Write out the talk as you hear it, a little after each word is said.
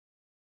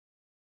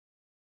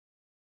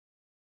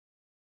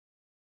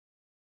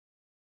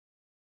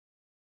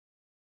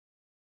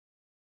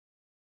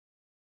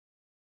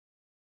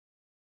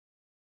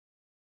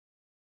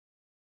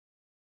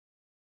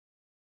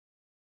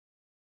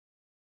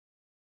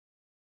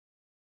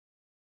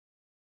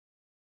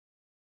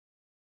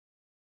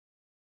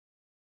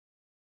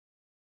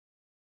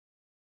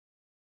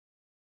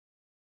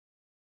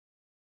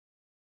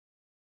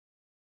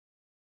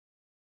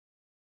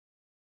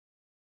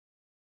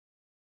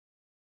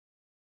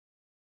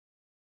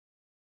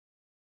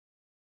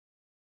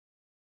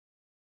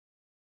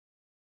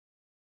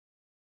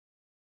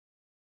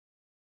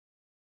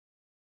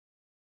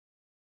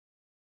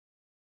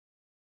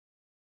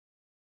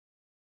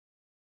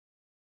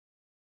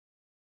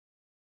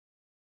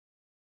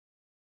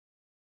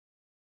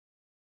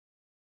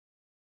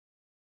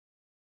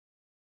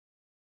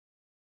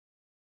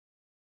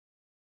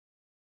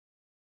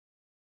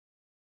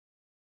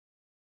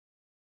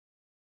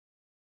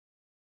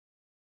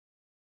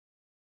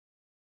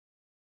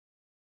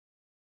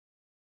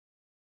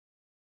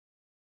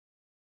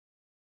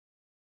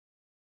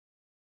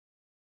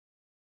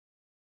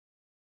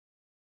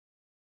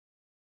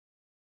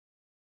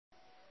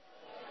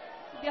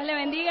Dios le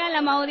bendiga a la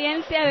amada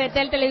audiencia de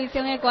Betel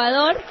Televisión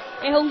Ecuador.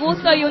 Es un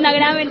gusto y una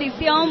gran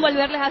bendición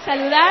volverles a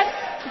saludar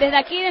desde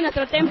aquí de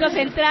nuestro templo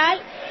central,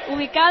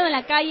 ubicado en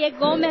la calle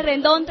Gómez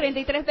Rendón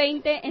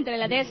 3320 entre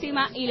la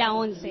 10ª y la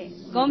 11.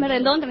 Gómez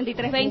Rendón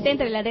 3320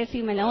 entre la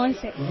 10ª y la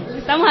 11.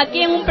 Estamos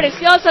aquí en un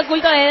precioso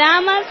culto de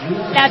damas.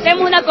 Le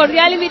hacemos una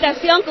cordial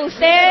invitación que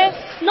usted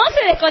no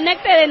se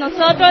desconecte de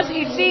nosotros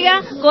y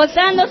siga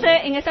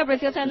gozándose en esta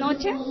preciosa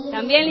noche.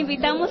 También le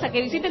invitamos a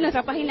que visite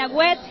nuestra página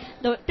web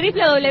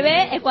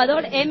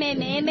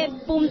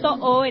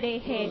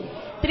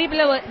www.ecuadormmm.org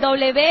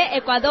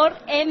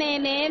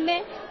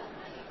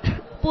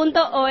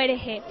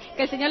www.ecuadormmm.org.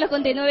 Que el Señor los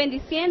continúe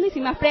bendiciendo, y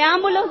sin más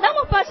preámbulos,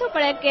 damos paso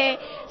para que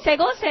se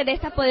goce de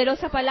esta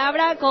poderosa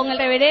palabra con el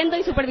reverendo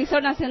y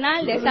supervisor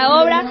nacional de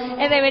esta obra,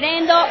 el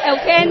reverendo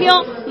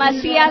Eugenio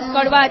Masias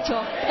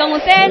Corbacho. Con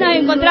ustedes nos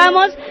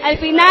encontramos al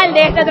final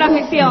de esta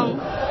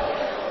transmisión.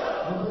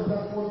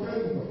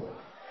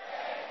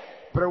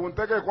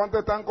 Pregunté que cuántos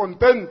están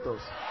contentos.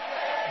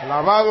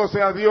 Alabado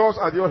sea Dios,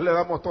 a Dios le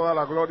damos toda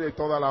la gloria y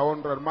toda la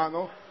honra,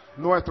 hermano.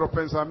 Nuestros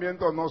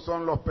pensamientos no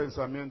son los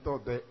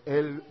pensamientos de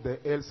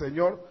el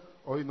Señor.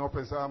 Hoy no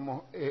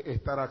pensábamos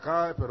estar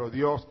acá, pero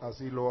Dios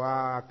así lo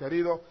ha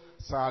querido.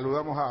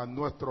 Saludamos a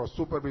nuestro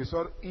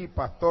supervisor y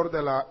pastor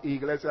de la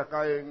iglesia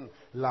acá en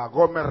la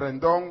Gómez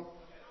Rendón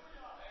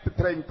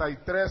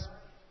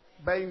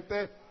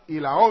 3320 y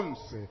la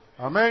 11.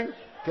 Amén.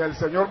 Que el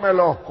Señor me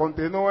los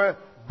continúe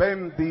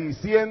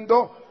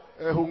bendiciendo.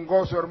 Es un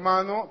gozo,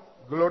 hermano.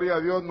 Gloria a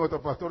Dios. Nuestro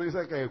pastor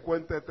dice que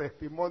cuente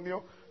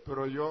testimonio,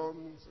 pero yo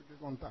no sé qué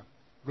contar.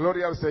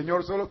 Gloria al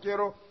Señor. Solo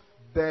quiero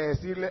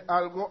decirle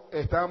algo.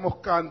 Estábamos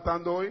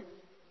cantando hoy.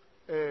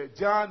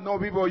 Ya no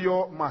vivo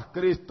yo, mas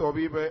Cristo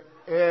vive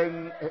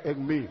en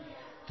mí.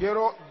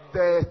 Quiero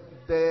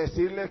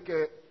decirles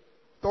que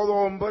todo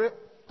hombre,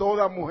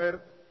 toda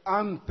mujer,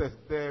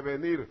 antes de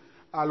venir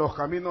a los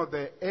caminos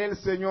de el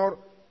Señor,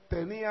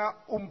 tenía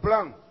un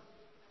plan,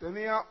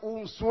 tenía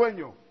un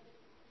sueño,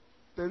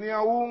 tenía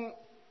un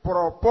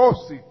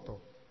propósito,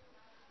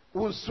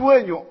 un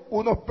sueño,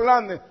 unos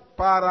planes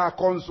para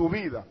con su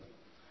vida.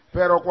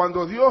 Pero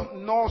cuando Dios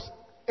nos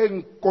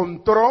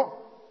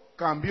encontró,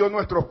 cambió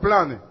nuestros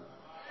planes.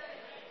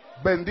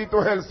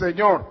 Bendito es el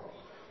Señor.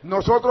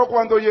 Nosotros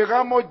cuando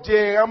llegamos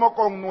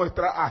con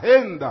nuestra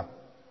agenda.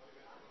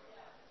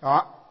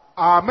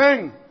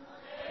 Amén.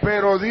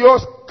 Pero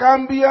Dios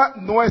cambia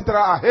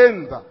nuestra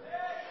agenda.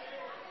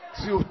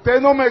 Si usted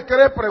no me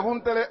cree,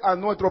 pregúntele a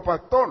nuestro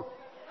pastor.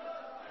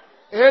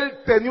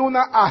 Él tenía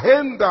una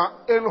agenda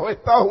en los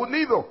Estados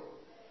Unidos,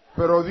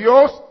 pero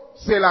Dios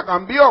se la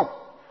cambió.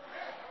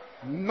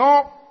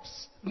 No,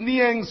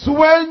 ni en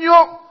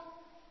sueño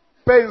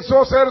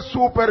pensó ser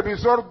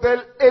supervisor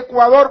del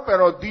Ecuador,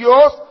 pero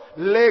Dios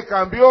le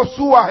cambió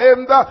su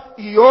agenda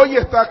y hoy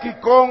está aquí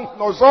con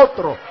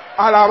nosotros.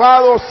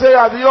 Alabado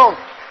sea Dios.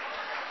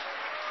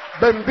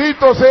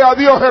 Bendito sea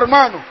Dios,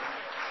 hermano.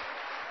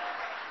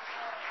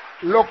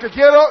 Lo que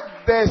quiero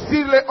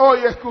decirle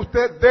hoy es que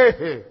usted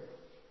deje,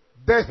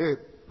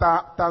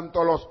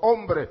 tanto los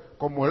hombres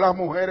como las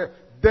mujeres,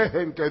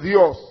 dejen que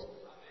Dios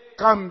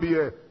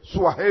cambie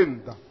su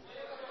agenda.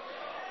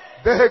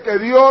 Deje que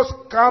Dios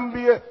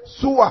cambie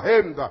su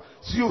agenda.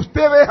 Si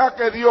usted deja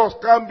que Dios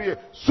cambie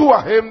su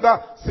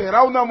agenda,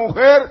 será una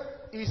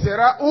mujer y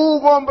será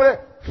un hombre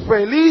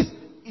feliz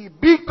y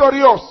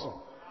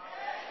victorioso.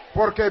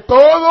 Porque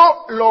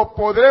todo lo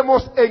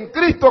podremos en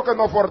Cristo que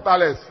nos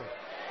fortalece.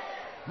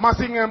 Mas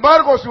sin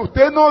embargo, si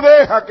usted no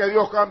deja que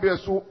Dios cambie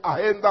su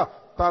agenda,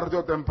 tarde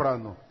o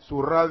temprano,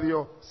 su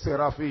radio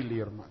será fili,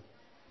 hermano.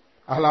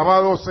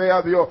 Alabado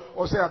sea Dios.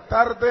 O sea,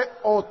 tarde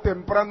o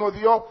temprano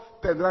Dios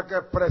tendrá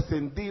que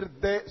prescindir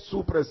de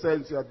su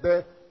presencia,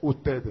 de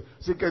ustedes.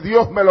 Así que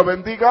Dios me lo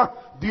bendiga,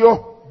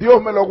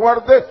 Dios me lo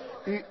guarde.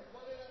 Y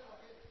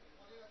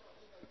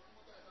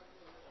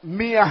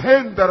mi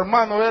agenda,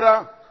 hermano,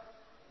 era,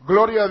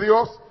 gloria a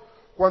Dios,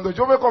 cuando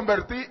yo me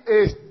convertí,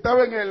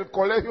 estaba en el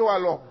colegio a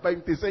los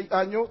 26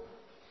 años,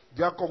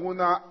 ya con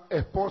una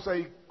esposa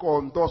y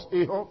con 2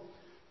 hijos.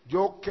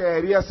 Yo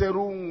quería ser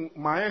un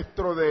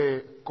maestro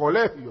de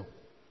colegio.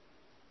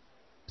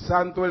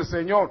 Santo el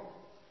Señor.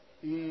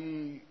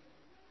 Y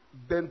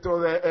dentro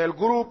del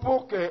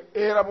grupo, que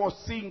éramos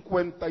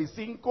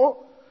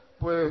 55,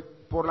 pues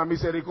por la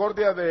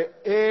misericordia de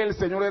el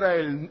Señor era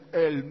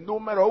el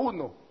número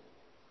 1.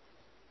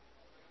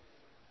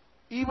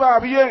 Iba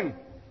bien.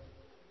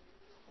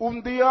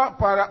 Un día,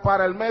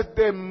 para el mes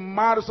de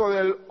marzo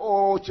del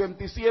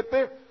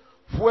 87,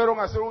 fueron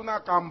a hacer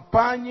una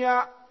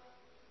campaña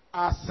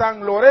a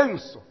San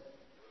Lorenzo,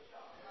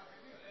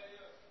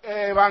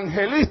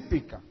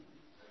 evangelística.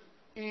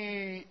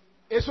 Y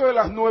eso de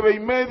las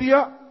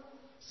 9:30,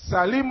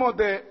 salimos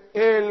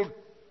del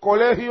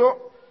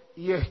colegio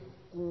y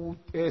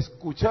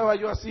escuchaba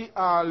yo así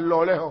a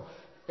lo lejos: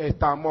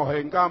 estamos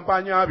en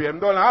campaña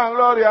viendo la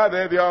gloria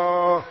de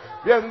Dios,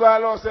 viendo a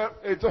los...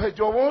 Entonces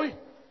yo voy,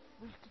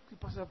 ¿qué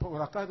pasa por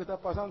la calle? ¿Qué está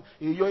pasando?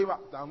 Y yo iba,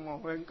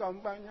 estamos en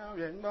campaña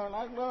viendo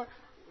la gloria,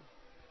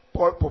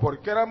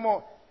 porque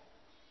éramos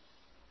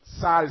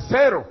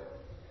salsero.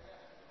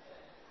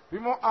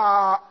 Fuimos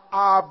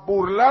a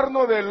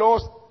burlarnos de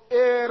los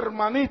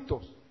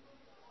hermanitos.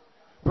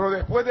 Pero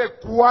después de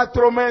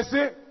 4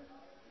 meses,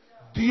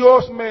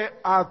 Dios me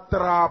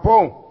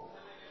atrapó.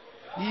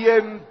 Y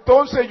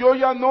entonces yo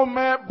ya no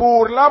me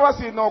burlaba,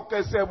 sino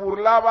que se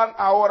burlaban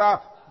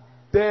ahora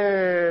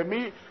de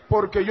mí,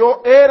 porque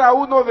yo era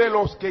uno de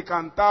los que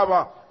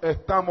cantaba,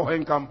 estamos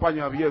en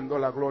campaña viendo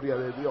la gloria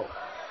de Dios.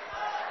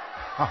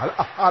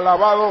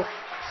 Alabado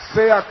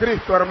sea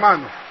Cristo,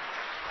 hermano.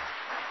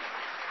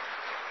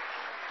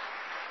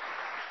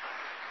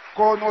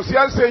 Conocí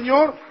al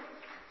Señor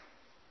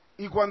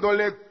y cuando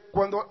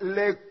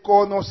le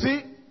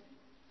conocí,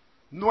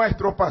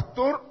 nuestro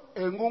pastor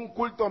en un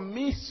culto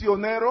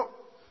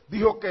misionero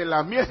dijo que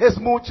la mies es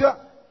mucha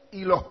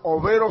y los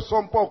obreros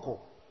son pocos,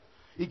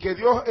 y que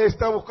Dios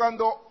está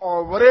buscando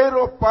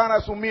obreros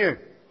para su mies.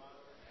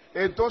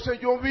 Entonces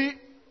yo vi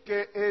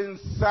que en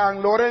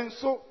San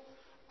Lorenzo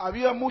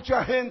había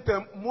mucha gente,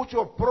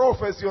 mucho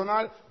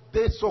profesional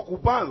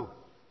desocupado.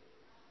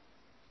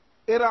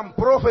 Eran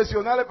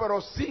profesionales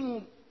pero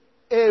sin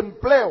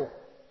empleo.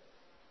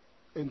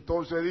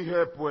 Entonces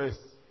dije, pues,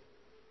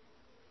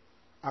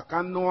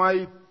 acá no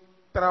hay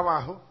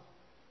trabajo,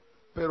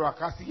 pero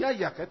acá sí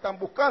hay, acá están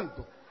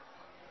buscando.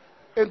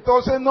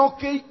 Entonces, no,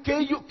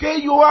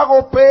 ¿qué yo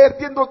hago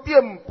perdiendo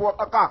tiempo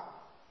acá?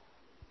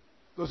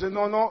 Entonces,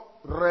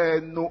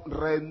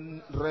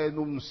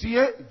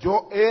 renuncié.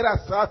 Yo era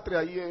sastre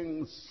ahí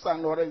en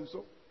San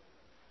Lorenzo.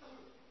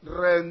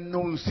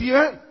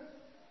 Renuncié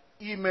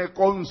y me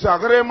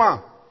consagré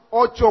más.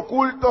 8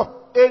 cultos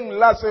en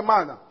la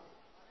semana.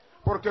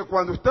 Porque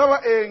cuando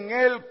estaba en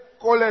el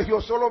colegio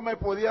solo me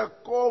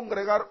podía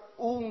congregar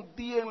un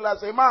día en la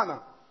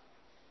semana.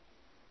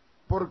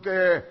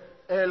 Porque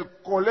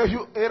el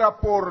colegio era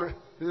por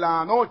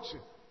la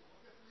noche.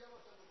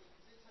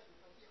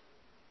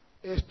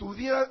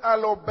 Estudié a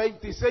los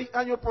 26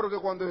 años porque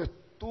cuando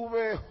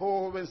estuve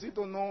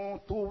jovencito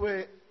no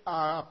tuve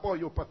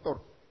apoyo,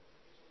 pastor.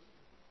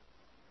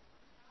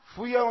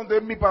 Fui a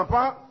donde mi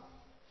papá,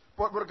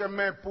 porque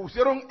me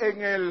pusieron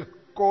en el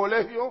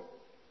colegio,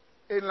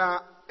 en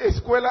la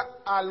escuela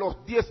a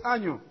los 10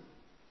 años.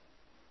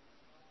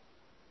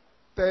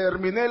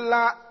 Terminé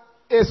la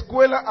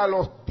escuela a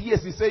los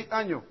 16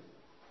 años.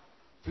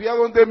 Fui a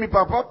donde mi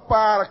papá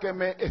para que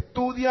me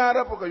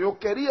estudiara porque yo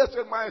quería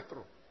ser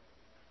maestro.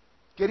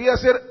 Quería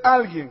ser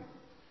alguien.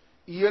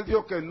 Y él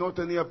dijo que no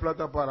tenía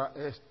plata para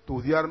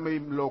estudiarme y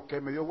lo que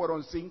me dio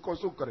fueron 5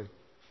 sucres.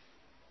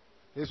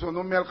 Eso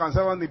no me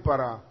alcanzaba ni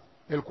para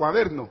el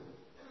cuaderno.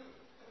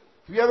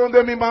 Fui a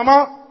donde mi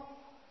mamá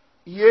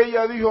y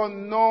ella dijo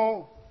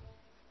no.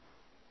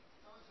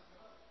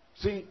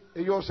 Sí,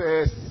 ellos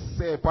se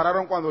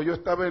separaron cuando yo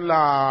estaba en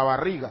la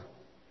barriga.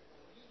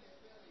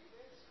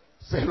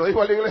 Se lo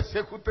digo a la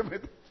iglesia que usted me...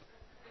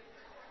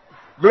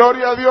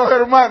 Gloria a Dios,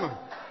 hermano.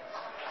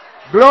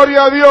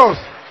 Gloria a Dios.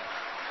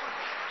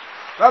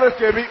 Claro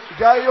que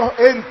ya ellos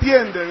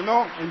entienden,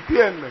 ¿no?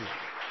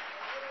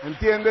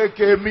 Entienden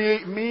que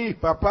mi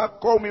papá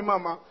con mi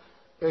mamá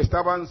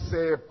estaban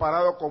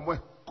separados como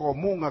es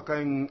común acá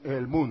en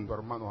el mundo,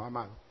 hermanos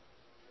amados.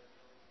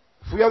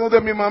 Fui a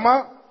donde mi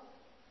mamá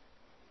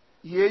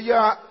y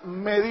ella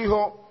me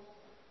dijo,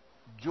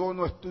 yo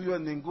no estudio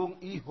en ningún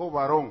hijo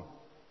varón,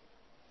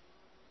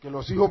 que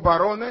los hijos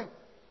varones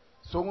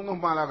son unos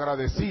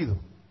malagradecidos.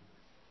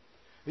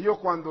 Ellos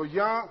cuando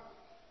ya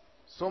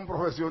son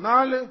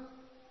profesionales,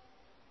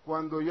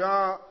 cuando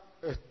ya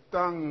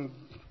están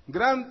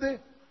grandes,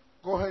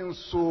 cogen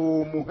su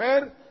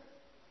mujer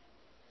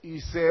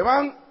y se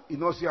van y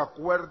no se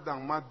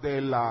acuerdan más de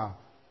la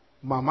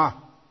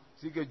mamá.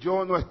 Así que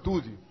yo no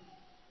estudio.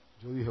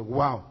 Yo dije,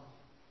 wow.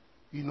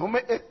 Y no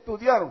me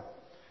estudiaron.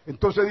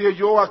 Entonces dije,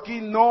 yo aquí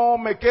no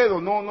me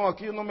quedo. No,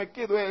 aquí no me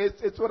quedo.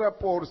 Eso era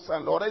por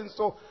San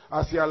Lorenzo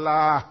hacia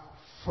la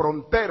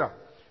frontera.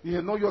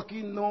 Dije, no, yo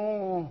aquí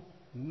no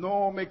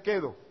me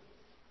quedo.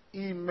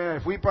 Y me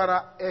fui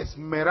para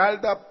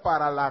Esmeralda,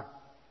 para la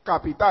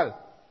capital.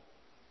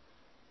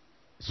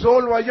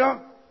 Solo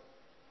allá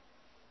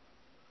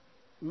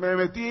me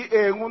metí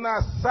en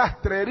una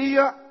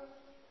sastrería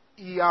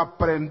y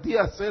aprendí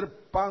a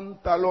hacer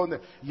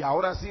pantalones. Y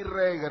ahora sí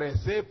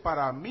regresé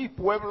para mi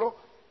pueblo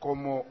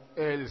como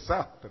el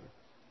sastre.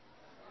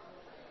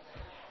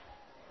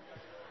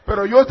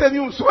 Pero yo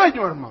tenía un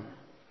sueño, hermano.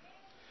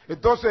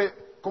 Entonces,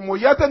 como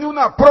ya tenía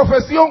una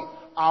profesión,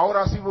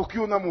 ahora sí busqué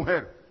una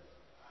mujer.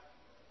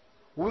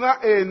 Una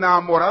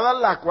enamorada,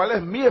 la cual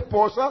es mi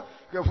esposa,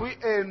 que fui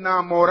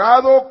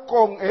enamorado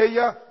con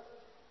ella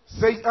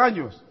 6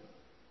 años.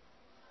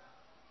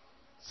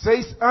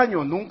 6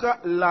 años, nunca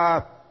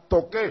la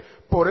toqué.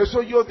 Por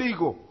eso yo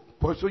digo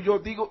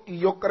y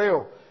yo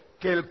creo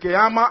que el que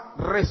ama,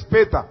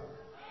 respeta.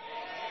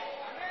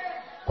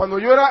 Cuando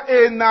yo era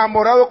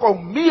enamorado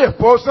con mi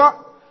esposa,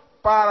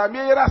 para mí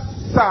era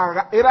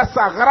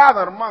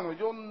sagrada, hermano.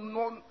 Yo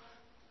no,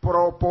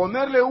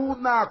 proponerle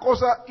una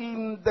cosa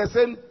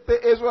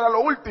indecente, eso era lo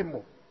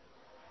último.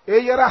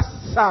 Ella era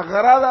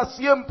sagrada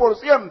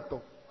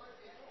 100%.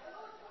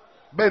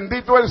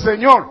 Bendito el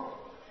Señor.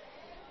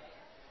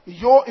 Y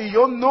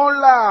yo no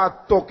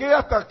la toqué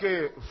hasta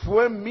que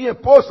fue mi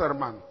esposa,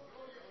 hermano.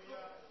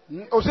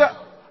 O sea,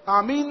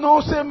 a mí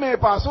no se me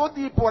pasó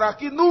ni por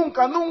aquí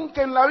nunca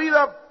en la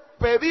vida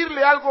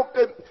pedirle algo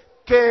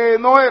que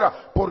no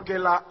era, porque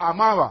la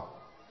amaba.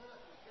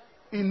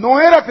 Y no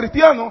era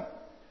cristiano.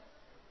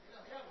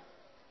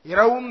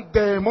 Era un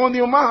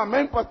demonio más,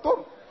 amén,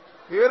 pastor.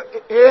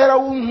 Era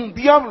un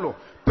diablo.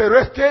 Pero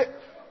es que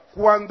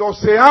cuando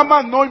se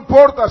ama no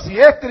importa si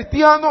es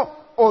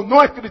cristiano o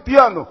no es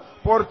cristiano,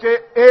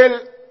 porque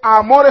el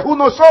amor es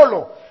uno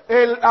solo.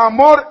 El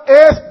amor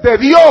es de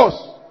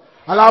Dios.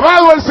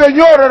 Alabado el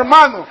Señor,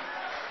 hermano.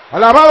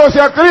 Alabado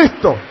sea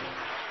Cristo.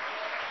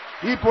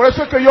 Y por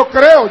eso es que yo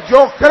creo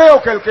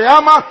que el que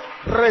ama,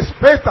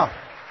 respeta.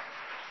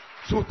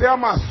 Si usted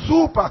ama a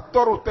su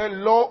pastor, usted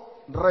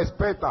lo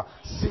respeta.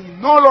 Si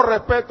no lo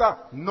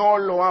respeta, no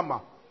lo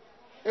ama.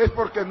 Es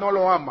porque no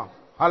lo ama.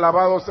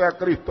 Alabado sea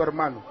Cristo,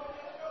 hermano.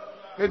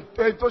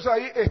 Entonces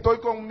ahí estoy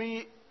con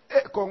mi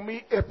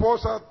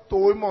esposa,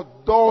 tuvimos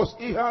 2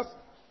 hijas,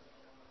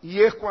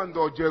 y es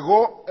cuando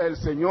llegó el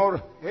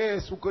Señor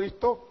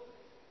Jesucristo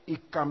y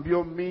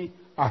cambió mi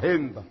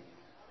agenda.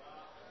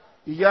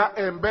 Y ya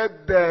en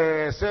vez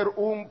de ser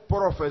un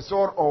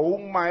profesor o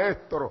un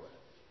maestro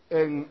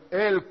en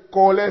el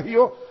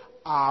colegio,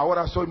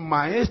 ahora soy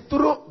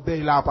maestro de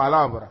la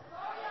palabra.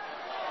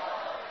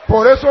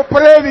 Por eso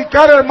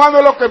predicar, hermano,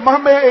 es lo que más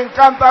me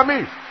encanta a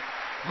mí.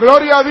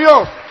 Gloria a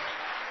Dios.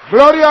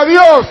 Gloria a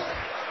Dios.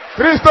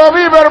 Cristo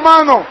vive,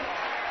 hermano.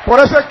 Por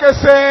eso es que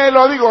se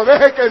lo digo,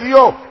 deje que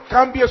Dios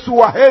cambie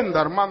su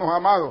agenda, hermanos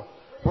amados.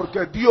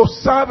 Porque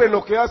Dios sabe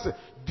lo que hace.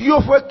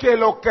 Dios fue quien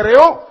lo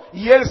creó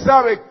y Él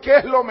sabe qué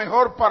es lo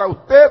mejor para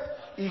usted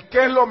y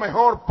qué es lo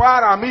mejor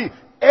para mí.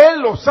 Él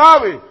lo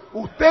sabe.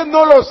 Usted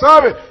no lo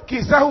sabe.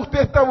 Quizás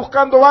usted está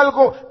buscando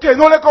algo que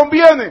no le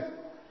conviene,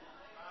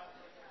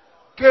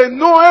 que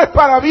no es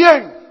para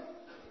bien,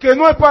 que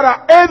no es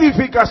para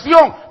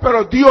edificación,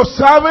 pero Dios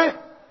sabe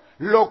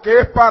lo que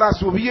es para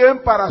su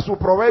bien, para su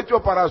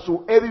provecho, para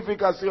su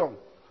edificación.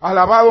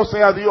 Alabado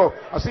sea Dios.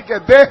 Así que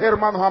deje,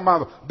 hermanos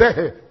amados,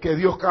 deje que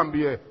Dios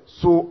cambie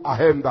su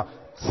agenda.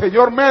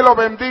 Señor me lo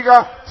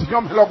bendiga,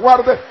 Señor me lo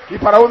guarde, y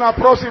para una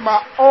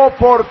próxima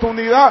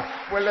oportunidad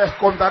pues les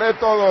contaré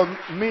todo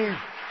mi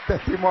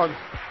testimonio.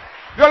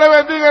 Dios le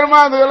bendiga,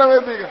 hermano, Dios le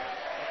bendiga.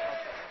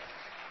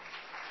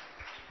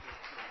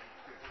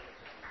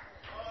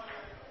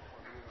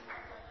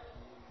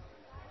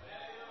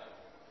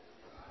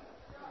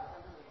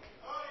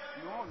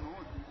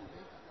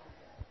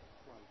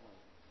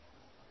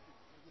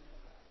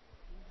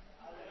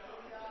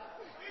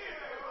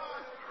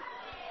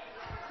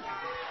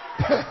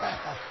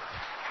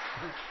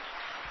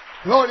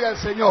 Gloria al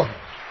Señor.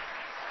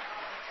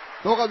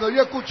 No, cuando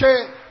yo escuché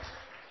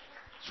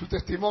su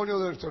testimonio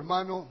de nuestro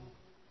hermano,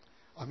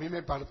 a mí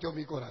me partió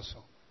mi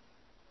corazón.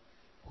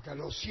 Porque a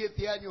los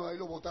 7 años ahí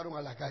lo botaron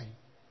a la calle.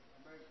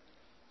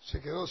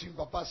 Se quedó sin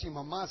papá, sin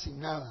mamá, sin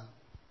nada.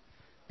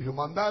 Y lo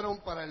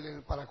mandaron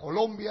para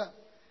Colombia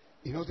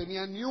y no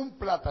tenía ni un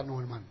plátano,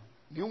 hermano.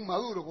 Ni un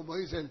maduro, como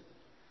dice él,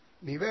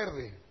 ni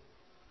verde.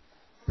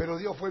 Pero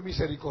Dios fue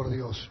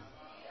misericordioso.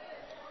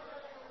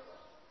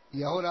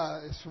 Y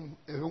ahora es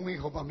un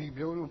hijo para mí.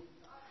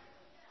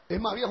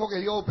 Es más viejo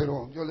que yo,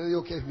 pero yo le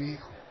digo que es mi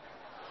hijo.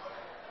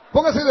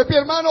 Póngase de pie,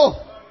 hermano.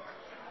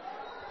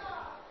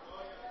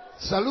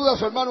 Saluda a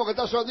su hermano que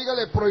está solo.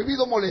 Dígale,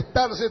 prohibido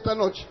molestarse esta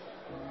noche.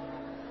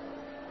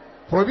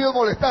 Prohibido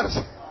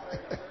molestarse.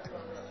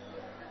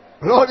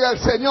 Gloria al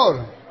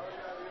Señor.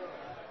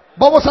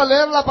 Vamos a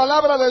leer la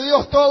palabra de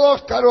Dios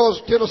todos.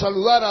 Quiero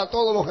saludar a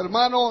todos los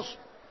hermanos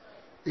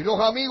y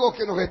los amigos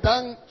que nos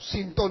están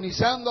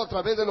sintonizando a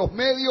través de los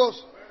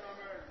medios.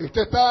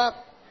 Usted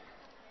está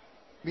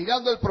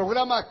mirando el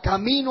programa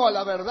Camino a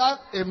la Verdad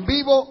en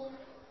vivo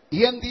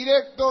y en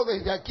directo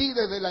desde aquí,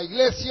 desde la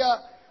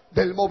iglesia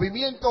del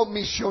Movimiento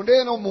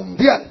Misionero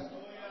Mundial,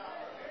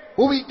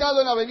 ubicado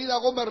en la avenida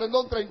Gómez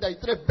Rendón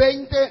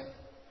 3320.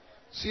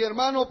 Sí,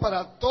 hermano,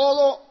 para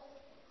todo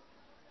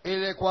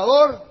el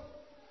Ecuador,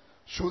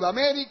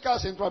 Sudamérica,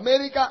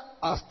 Centroamérica,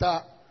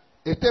 hasta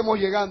estemos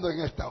llegando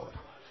en esta hora.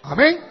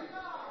 Amén.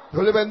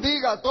 Dios le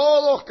bendiga a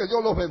todos, que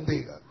Dios los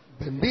bendiga.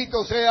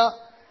 Bendito sea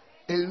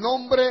el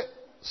nombre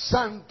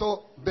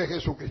santo de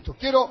Jesucristo.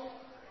 Quiero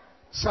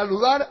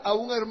saludar a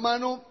un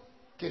hermano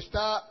que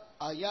está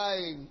allá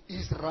en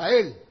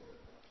Israel.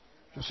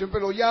 Yo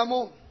siempre lo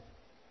llamo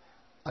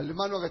al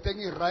hermano que está en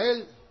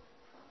Israel.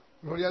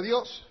 Gloria a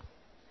Dios.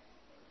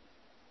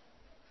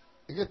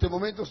 En este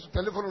momento su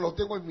teléfono lo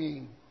tengo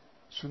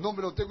su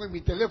nombre lo tengo en mi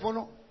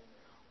teléfono.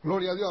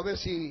 Gloria a Dios. A ver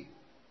si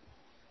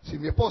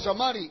mi esposa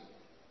Mari,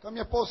 está mi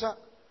esposa,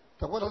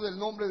 ¿te acuerdas del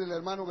nombre del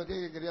hermano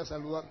que quería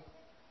saludar?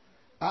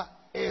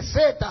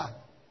 Ezeta,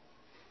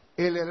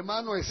 el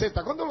hermano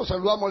Ezeta. ¿Cuándo lo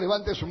saludamos?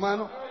 Levante su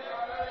mano.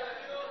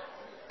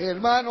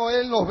 Hermano,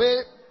 él nos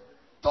ve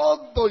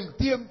todo el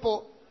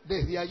tiempo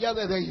desde allá,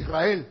 desde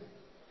Israel.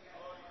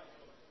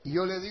 Y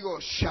yo le digo,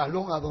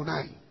 Shalom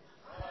Adonai.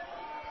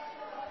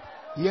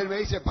 Y él me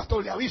dice,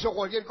 pastor, le aviso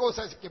cualquier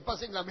cosa que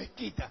pase en la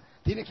mezquita.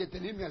 Tienes que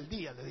tenerme al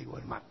día, le digo,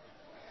 hermano.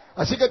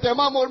 Así que te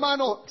amamos,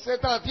 hermano.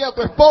 Acepta a ti, a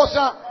tu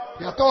esposa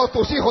y a todos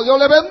tus hijos. Dios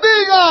les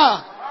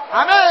bendiga.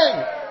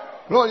 Amén.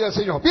 Gloria al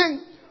Señor.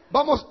 Bien,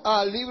 vamos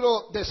al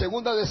libro de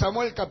Segunda de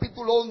Samuel,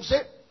 capítulo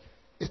 11.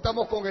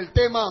 Estamos con el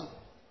tema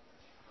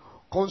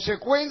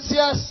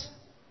Consecuencias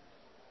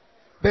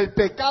del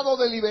pecado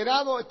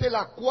deliberado. Esta es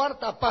la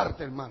cuarta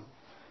parte, hermano.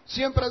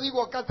 Siempre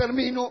digo, acá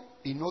termino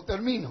y no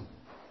termino.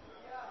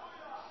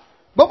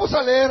 Vamos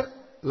a leer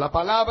la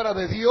palabra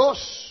de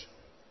Dios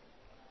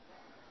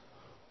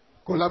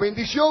con la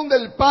bendición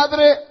del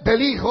Padre,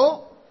 del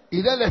Hijo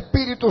y del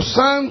Espíritu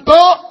Santo.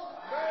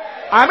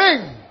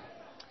 Amén.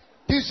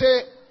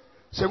 Dice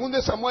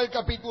 2 Samuel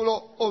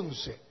capítulo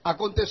 11.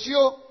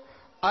 Aconteció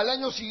al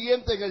año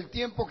siguiente, en el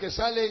tiempo que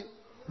salen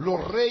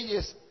los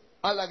reyes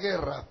a la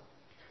guerra,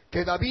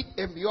 que David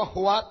envió a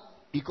Joab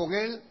y con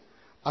él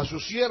a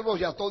sus siervos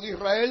y a todo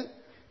Israel,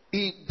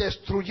 y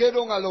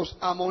destruyeron a los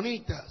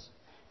amonitas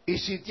y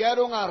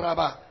sitiaron a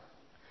Rabá.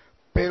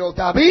 Pero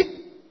David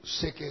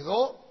se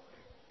quedó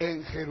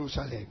en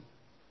Jerusalén.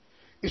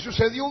 Y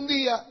sucedió un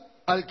día,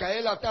 al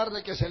caer la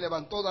tarde, que se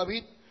levantó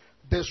David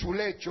de su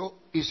lecho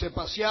y se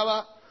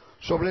paseaba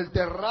sobre el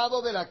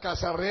terrado de la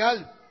casa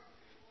real,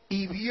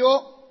 y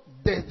vio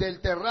desde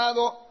el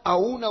terrado a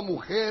una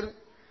mujer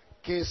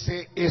que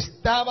se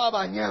estaba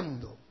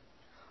bañando,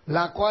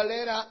 la cual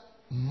era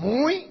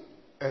muy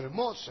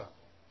hermosa.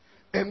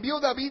 Envió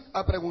David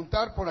a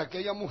preguntar por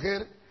aquella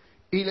mujer,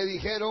 y le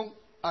dijeron,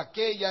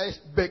 aquella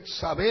es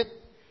Betsabé,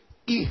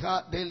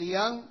 hija de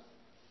Elián,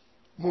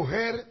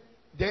 mujer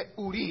de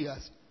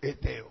Urías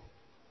Eteo.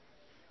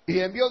 Y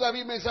envió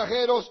David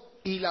mensajeros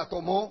y la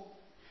tomó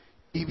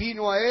y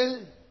vino a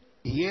él,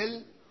 y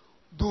él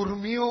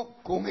durmió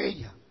con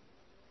ella.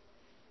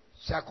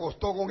 Se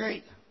acostó con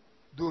ella,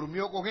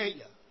 durmió con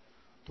ella,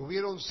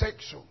 tuvieron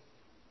sexo,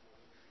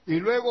 y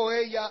luego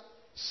ella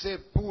se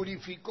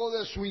purificó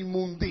de su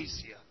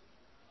inmundicia.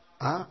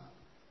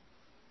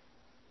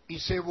 Y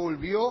se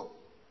volvió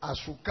a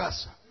su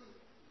casa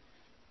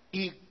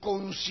y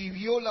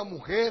concibió la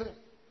mujer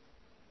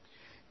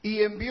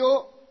y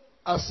envió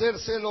a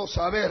hacérselo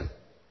saber,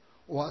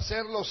 o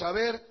hacerlo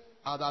saber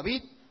a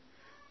David,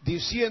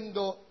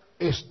 diciendo,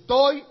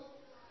 estoy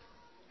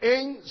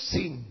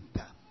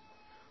encinta.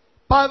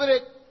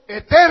 Padre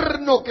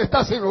eterno que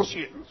estás en los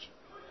cielos,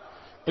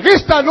 en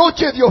esta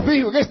noche, Dios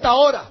mío, en esta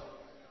hora,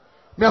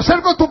 me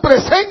acerco a tu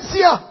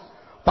presencia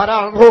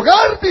para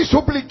rogarte y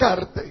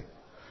suplicarte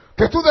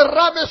que tú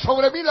derrames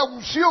sobre mí la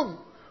unción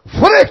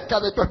fresca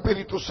de tu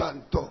Espíritu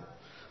Santo.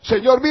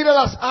 Señor, mira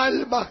las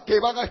almas que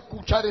van a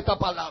escuchar esta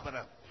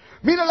palabra.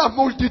 Mira las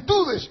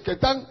multitudes que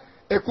están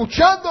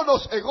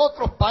escuchándonos en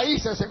otros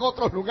países, en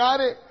otros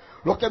lugares,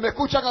 los que me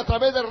escuchan a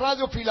través de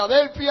Radio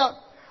Filadelfia,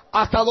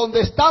 hasta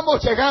donde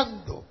estamos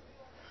llegando.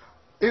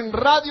 En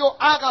Radio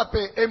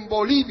Ágape en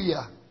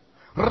Bolivia,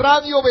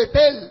 Radio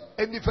Betel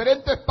en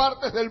diferentes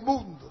partes del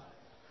mundo.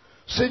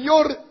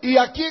 Señor, y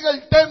aquí en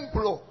el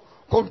templo,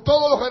 con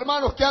todos los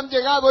hermanos que han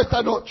llegado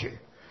esta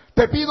noche,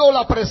 te pido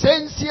la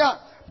presencia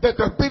de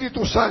tu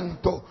Espíritu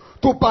Santo,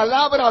 tu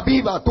palabra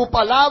viva, tu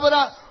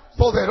palabra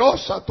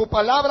poderosa, tu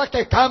palabra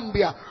que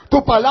cambia,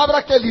 tu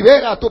palabra que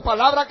libera, tu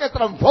palabra que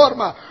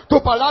transforma,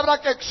 tu palabra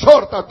que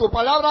exhorta, tu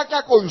palabra que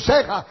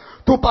aconseja,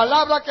 tu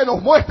palabra que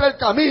nos muestra el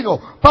camino.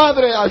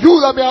 Padre,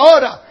 ayúdame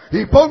ahora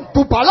y pon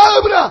tu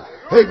palabra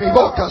en mi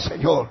boca,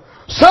 Señor.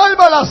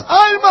 Salva las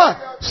almas,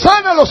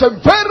 sana a los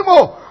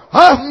enfermos,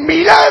 haz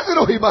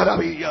milagros y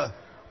maravillas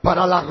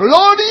para la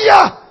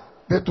gloria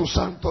de tu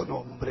santo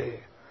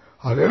nombre.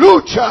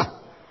 Aleluya.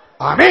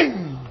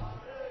 Amén.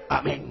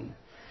 Amén.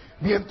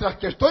 Mientras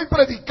que estoy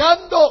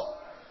predicando,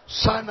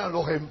 sana a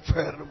los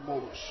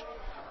enfermos,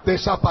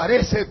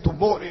 desaparece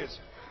tumores,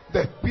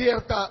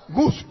 despierta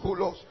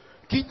músculos,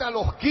 quita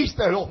los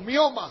quistes, los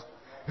miomas,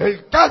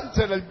 el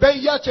cáncer, el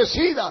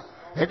VIH-Sida,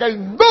 en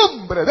el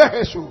nombre de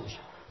Jesús.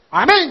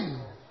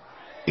 Amén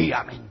y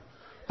amén.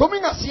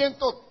 Tomen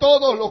asiento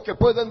todos los que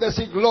pueden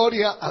decir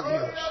gloria a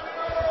Dios.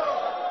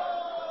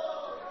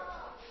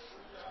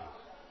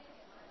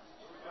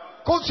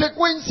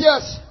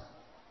 Consecuencias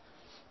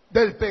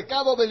del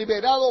pecado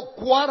deliberado,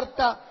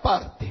 cuarta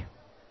parte.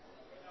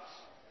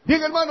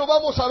 Bien, hermano,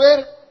 vamos a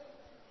ver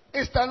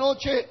esta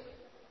noche,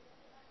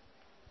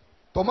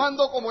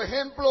 tomando como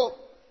ejemplo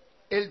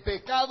el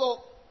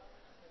pecado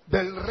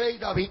del rey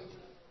David.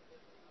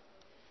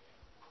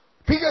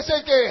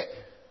 Fíjese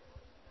que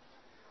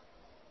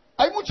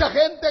hay mucha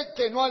gente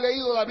que no ha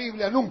leído la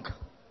Biblia nunca.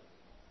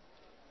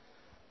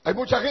 Hay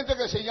mucha gente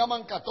que se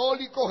llaman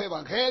católicos,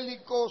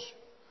 evangélicos,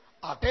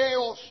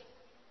 ateos,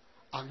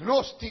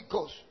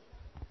 agnósticos,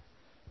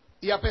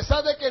 y a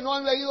pesar de que no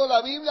han leído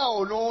la Biblia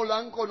o no la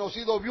han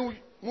conocido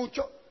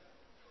mucho,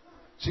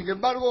 sin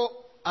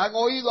embargo han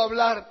oído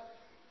hablar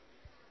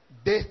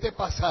de este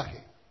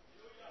pasaje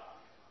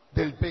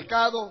del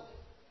pecado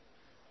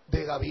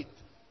de David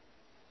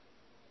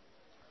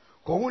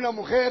con una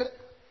mujer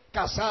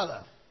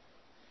casada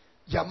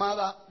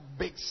llamada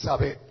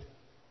Betsabé.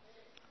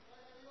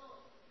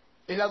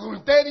 el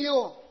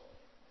adulterio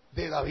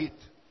de David.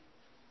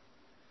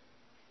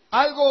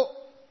 Algo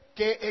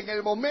que en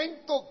el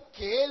momento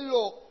que él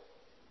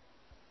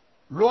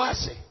lo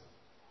hace,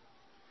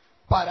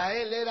 para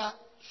él era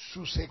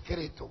su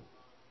secreto.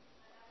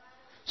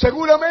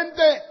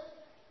 Seguramente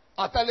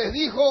hasta les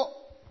dijo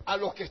a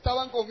los que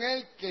estaban con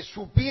él, que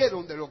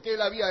supieron de lo que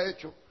él había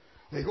hecho,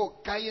 les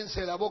dijo: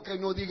 cállense la boca y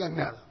no digan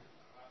nada.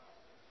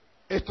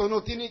 Esto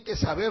no tiene que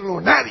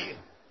saberlo nadie.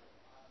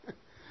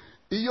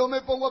 Y yo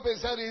me pongo a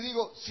pensar y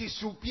digo, si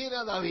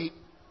supiera David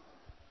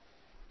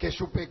que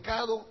su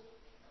pecado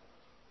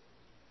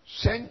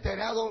se ha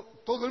enterado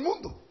todo el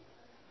mundo,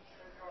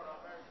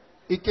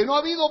 y que no ha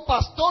habido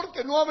pastor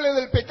que no hable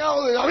del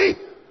pecado de David,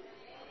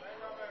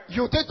 y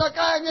usted está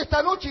acá en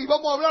esta noche y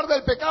vamos a hablar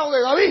del pecado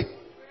de David,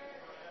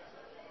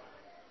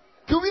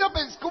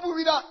 ¿cómo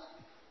hubiera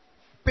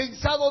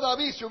pensado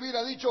David si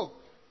hubiera dicho: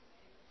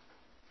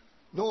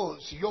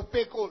 no, si yo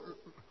peco,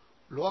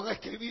 lo van a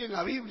escribir en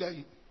la Biblia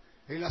y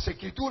en las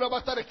Escrituras va a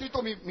estar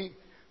escrito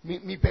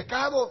mi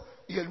pecado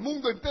y el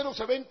mundo entero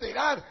se va a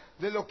enterar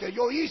de lo que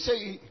yo hice?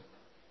 Y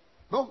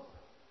no.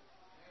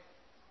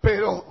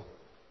 Pero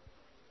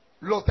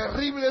lo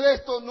terrible de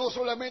esto no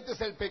solamente es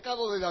el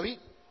pecado de David,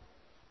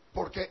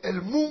 porque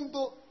el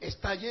mundo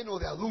está lleno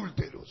de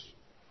adúlteros.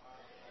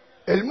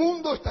 El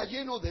mundo está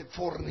lleno de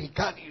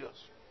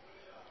fornicarios.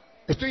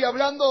 Estoy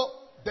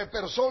hablando de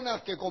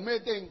personas que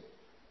cometen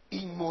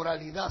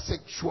inmoralidad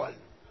sexual.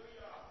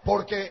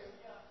 Porque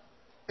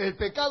el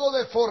pecado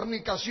de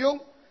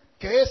fornicación,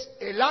 que es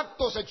el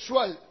acto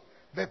sexual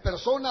de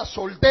personas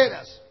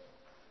solteras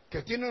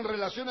que tienen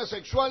relaciones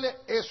sexuales,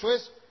 eso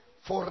es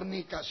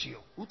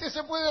fornicación. Usted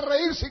se puede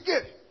reír si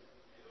quiere.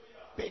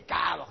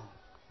 Pecado,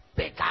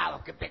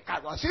 pecado, qué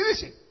pecado. Así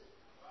dice.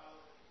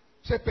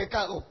 Ese es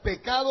pecado,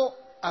 pecado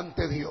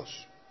ante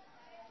Dios.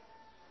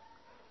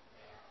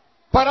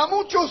 Para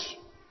muchos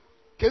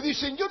que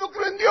dicen: yo no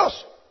creo en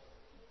Dios,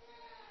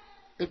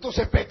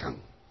 entonces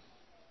pecan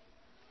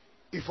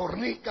y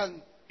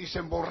fornican y se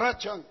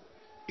emborrachan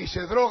y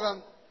se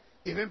drogan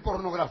y ven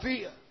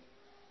pornografía,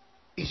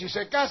 y si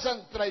se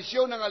casan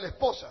traicionan a la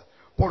esposa,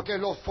 porque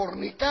los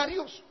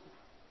fornicarios,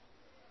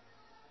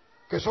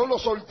 que son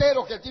los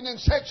solteros que tienen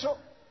sexo,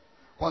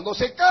 cuando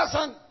se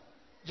casan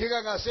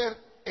llegan a ser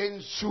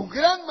en su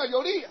gran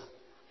mayoría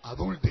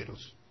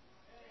adúlteros.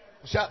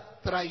 O sea,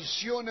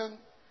 traicionan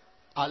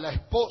a la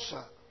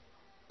esposa,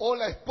 o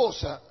la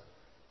esposa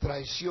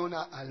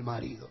traiciona al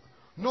marido.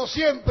 No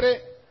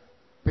siempre,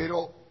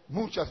 pero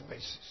muchas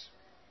veces.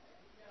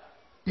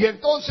 Y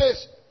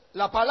entonces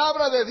la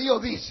palabra de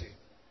Dios dice: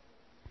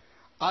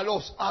 a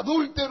los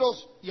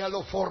adúlteros y a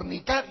los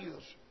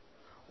fornicarios,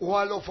 o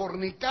a los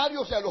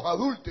fornicarios y a los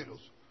adúlteros,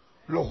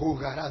 los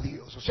juzgará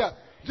Dios. O sea,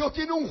 Dios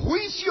tiene un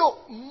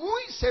juicio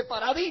muy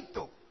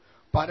separadito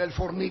para el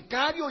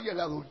fornicario y el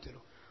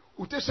adúltero.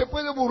 Usted se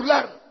puede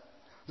burlar.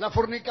 La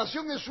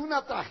fornicación es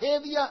una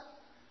tragedia,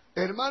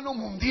 hermano,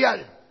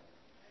 mundial.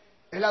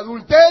 El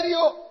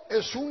adulterio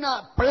es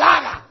una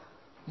plaga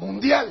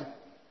mundial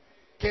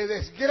que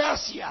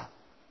desgracia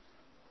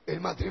el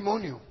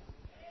matrimonio,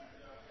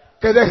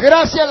 que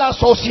desgracia la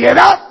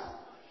sociedad.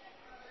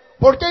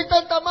 ¿Por qué hay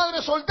tanta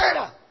madre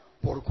soltera?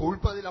 Por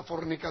culpa de la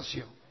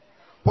fornicación.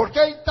 ¿Por qué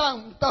hay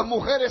tantas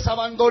mujeres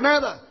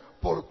abandonadas?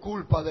 Por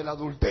culpa del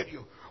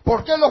adulterio.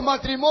 ¿Por qué los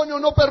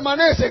matrimonios no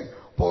permanecen?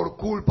 Por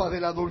culpa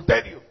del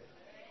adulterio.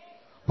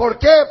 ¿Por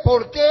qué?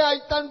 ¿Por qué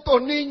hay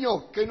tantos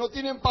niños que no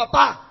tienen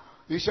papá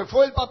y se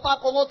fue el papá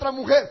con otra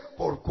mujer?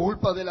 Por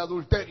culpa del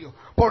adulterio.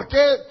 ¿Por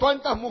qué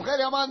tantas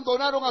mujeres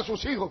abandonaron a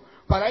sus hijos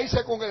para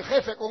irse con el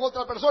jefe, con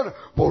otra persona?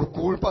 Por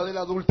culpa del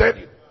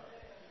adulterio.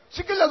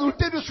 Así que el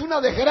adulterio es una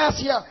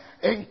desgracia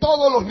en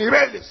todos los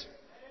niveles.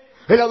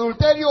 El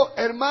adulterio,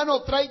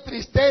 hermano, trae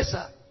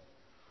tristeza,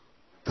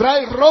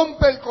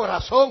 rompe el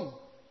corazón,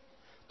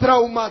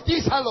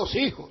 traumatiza a los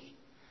hijos,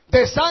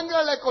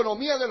 desangra la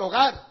economía del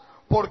hogar,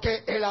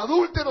 porque el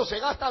adúltero se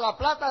gasta la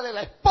plata de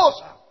la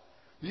esposa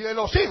y de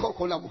los hijos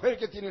con la mujer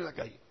que tiene en la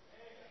calle.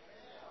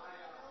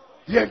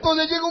 Y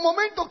entonces llega un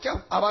momento que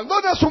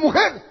abandona a su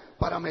mujer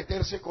para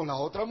meterse con la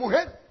otra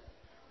mujer.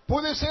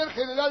 Puede ser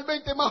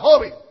generalmente más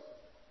joven,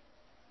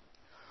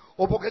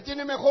 o porque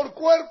tiene mejor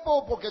cuerpo,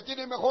 o porque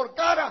tiene mejor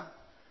cara.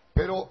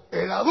 Pero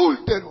el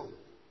adúltero,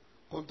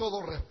 con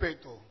todo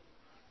respeto,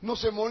 no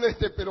se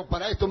moleste, pero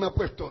para esto me ha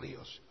puesto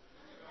Dios.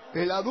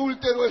 El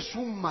adúltero es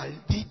un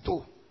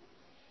maldito.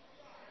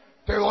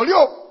 ¿Te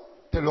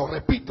dolió? Te lo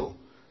repito,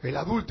 el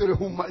adúltero es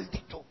un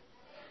maldito.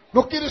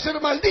 ¿No quieres ser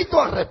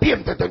maldito?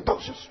 Arrepiéntete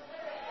entonces.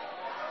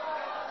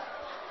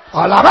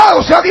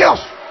 ¡Alabado sea Dios!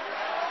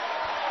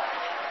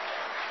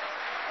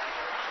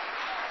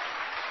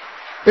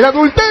 El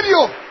adulterio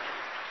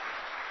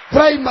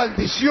trae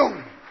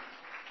maldición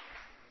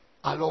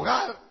al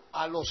hogar,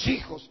 a los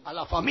hijos, a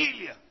la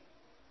familia.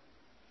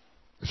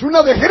 Es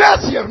una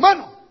desgracia,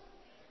 hermano.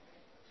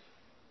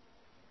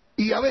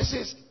 Y a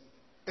veces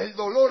el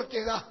dolor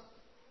que da,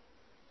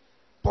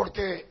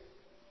 porque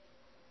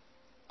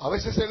a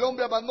veces el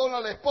hombre abandona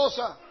a la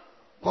esposa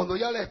cuando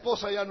ya la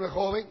esposa ya no es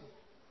joven,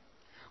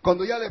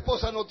 Cuando ya la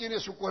esposa no tiene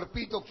su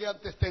cuerpito que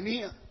antes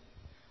tenía,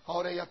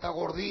 ahora ella está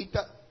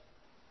gordita,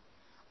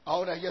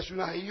 ahora ella es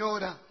una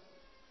señora,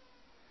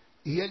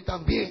 y él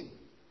también,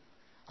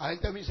 a él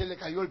también se le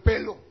cayó el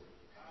pelo,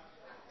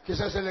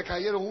 quizás se le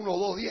cayeron 1 o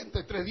 2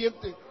 dientes, 3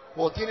 dientes,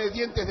 o tiene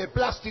dientes de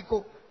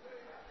plástico,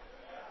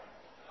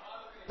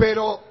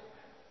 pero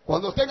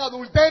cuando está en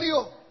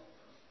adulterio,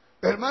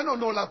 hermano,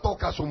 no la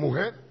toca a su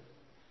mujer.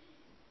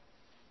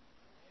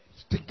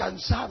 Estoy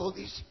cansado,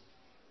 dice.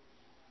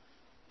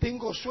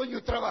 Tengo sueño,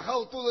 he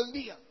trabajado todo el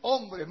día.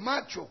 Hombre,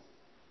 macho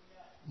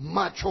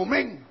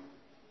men.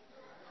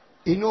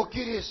 Y no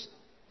quieres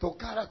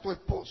tocar a tu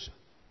esposa.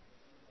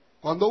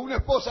 Cuando una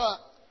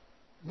esposa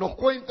nos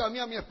cuenta a mí,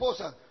 a mi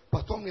esposa,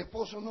 pastor, mi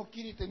esposo no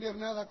quiere tener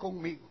nada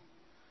conmigo.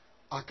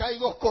 Acá hay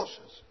 2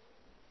 cosas.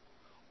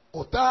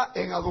 O está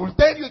en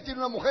adulterio y tiene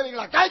una mujer en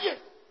la calle,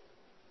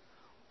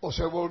 o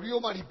se volvió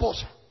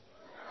mariposa.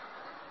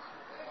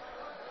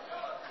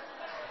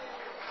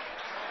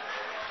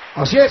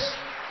 Así es.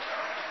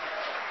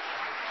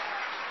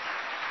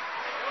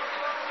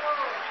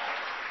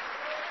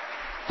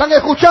 ¿Están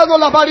escuchando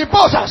las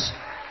mariposas?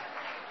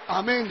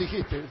 Amén,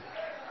 dijiste.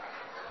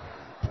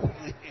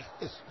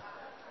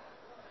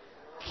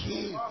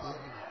 ¿Qué?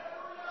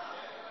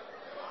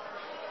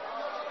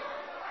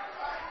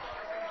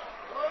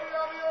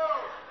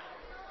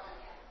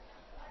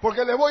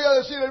 Porque les voy a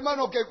decir,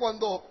 hermano, que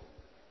cuando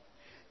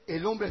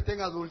el hombre está en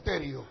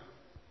adulterio,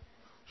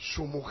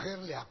 su mujer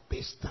le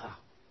apesta.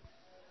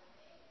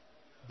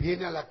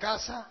 Viene a la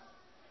casa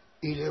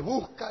y le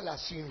busca la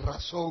sin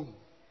razón.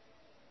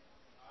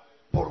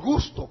 Por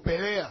gusto,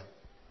 pelea.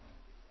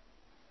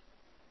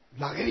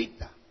 La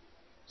grita.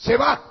 Se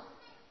va,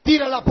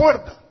 tira la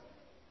puerta.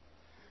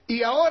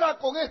 Y ahora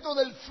con esto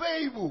del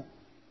Facebook,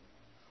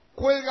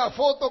 cuelga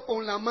foto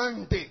con la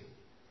amante,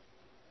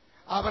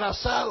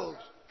 abrazados.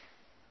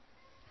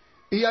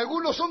 Y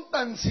algunos son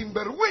tan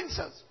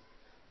sinvergüenzas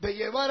de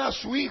llevar a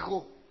su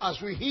hijo, a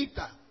su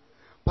hijita,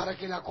 para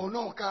que la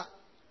conozca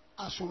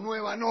a su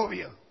nueva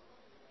novia.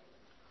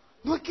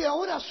 No es que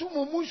ahora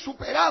somos muy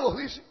superados,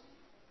 dice.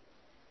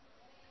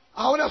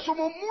 Ahora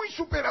somos muy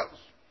superados.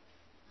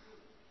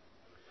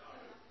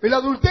 El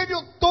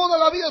adulterio toda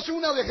la vida es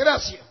una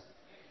desgracia.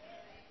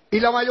 Y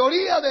la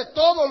mayoría de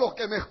todos los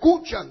que me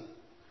escuchan,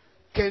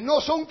 que no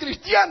son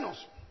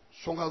cristianos,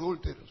 son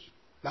adúlteros.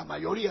 La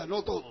mayoría,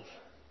 no todos.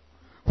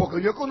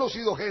 Porque yo he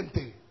conocido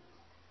gente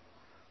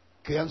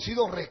que han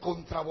sido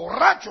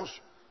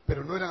recontraborrachos,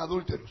 pero no eran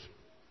adúlteros.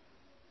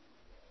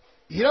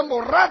 Y eran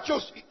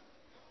borrachos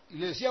y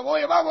le decían,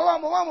 oye,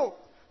 vamos,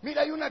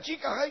 mira, hay una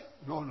chica ahí.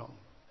 No,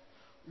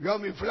 yo a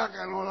mi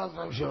flaca no la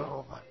traiciono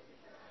ropa.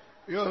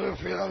 Yo soy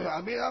fiel, a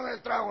mí dame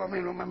el trago, a mí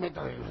no me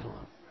metas en eso.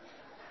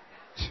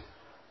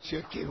 Si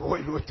es que es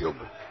bueno este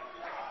hombre.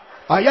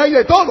 Ahí hay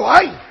de todo,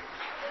 hay.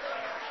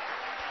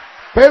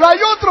 Pero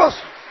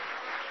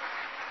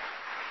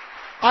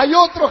hay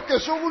otros que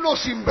son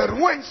unos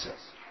sinvergüenzas,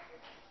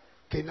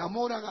 que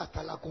enamoran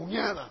hasta la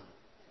cuñada.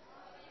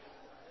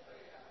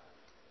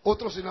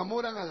 Otros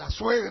enamoran a la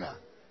suegra,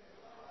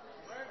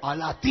 a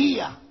la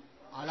tía,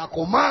 a la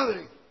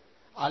comadre,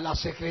 a la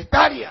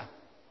secretaria.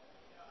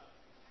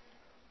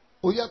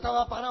 Hoy ya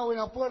estaba parado en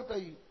la puerta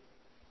y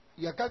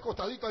acá al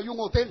costadito hay un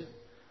hotel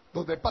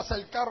donde pasa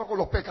el carro con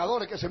los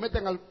pecadores que se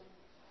meten al...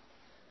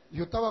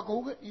 Yo estaba con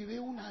Hugo y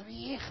veo una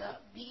vieja,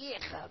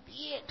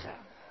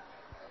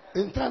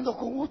 entrando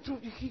con otro,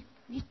 y dije,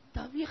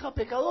 esta vieja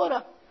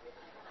pecadora,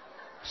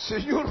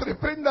 Señor,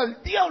 reprenda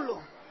al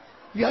diablo.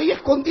 Y ahí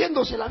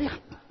escondiéndose la vieja,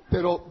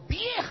 pero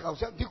vieja, o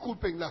sea,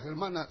 disculpen las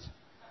hermanas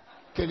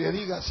que le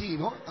diga así,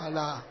 ¿no?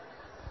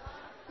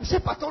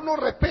 Ese pastor no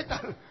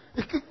respeta,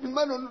 es que,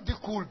 hermano,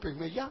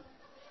 discúlpenme ya,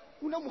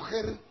 una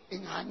mujer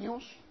en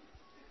años,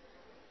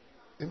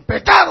 en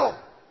pecado,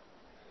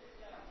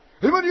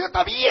 hermano, ya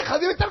está vieja,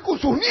 debe estar con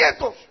sus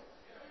nietos.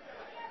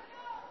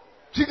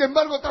 Sin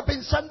embargo, está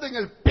pensando en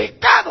el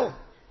pecado.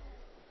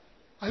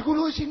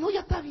 Algunos dicen, no, ya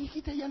está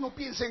viejita, ya no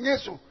piensa en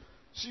eso.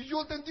 Si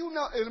yo atendí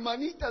una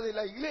hermanita de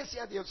la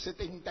iglesia de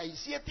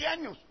 77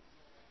 años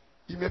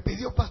y me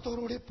pidió, pastor,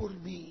 oré por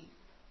mí.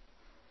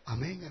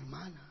 Amén,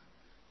 hermana.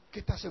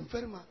 ¿Qué estás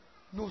enferma?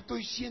 No,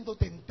 estoy siendo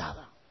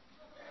tentada.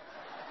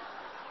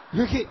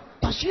 Le dije,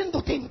 ¿estás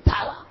siendo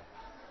tentada?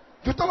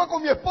 Yo estaba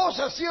con mi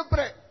esposa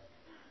siempre.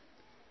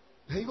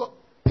 Le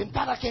digo,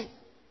 ¿tentada qué?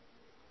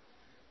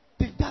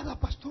 Tentada,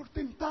 pastor,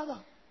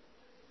 tentada.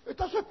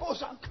 Está su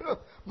esposa.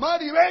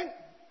 Mari, ven.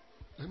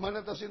 La hermana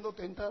está siendo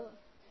tentada.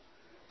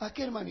 ¿A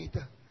qué,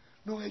 hermanita?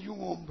 No, hay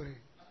un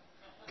hombre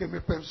que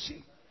me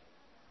persigue.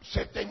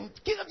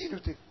 ¿Qué edad tiene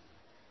usted?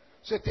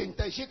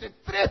 77,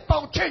 3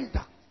 para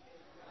 80.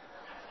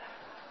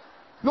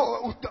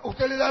 No,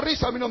 usted le da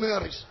risa, a mí no me da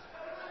risa.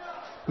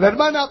 La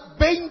hermana,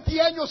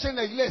 20 años en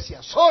la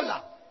iglesia,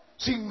 sola,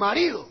 sin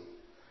marido.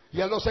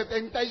 Y a los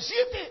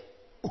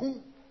 77,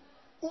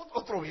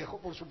 otro viejo,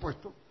 por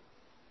supuesto.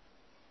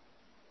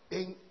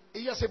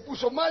 Ella se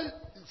puso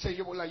mal,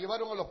 la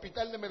llevaron al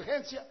hospital de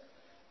emergencia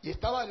y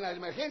estaba en la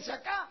emergencia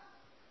acá.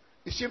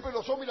 Y siempre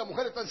los hombres y las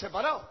mujeres están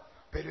separados.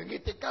 Pero en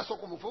este caso,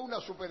 como fue una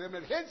super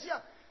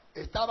emergencia,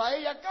 Estaba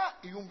ella acá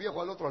y un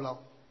viejo al otro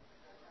lado,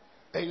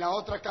 en la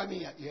otra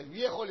camilla. Y el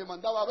viejo le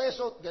mandaba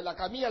besos de la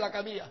camilla a la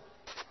camilla.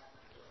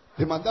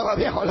 Le mandaba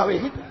viejo a la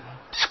viejita.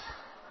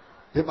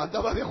 Le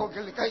mandaba viejo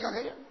que le caigan a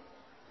ella.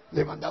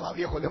 Le mandaba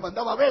viejo, le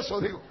mandaba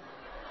besos, digo.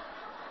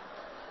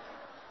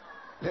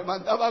 Le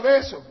mandaba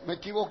besos. Me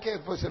equivoqué,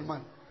 pues,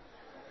 hermano.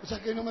 O sea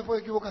que no me puedo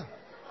equivocar.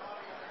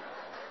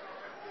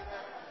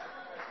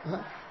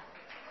 ¿Ah?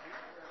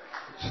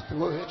 Si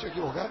tengo derecho a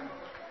equivocar.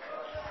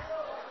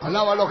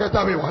 Alaba a lo que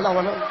está vivo,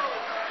 alábalo.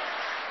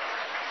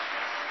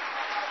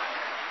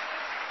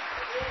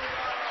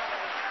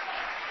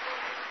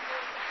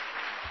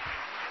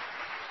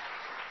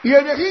 Y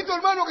el viejito,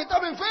 hermano, que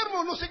estaba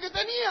enfermo, no sé qué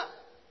tenía,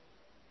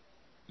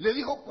 le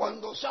dijo: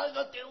 cuando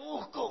salga te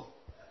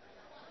busco.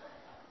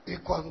 Y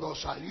cuando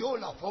salió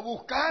la fue a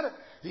buscar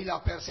y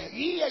la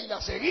perseguía y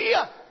la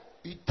seguía.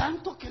 Y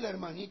tanto que la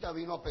hermanita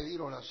vino a pedir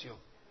oración.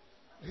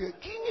 Le dije: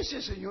 ¿quién es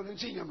ese señor?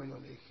 Enséñamelo,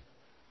 le dije.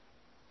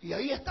 Y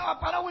ahí estaba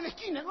parado en la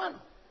esquina, hermano.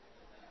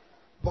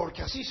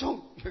 Porque así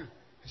son.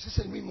 Ese es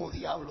el mismo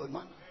diablo,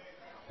 hermano.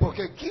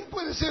 Porque ¿quién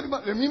puede ser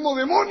el mismo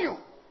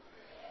demonio?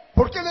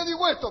 ¿Por qué le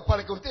digo esto?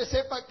 Para que usted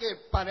sepa que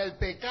para el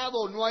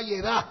pecado no hay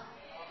edad.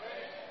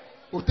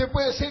 Usted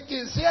puede ser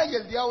quien sea y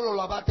el diablo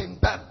la va a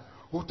tentar.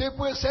 Usted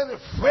puede ser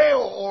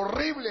feo,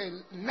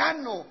 horrible,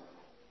 nano,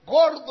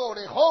 gordo,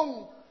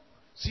 orejón,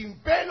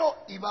 sin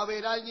pelo, y va a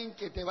haber alguien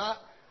que te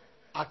va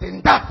a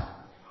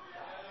tentar.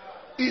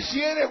 Y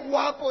si eres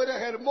guapo,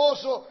 eres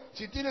hermoso,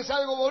 si tienes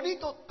algo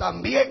bonito,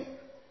 también.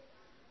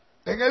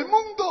 En el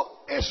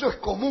mundo eso es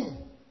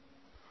común.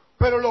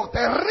 Pero lo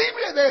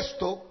terrible de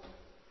esto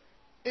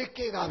es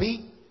que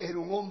David era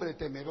un hombre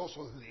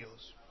temeroso de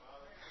Dios.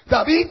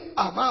 David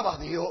amaba a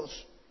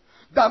Dios.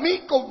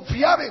 David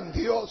confiaba en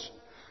Dios.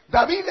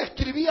 David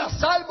escribía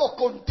salmos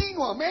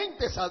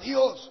continuamente a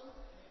Dios.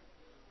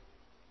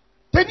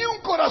 Tenía un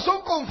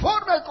corazón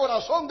conforme al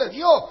corazón de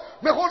Dios.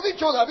 Mejor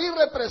dicho, David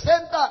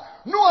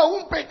representa no a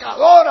un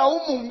pecador, a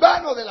un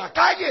mundano de la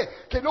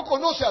calle que no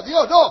conoce a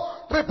Dios,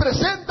 no.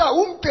 Representa a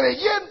un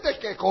creyente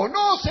que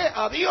conoce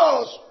a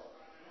Dios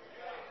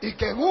y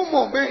que en un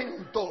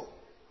momento,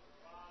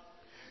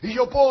 y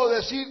yo puedo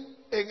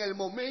decir, en el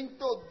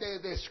momento de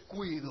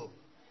descuido,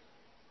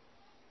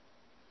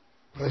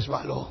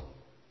 resbaló.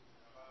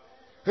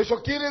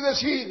 Eso quiere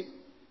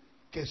decir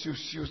que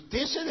si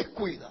usted se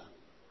descuida,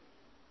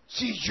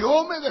 si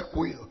yo me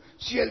descuido,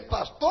 si el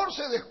pastor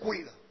se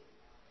descuida,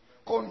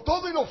 con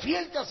todo y lo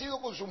fiel que ha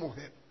sido con su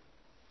mujer,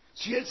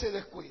 si él se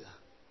descuida,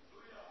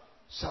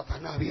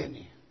 Satanás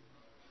viene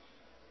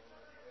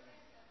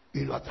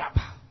y lo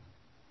atrapa.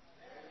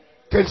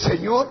 Que el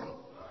Señor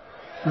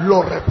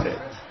lo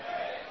reprenda.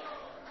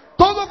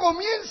 Todo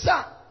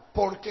comienza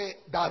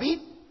porque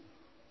David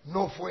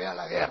no fue a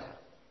la guerra.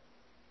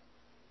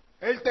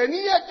 Él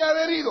tenía que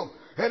haber ido.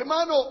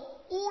 Hermano,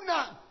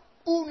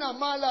 una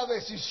mala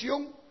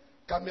decisión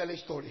cambia la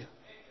historia.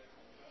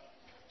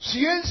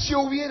 Si él se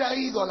hubiera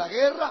ido a la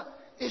guerra,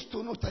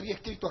 esto no estaría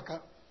escrito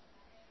acá.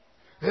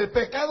 El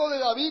pecado de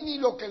David, ni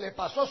lo que le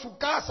pasó a su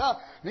casa,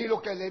 ni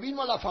lo que le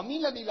vino a la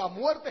familia, ni las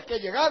muertes que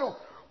llegaron,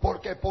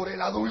 porque por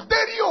el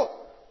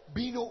adulterio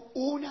vino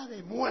una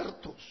de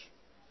muertos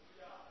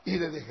y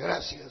de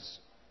desgracias.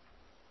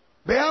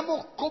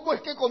 Veamos cómo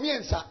es que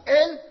comienza.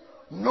 Él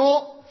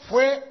no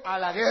fue a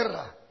la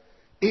guerra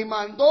y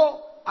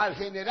mandó al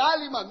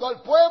general y mandó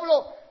al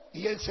pueblo,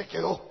 y él se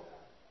quedó.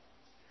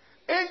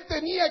 Él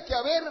tenía que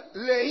haber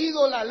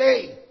leído la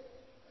ley.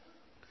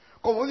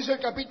 Como dice el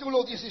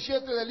capítulo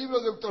 17 del libro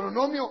de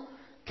Deuteronomio,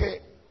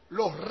 que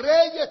los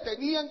reyes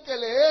tenían que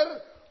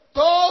leer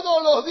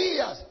todos los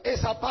días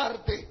esa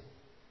parte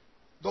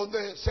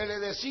donde se le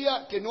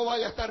decía que no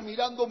vaya a estar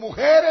mirando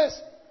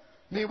mujeres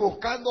ni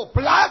buscando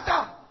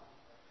plata,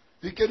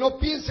 y que no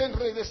piense en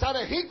regresar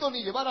a Egipto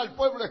ni llevar al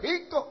pueblo a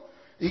Egipto,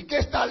 y que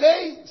esta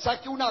ley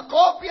saque una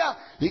copia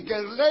y que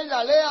el rey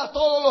la lea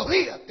todos los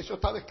días. Eso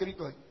estaba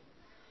escrito ahí.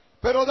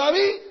 Pero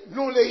David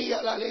no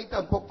leía la ley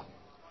tampoco.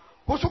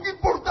 Por eso que es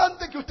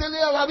importante que usted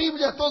lea la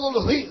Biblia todos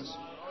los días.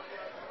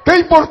 Qué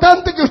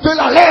importante que usted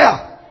la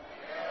lea.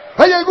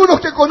 Hay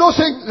algunos que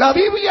conocen la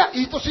Biblia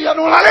y entonces ya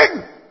no la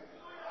leen.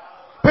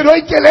 Pero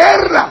hay que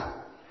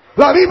leerla.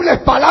 La Biblia es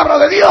palabra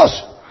de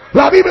Dios.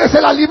 La Biblia es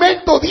el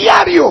alimento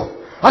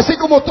diario. Así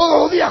como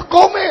todos los días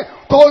come,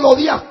 todos los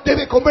días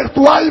debe comer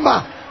tu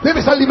alma.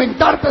 Debes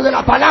alimentarte de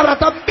la palabra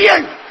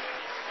también.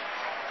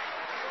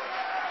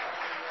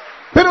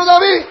 Pero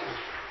David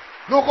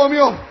no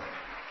comió,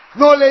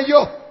 no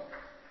leyó.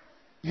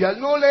 Y al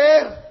no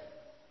leer,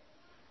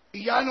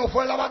 y ya no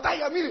fue a la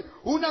batalla. Mire,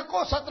 una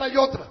cosa trae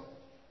otra.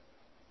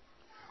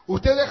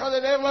 Usted deja de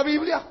leer la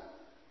Biblia,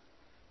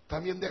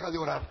 también deja de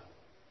orar.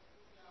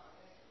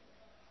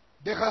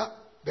 Deja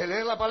de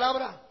leer la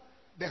palabra,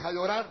 deja de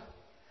orar,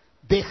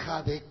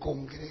 deja de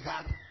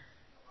congregar.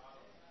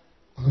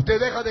 Cuando usted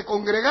deja de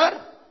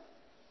congregar,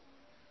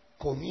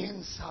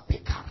 comienza a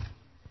pecar.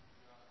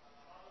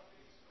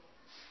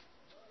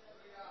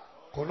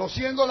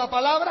 Conociendo la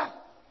palabra,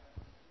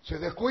 se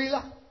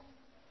descuida.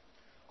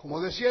 Como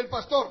decía el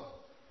pastor,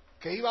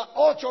 que iba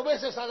 8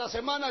 veces a la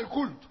semana al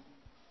culto.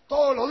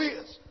 todos los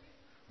días.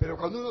 Pero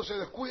cuando uno se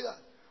descuida,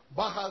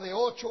 baja de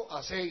 8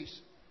 a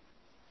 6,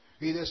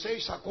 y de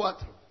 6 a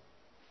 4,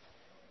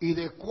 y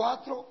de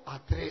 4 a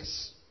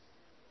 3,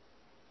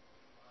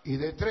 y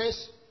de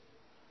 3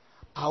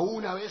 a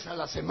una vez a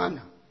la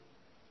semana.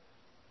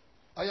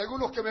 Hay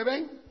algunos que me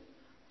ven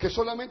que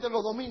solamente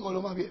los domingos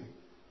lo más vienen.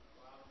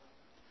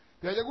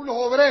 Y hay algunos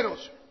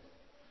obreros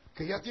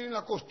que ya tienen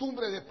la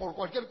costumbre de por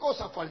cualquier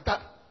cosa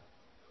faltar.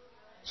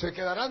 Se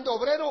quedarán de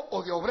obrero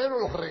o de obrero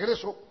los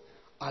regreso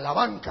a la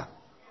banca.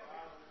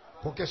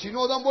 Porque si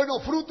no dan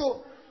buenos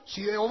frutos,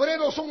 si de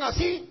obreros son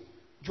así,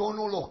 yo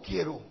no los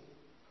quiero.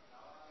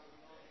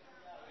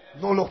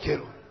 No los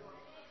quiero.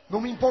 No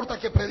me importa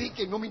que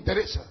prediquen, no me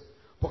interesa.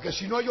 Porque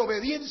si no hay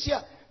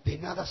obediencia, de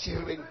nada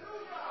sirven.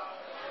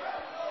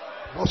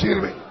 No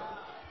sirven.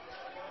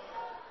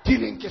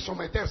 Tienen que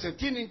someterse,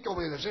 tienen que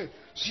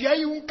obedecer. Si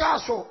hay un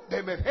caso de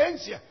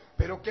emergencia,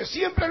 pero que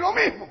siempre es lo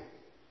mismo,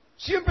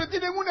 siempre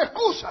tienen una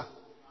excusa.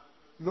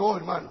 No,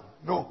 hermano,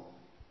 no.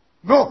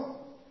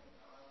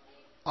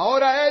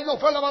 Ahora él no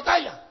fue a la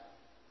batalla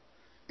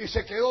y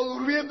se quedó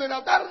durmiendo en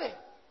la tarde.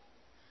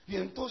 Y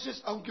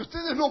entonces, aunque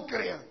ustedes no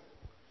crean,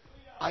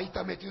 ahí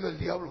está metido el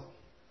diablo.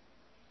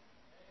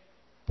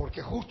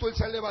 Porque justo él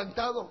se ha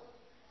levantado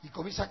y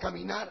comienza a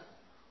caminar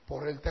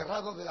por el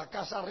terrado de la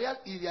casa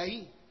real y de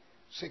ahí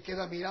se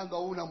queda mirando a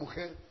una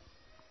mujer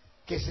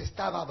que se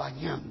estaba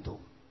bañando.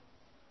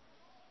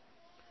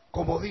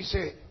 Como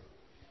dice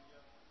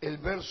el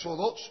verso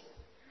 2,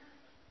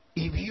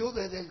 y vio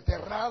desde el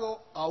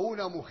terrado a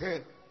una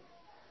mujer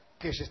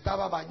que se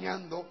estaba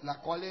bañando, la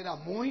cual era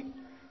muy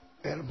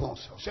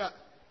hermosa. O sea,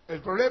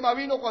 el problema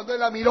vino cuando él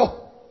la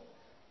miró.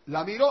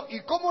 La miró,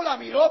 ¿y cómo la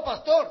miró,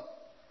 pastor?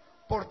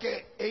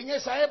 Porque en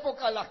esa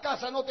época las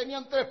casas no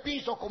tenían 3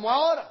 pisos como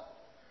ahora,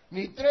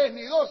 ni 3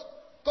 ni 2,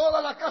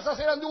 todas las casas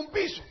eran de un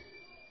piso.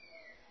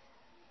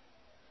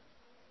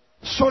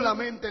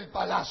 Solamente el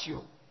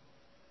palacio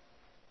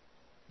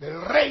del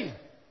rey,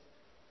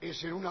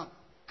 esa era una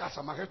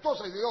casa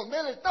majestuosa, y de donde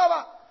él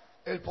estaba,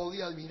 él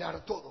podía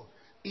admirar todo.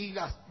 Y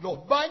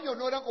los baños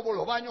no eran como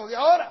los baños de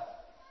ahora.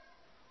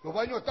 Los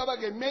baños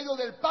estaban en medio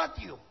del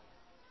patio.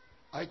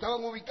 Ahí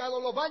estaban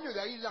ubicados los baños, y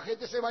de ahí la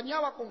gente se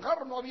bañaba con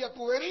jarro, no había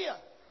tubería,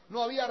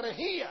 no había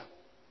rejilla.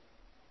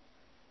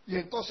 Y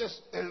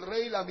entonces el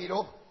rey la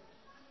miró,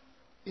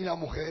 y la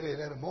mujer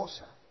era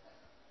hermosa.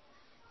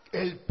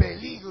 El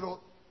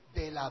peligro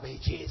de la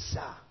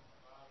belleza.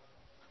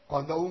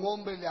 Cuando a un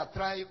hombre le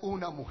atrae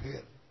una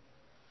mujer,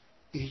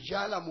 y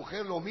ya la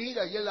mujer lo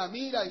mira, y él la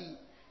mira,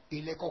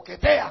 y le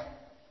coquetea,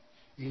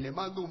 y le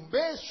manda un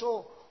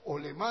beso, o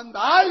le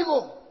manda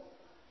algo,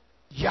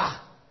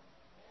 ya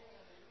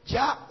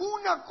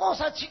una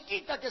cosa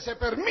chiquita que se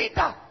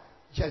permita,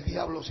 ya el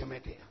diablo se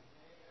mete.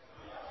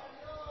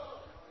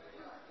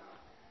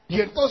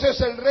 Y entonces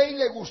el rey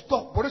le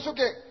gustó. Por eso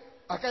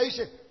que acá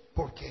dice,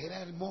 porque era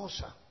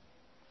hermosa.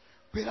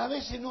 Pero a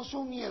veces no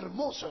son ni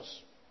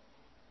hermosas,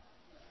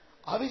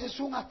 a veces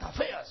son hasta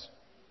feas.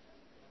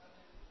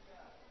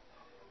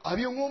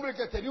 Había un hombre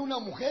que tenía una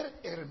mujer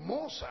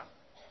hermosa,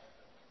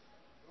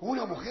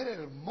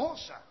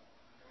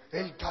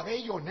 el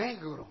cabello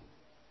negro,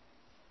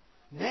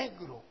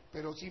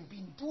 pero sin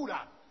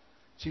pintura,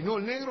 sino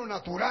el negro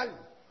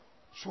natural,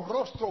 su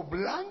rostro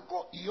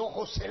blanco y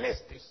ojos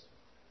celestes.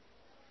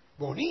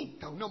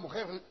 Bonita, una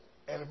mujer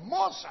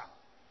hermosa,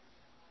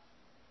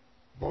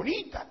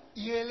 bonita,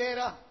 y él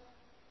era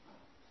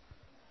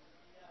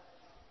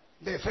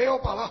de feo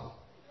para abajo.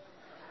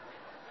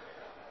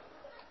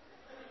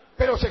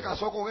 Pero se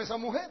casó con esa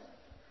mujer.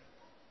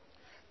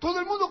 Todo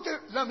el mundo que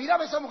la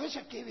miraba a esa mujer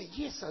decía, qué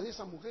belleza de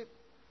esa mujer,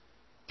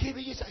 qué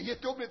belleza. Y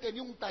este hombre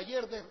tenía un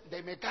taller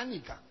de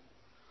mecánica,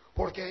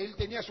 porque él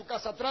tenía su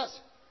casa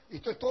atrás, y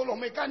entonces todos los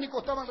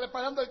mecánicos estaban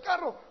reparando el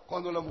carro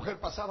cuando la mujer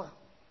pasaba.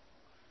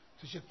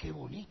 Entonces, qué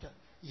bonita.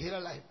 Y era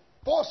la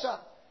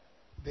esposa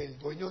del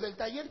dueño del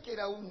taller, que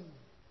era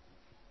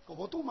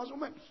como tú más o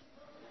menos.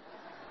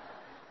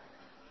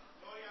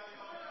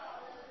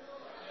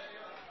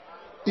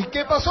 ¿Y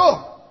qué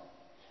pasó?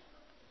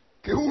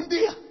 Que un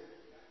día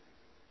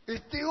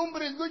este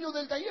hombre, el dueño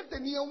del taller,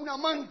 tenía un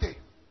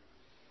amante.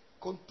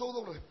 Con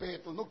todo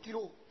respeto, no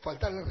quiero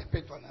faltarle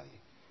respeto a nadie,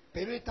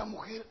 pero esta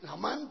mujer, la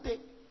amante,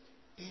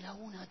 era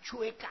una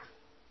chueca,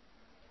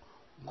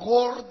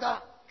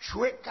 gorda,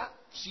 chueca,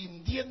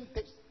 sin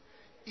dientes,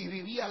 y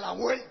vivía a la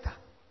vuelta.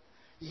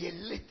 Y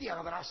él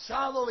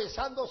abrazado,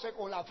 besándose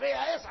con la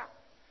fea esa.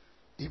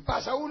 Y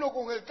pasa uno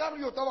con el carro,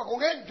 yo estaba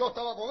con él,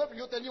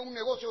 yo tenía un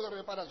negocio de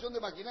reparación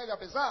de maquinaria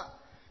pesada.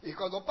 Y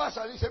cuando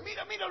pasa, le dice,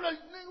 míralo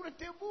el negro,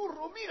 este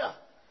burro,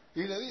 mira.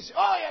 Y le dice,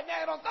 oye,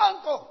 negro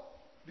tonto.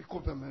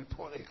 Discúlpeme,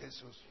 pobre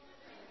Jesús.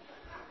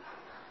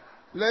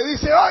 Le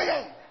dice,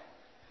 oye,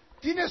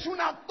 tienes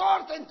una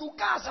torta en tu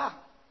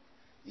casa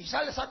y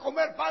sales a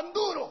comer pan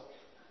duro.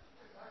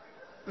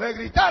 Le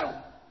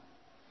gritaron.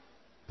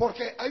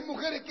 Porque hay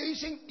mujeres que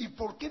dicen, ¿y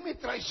por qué me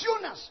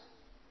traicionas?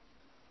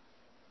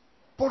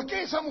 ¿Por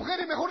qué esa mujer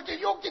es mejor que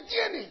yo? ¿Qué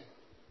tiene?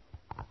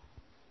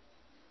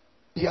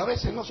 Y a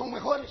veces no son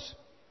mejores.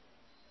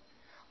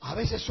 A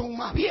veces son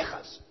más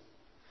viejas.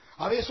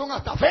 A veces son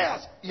hasta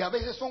feas y a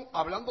veces son,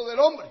 hablando del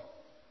hombre,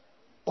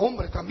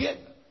 hombres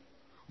también.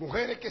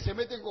 Mujeres que se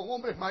meten con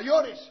hombres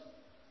mayores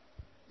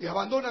y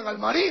abandonan al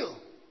marido.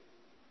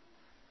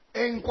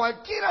 En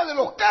cualquiera de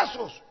los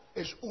casos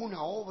es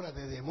una obra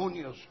de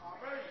demonios.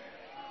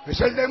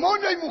 Es el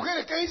demonio. Hay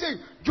mujeres que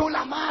dicen, yo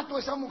la mato a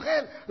esa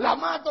mujer, la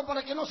mato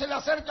para que no se le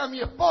acerque a mi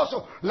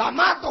esposo, la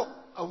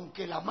mato.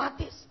 Aunque la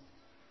mates,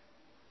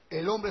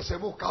 el hombre se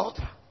busca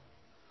otra,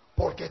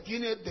 porque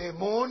tiene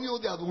demonio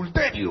de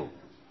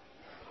adulterio.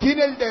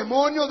 Tiene el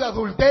demonio de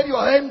adulterio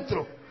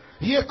adentro.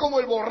 Y es como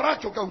el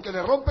borracho que aunque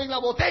le rompen la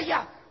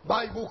botella,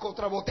 va y busca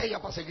otra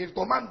botella para seguir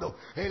tomando.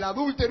 El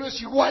adúltero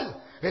es igual.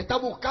 Está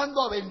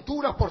buscando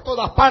aventuras por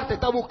todas partes.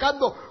 Está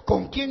buscando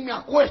con quién me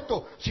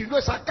acuesto. Si no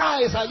es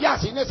acá, es allá.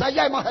 Si no es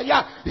allá, es más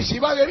allá. Y si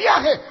va de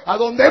viaje, a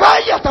donde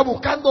vaya, está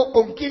buscando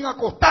con quién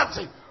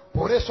acostarse.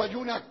 Por eso hay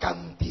una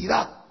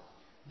cantidad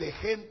de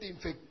gente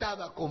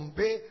infectada con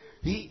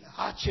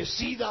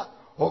VIH-Sida,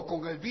 o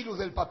con el virus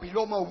del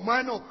papiloma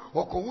humano,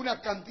 o con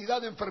una cantidad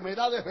de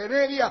enfermedades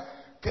venéreas,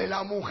 que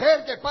la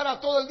mujer que para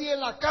todo el día en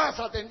la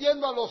casa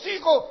atendiendo a los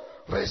hijos,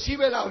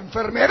 recibe la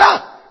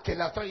enfermedad que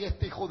la trae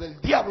este hijo del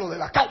diablo de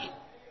la calle.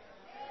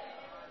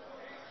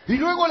 Y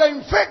luego la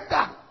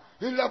infecta.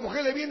 Y la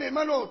mujer le viene,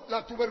 hermano,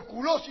 la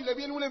tuberculosis, le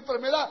viene una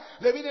enfermedad,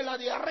 le viene la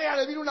diarrea,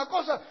 le viene una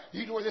cosa,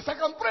 y luego le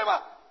sacan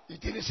prueba y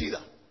tiene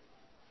SIDA.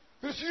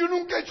 Pero si yo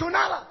nunca he hecho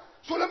nada,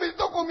 solamente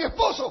estoy con mi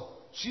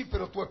esposo. Sí,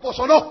 pero tu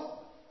esposo no.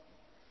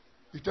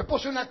 Y tu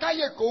esposo en la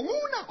calle con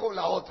una, con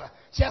la otra.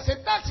 Si hace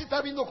taxi, está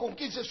viendo con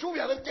quién se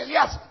sube a ver qué le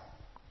hace.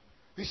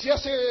 Y si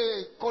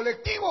hace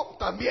colectivo,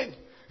 también.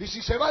 Y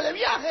si se va de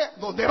viaje,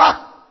 ¿dónde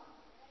va?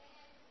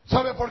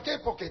 ¿Sabe por qué?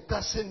 Porque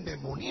estás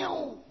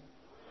endemoniado.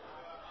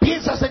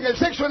 Piensas en el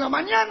sexo en la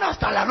mañana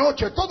hasta la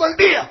noche, todo el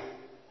día.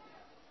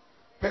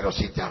 Pero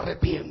si te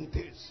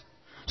arrepientes,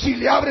 si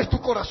le abres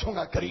tu corazón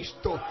a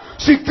Cristo,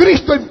 si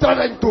Cristo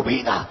entrara en tu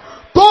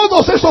vida,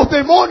 todos esos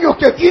demonios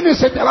que tienes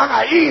se te van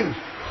a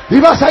ir. Y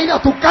vas a ir a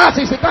tu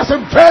casa y si estás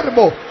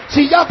enfermo,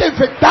 si ya te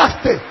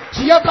infectaste,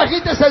 si ya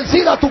trajiste el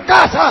SIDA a tu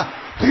casa,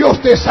 Dios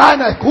te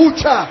sana.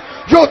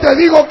 Escucha, yo te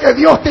digo que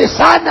Dios te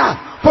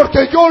sana,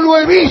 porque yo lo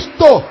he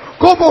visto,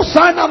 cómo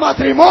sana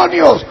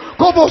matrimonios,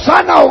 cómo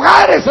sana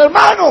hogares,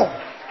 hermano.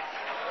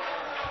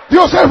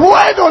 Dios es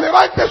bueno,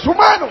 levante su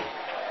mano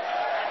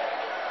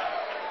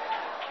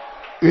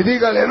y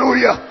diga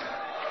aleluya.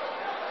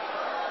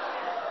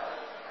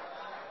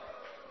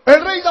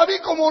 El rey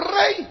David, como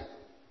rey,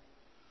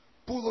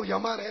 pudo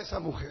llamar a esa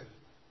mujer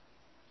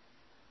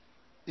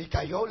y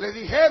cayó. Le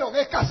dijeron,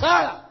 es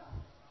casada.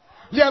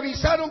 Le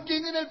avisaron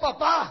quién era el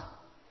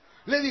papá,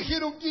 le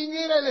dijeron quién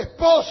era el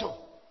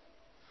esposo,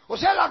 o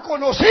sea, la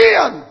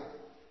conocían.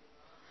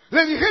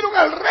 Le dijeron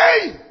al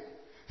rey,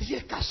 ella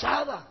es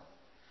casada,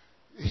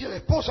 ella es la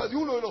esposa de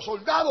uno de los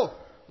soldados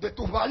de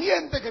tus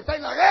valientes que está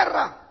en la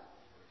guerra.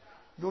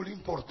 No le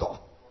importó,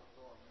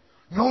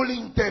 no le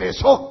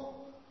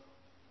interesó.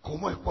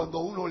 ¿Cómo es cuando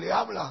uno le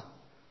habla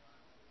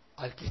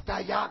al que está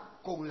allá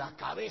con la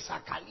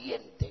cabeza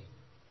caliente?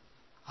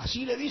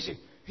 Así le dice,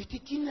 este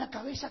tiene la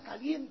cabeza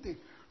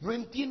caliente, no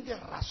entiende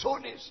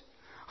razones.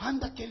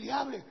 Anda que le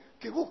hable,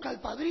 que busca al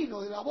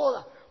padrino de la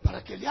boda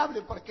para que le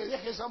hable, para que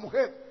deje a esa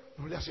mujer.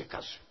 No le hace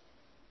caso.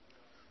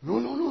 No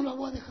la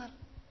voy a dejar.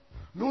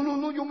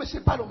 No, yo me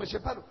separo.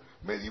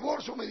 Me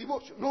divorcio.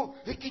 No,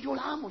 es que yo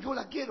la amo, yo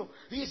la quiero.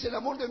 Y es el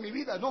amor de mi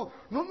vida. No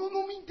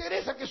me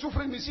interesa que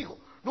sufren mis hijos.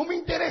 No me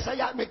interesa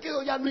ya, me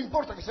quedo ya, no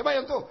importa, que se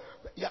vayan todos.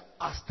 Ya,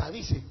 hasta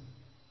dice,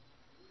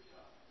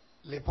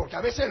 porque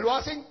a veces lo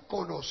hacen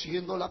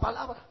conociendo la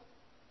palabra.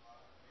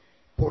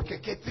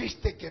 Porque qué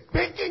triste que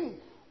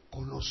pequen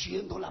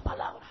conociendo la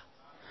palabra.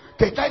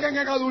 Que caigan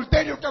en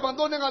adulterio, que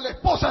abandonen a la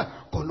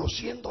esposa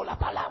conociendo la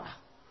palabra,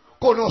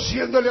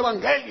 conociendo el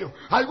evangelio.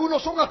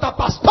 Algunos son hasta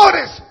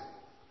pastores.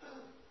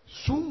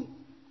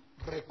 Son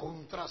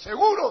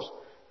recontraseguros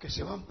que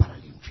se van para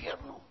el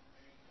infierno.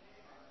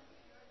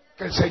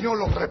 Que el Señor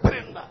los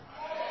reprenda.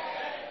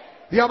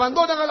 Y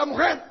abandonan a la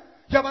mujer,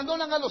 y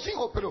abandonan a los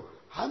hijos.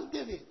 Pero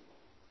antes de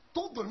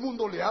todo el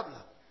mundo le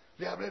habla.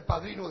 Le habla el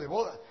padrino de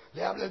boda,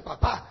 le habla el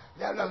papá,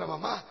 le habla la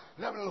mamá,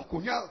 le hablan los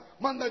cuñados,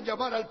 mandan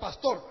llamar al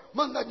pastor,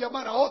 mandan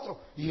llamar a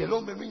otro, y el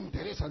hombre no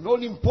interesa, no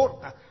le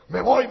importa.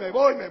 Me voy, no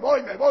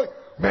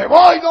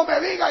me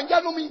digan, ya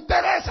no me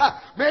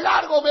interesa, me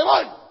largo, me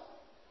voy.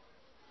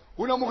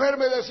 Una mujer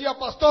me decía,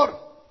 pastor,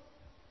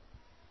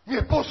 mi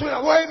esposo era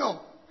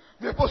bueno,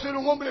 mi esposo era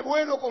un hombre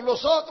bueno con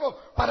nosotros,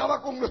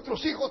 paraba con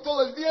nuestros hijos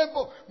todo el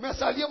tiempo,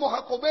 salíamos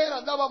a comer,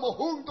 andábamos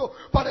juntos,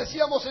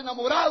 parecíamos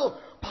enamorados.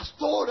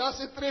 Pastor,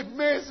 hace 3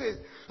 meses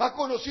ha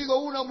conocido a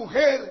una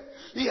mujer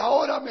y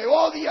ahora me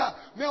odia,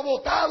 me ha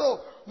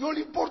botado, no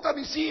le importa a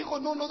mis hijos,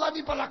 no nos da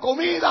ni para la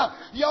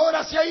comida y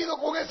ahora se ha ido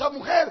con esa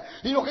mujer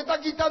y nos está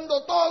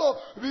quitando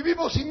todo,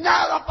 vivimos sin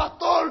nada,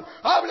 pastor,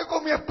 hable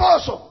con mi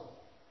esposo.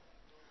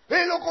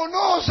 Él lo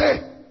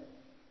conoce.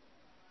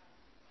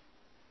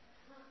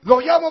 Lo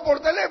llamo por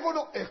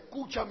teléfono,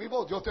 escucha mi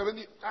voz, Dios te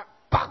bendiga.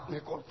 ¡Pam!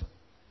 Me corta.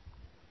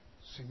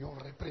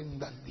 Señor,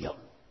 reprenda al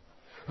diablo.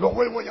 Lo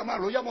vuelvo a llamar,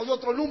 lo llamo de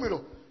otro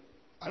número.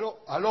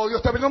 Aló,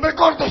 Dios te bendiga, no me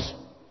cortes.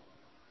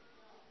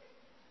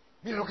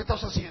 Mira lo que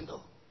estás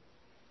haciendo.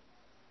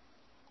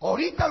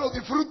 Ahorita lo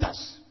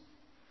disfrutas.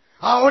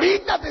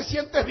 Ahorita te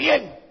sientes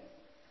bien.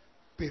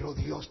 Pero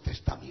Dios te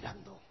está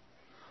mirando.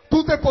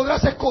 Tú te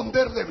podrás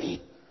esconder de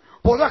mí.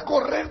 Podrás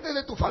correrte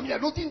de tu familia.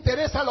 No te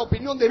interesa la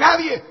opinión de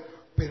nadie.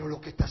 Pero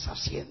lo que estás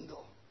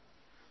haciendo,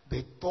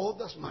 de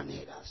todas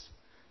maneras,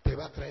 te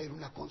va a traer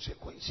una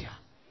consecuencia.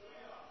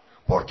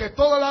 Porque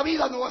toda la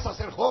vida no vas a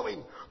ser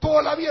joven.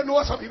 Toda la vida no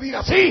vas a vivir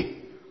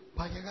así.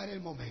 Va a llegar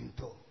el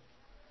momento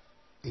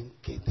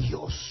en que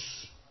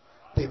Dios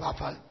te va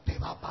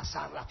a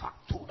pasar la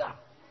factura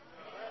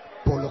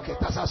por lo que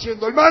estás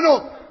haciendo.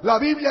 Hermano, la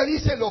Biblia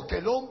dice: lo que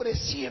el hombre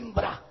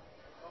siembra,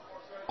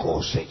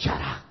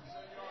 cosechará.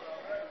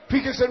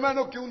 Fíjese,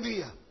 hermano, que un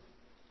día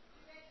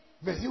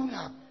me dio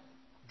una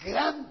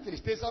gran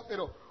tristeza,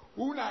 pero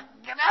una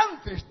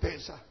gran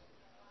tristeza.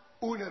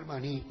 Una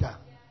hermanita,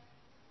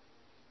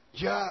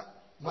 ya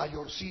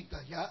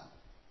mayorcita, ya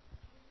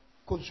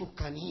con sus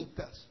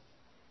canitas,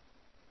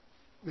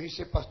 me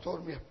dice: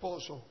 pastor, mi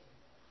esposo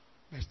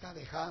me está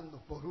dejando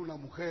por una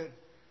mujer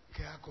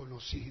que ha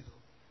conocido.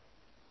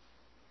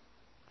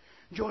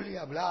 Yo le he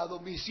hablado,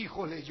 mis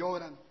hijos le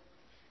lloran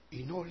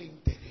y no le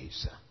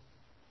interesa.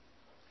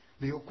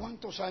 Le digo: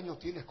 ¿cuántos años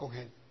tienes con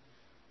él?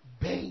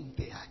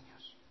 20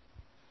 años.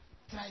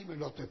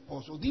 Tráemelo a tu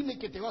esposo. Dime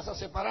que te vas a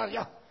separar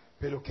ya,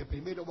 pero que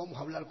primero vamos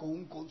a hablar con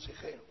un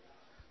consejero.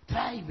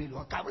 Tráemelo,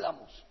 acá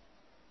hablamos.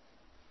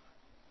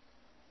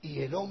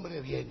 Y el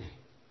hombre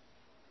viene.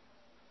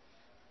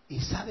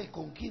 ¿Y sabe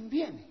con quién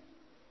viene?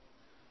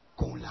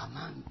 Con la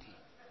amante.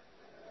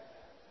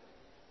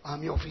 A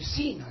mi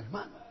oficina,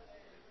 hermano.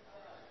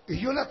 Y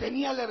yo la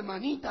tenía la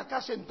hermanita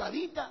acá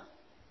sentadita,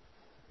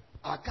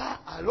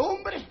 acá al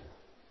hombre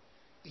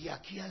y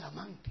aquí al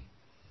amante.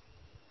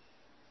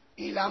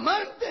 Y la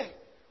amante,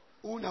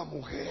 una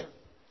mujer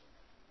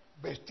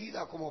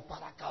vestida como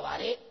para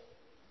cabaret,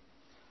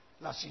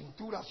 la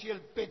cintura así,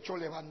 el pecho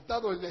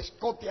levantado, el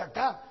escote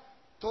acá,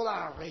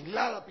 toda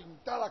arreglada,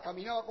 pintada,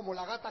 caminaba como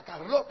la gata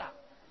Carlota.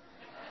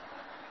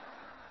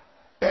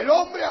 El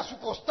hombre a su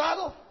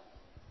costado,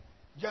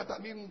 ya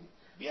también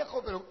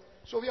viejo, pero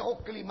esos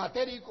viejos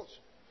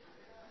climatéricos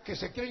que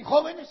se creen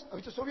jóvenes. ¿Has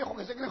visto esos viejos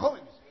que se creen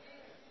jóvenes?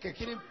 Que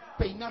quieren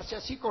peinarse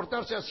así,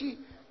 cortarse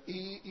así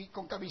y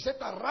con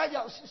camiseta a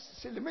raya.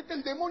 Se le mete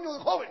el demonio de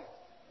joven.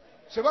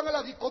 Se van a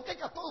las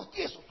discotecas todos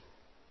tiesos.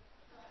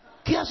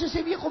 ¿Qué hace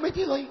ese viejo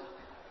metido ahí?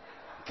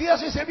 ¿Qué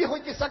hace ese viejo?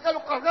 Hay que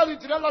sacarlo cargado y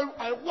tirarlo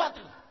al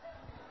water.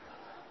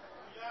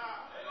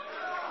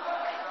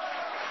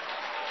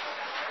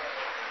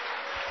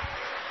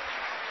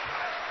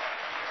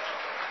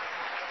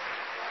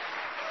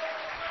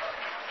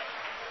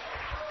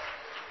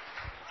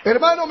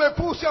 Hermano, me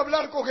puse a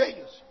hablar con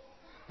ellos.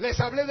 Les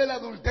hablé del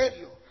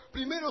adulterio.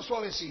 Primero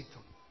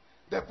suavecito,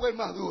 después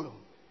más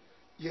duro.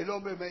 Y el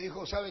hombre me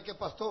dijo: ¿sabe qué,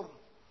 pastor?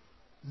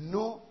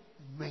 No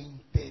me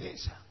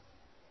interesa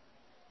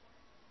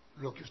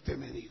lo que usted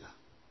me diga.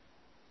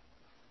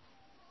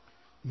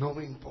 No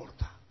me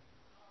importa.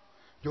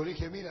 Yo le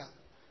dije: mira,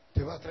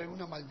 te va a traer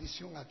una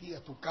maldición a ti,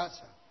 a tu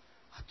casa,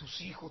 a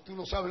tus hijos. Tú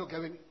no sabes lo que ha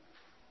venido.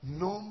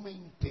 No me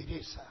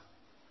interesa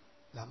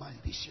la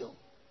maldición.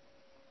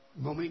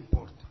 No me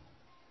importa.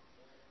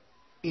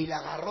 Y le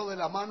agarró de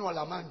la mano al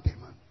amante,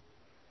 hermano,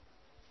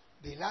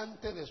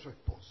 delante de su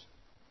esposa.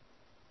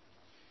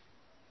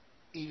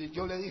 Y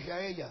yo le dije a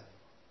ella,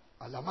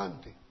 al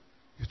amante: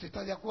 ¿y usted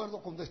está de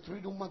acuerdo con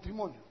destruir un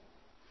matrimonio?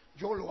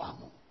 Yo lo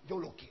amo, yo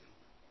lo quiero.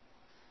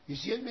 Y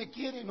si él me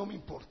quiere, no me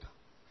importa.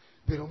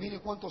 Pero mire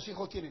cuántos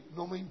hijos tiene,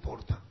 no me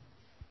importa.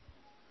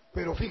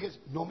 Pero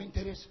fíjese, no me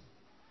interesa.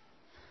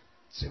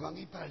 Se van a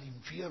ir para el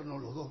infierno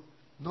los dos.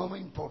 No me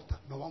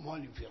importa, no vamos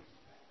al infierno.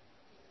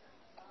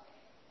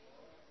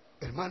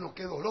 Hermano,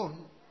 qué dolor,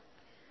 ¿no?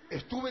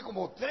 Estuve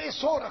como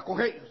 3 horas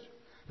con ellos.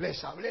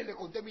 Les hablé, les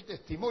conté mi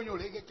testimonio,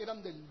 les dije que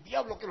eran del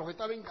diablo, que los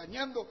estaba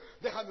engañando.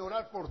 Déjame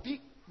orar por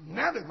ti.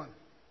 Nada, hermano.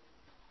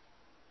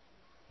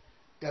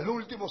 Y al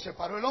último se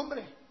paró el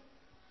hombre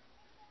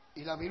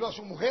y la miró a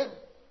su mujer.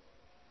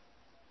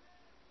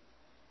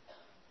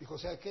 Dijo: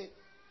 ¿sabes qué?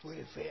 Tú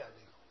eres fea, le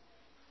dijo.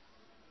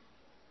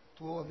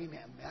 Tú a mí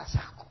me das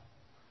asco.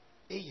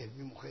 Ella es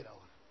mi mujer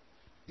ahora.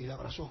 Y la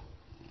abrazó.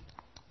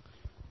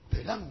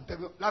 Delante,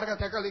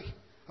 lárgate acá, le dije.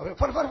 A ver,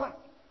 fuera.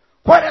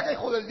 Fuera acá,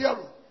 hijo del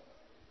diablo.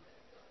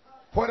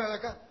 Fuera de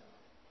acá.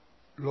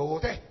 Lo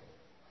boté.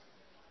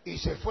 Y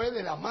se fue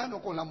de la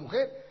mano con la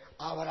mujer,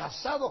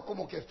 abrazados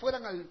como que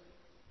fueran al...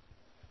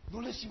 No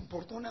les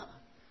importó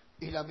nada.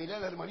 Y la miré a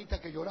la hermanita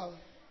que lloraba.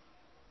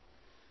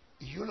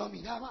 Y yo la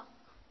miraba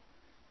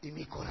y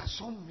mi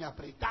corazón me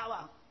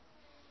apretaba.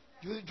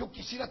 Yo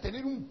quisiera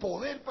tener un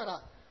poder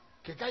para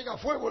que caiga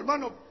fuego,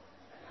 hermano.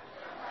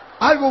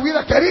 Algo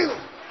hubiera querido.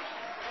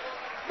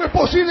 No es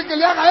posible que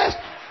le haga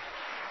esto.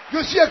 Yo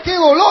decía: qué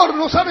dolor,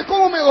 no sabe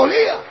cómo me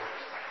dolía.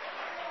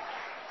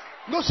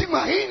 No se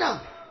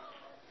imagina.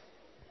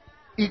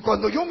 Y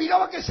cuando yo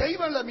miraba que se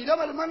iba, la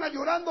miraba a la hermana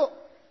llorando,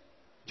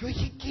 yo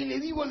dije: ¿qué le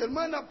digo a la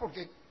hermana?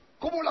 Porque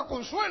 ¿cómo la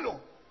consuelo?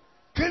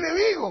 ¿Qué le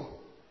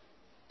digo?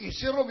 Y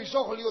cierro mis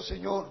ojos y le digo,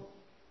 Señor,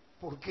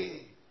 ¿por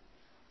qué?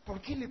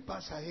 ¿Por qué le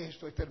pasa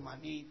esto a esta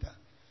hermanita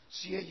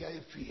si ella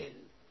es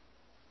fiel?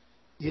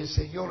 Y el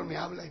Señor me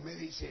habla y me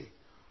dice,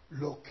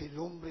 lo que el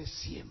hombre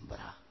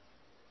siembra,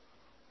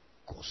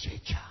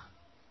 cosecha.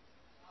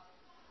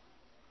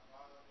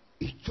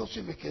 Y yo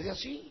se me quedé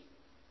así,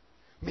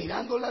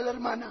 mirándola a la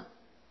hermana,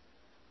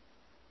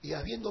 y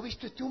habiendo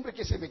visto este hombre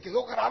que se me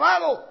quedó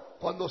grabado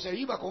cuando se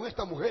iba con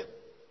esta mujer.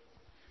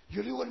 Yo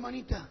le digo,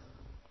 hermanita,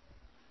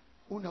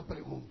 una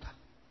pregunta.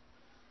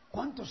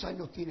 ¿Cuántos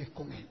años tienes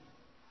con él?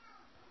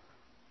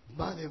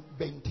 Más de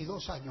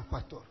 22 años,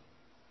 pastor.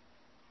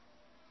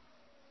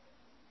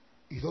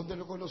 ¿Y dónde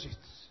lo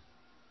conociste?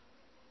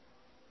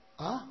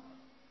 ¿Ah?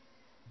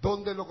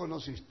 ¿Dónde lo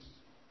conociste?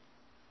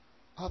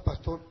 Ah,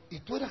 pastor. ¿Y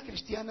tú eras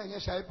cristiana en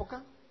esa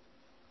época?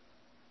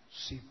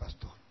 Sí,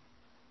 pastor.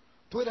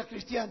 ¿Tú eras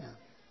cristiana?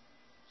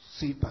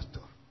 Sí,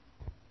 pastor.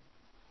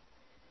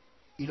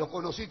 ¿Y lo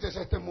conociste a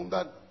este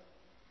mundano?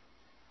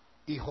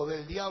 Hijo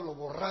del diablo,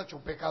 borracho,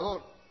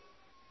 pecador.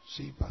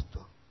 Sí,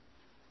 pastor.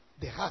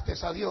 ¿Dejaste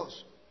a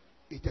Dios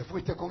y te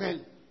fuiste con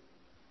él?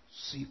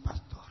 Sí,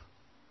 pastor.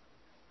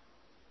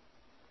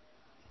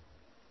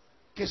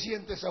 ¿Qué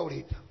sientes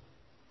ahorita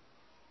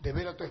de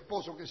ver a tu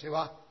esposo que se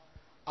va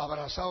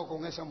abrazado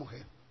con esa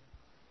mujer?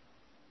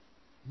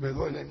 Me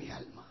duele mi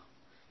alma.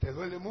 ¿Te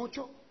duele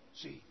mucho?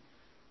 Sí.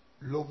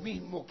 Lo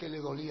mismo que le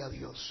dolía a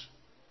Dios.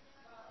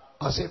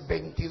 Hace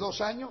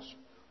 22 años,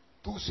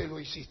 tú se lo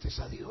hiciste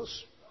a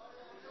Dios.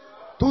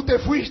 Tú te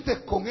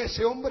fuiste con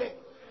ese hombre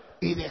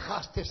y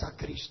dejaste a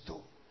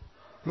Cristo.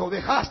 Lo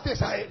dejaste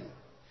a Él.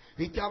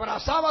 Y te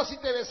abrazabas y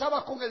te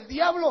besabas con el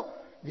diablo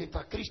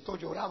mientras Cristo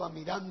lloraba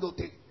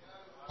mirándote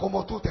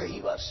como tú te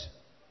ibas.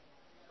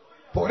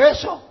 Por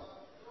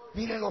eso,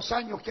 mira los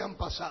años que han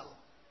pasado.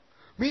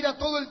 Mira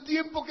todo el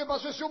tiempo que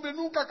pasó, ese hombre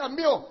nunca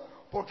cambió.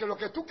 Porque lo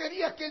que tú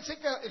querías es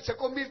que él se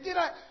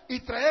convirtiera y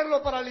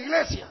traerlo para la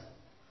iglesia.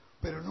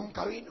 Pero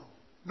nunca vino,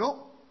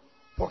 ¿no?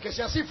 Porque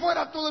si así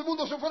fuera, todo el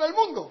mundo se fuera del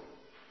mundo.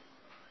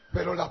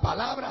 Pero la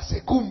palabra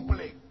se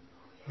cumple.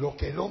 Lo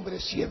que el hombre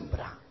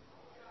siembra,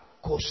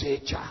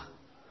 cosecha.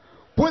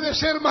 Puede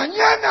ser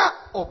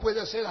mañana o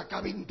puede ser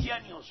acá 20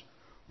 años.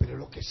 Pero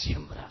lo que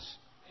siembras,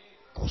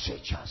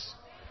 cosechas.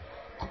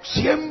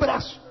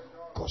 Siembras,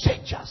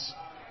 cosechas.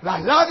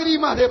 Las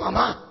lágrimas de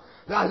mamá,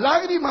 las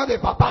lágrimas de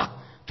papá,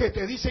 que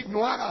te dicen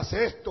no hagas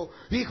esto,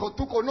 hijo,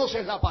 tú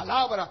conoces la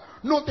palabra,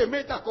 no te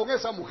metas con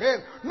esa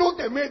mujer, no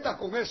te metas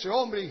con ese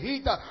hombre,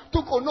 hijita,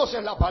 tú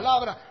conoces la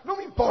palabra, no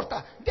me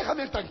importa,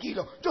 déjame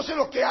tranquilo, yo sé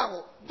lo que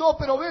hago, no,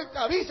 pero ven, te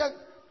avisan,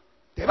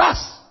 te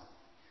vas,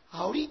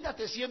 ahorita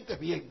te sientes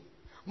bien,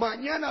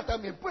 mañana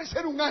también, puede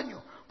ser 1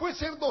 año, puede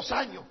ser 2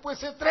 años, puede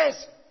ser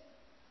 3,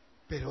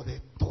 pero de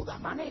todas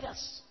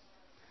maneras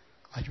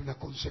hay una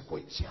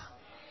consecuencia.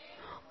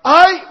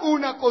 Hay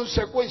una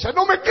consecuencia,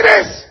 ¿no me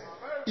crees?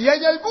 Y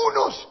hay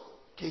algunos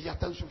que ya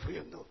están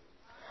sufriendo.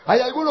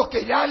 Hay algunos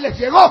que ya les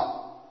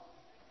llegó.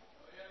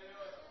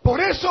 Por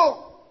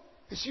eso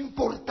es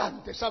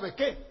importante, ¿sabes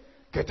qué?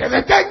 Que te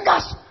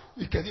detengas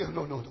y que digas,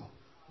 no.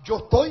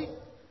 Yo estoy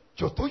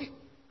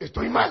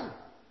mal.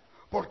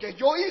 Porque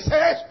yo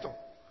hice esto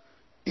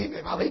y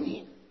me va a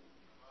venir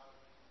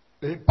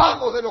el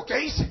pago de lo que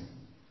hice.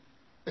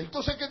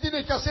 Entonces, ¿qué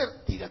tienes que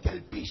hacer? Tírate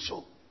al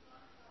piso.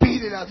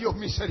 Pídele a Dios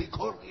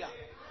misericordia.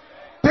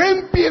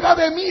 Ten piedad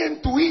de mí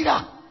en tu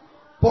ira,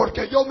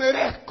 porque yo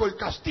merezco el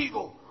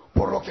castigo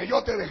por lo que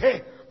yo te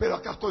dejé. Pero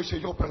acá estoy,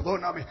 Señor,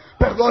 perdóname,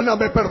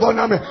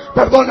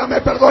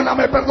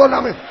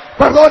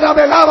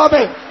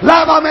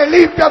 lávame,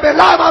 límpiame,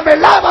 lávame,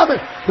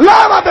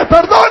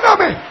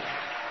 perdóname.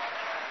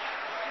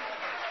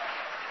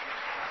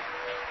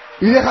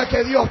 Y deja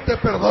que Dios te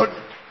perdone.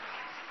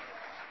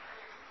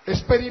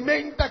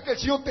 Experimenta que el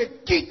Señor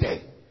te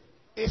quite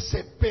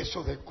ese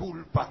peso de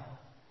culpa.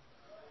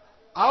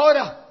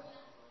 Ahora,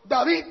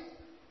 David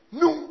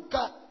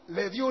nunca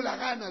le dio la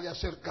gana de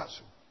hacer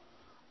caso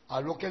a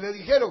lo que le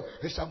dijeron.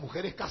 Esa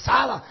mujer es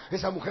casada,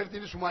 esa mujer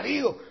tiene su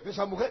marido,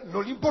 esa mujer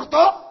no le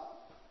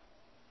importó.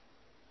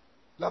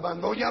 La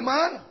mandó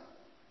llamar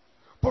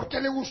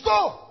porque le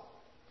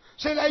gustó,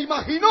 se la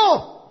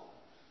imaginó.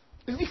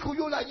 Él dijo,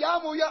 yo la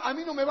llamo, ya a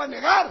mí no me va a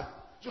negar,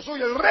 yo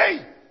soy el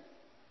rey.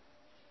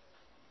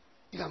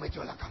 Y la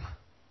metió en la cama.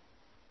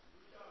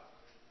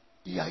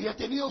 Y había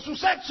tenido su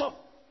sexo,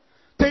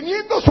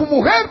 teniendo su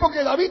mujer,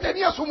 porque David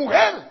tenía su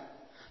mujer,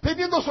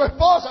 teniendo su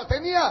esposa,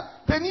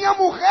 tenía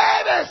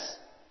mujeres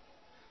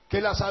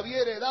que las había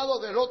heredado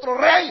del otro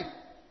rey.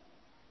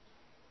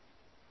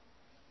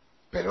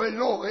 Pero él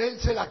no, él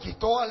se la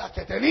quitó a la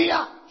que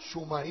tenía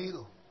su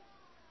marido.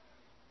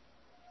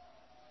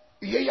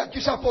 Y ella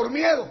quizás por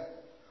miedo,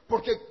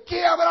 porque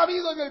 ¿qué habrá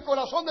habido en el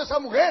corazón de esa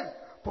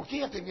mujer? Porque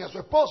ella tenía a su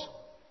esposo.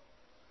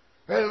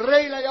 El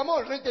rey la llamó,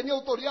 el rey tenía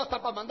autoridad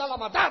hasta para mandarla a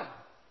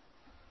matar.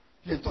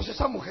 Y entonces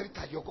esa mujer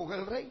cayó con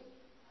el rey.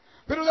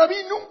 Pero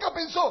David nunca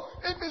pensó,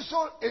 él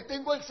pensó,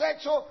 tengo el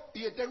sexo,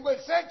 y tengo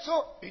el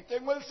sexo, y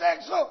tengo el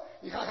sexo,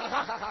 y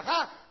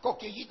jajajajaja,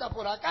 coquillita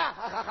por acá,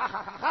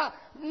 jajajajaja,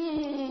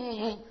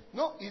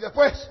 no, y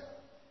después,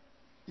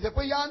 Y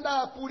después ya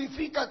anda,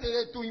 purifícate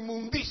de tu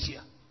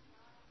inmundicia.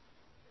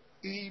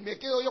 Y me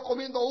quedo yo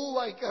comiendo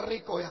uva y qué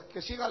rico, ya,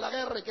 que siga la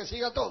guerra y que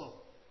siga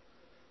todo.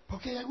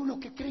 Porque hay algunos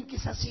que creen que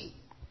es así.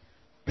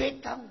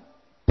 Pecan,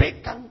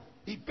 pecan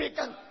y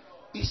pecan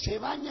y se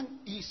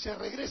bañan y se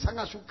regresan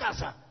a su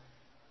casa.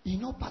 Y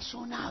no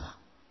pasó nada.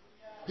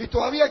 Y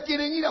todavía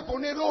quieren ir a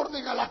poner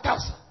orden a la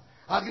casa,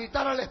 a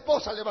gritar a la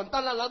esposa, a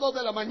levantarla a las 2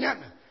 de la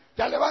mañana.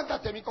 Ya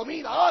levántate, mi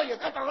comida, oye,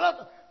 acá está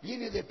barato.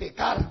 Viene de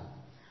pecar,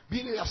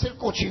 viene de hacer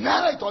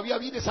cochinada y todavía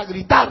vienes a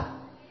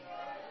gritar.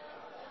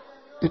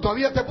 Y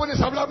todavía te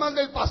pones a hablar mal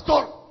del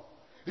pastor.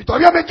 Y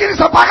todavía me quieres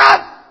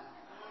apagar.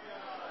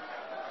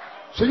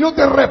 Señor,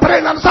 te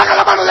reprenda, saca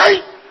la mano de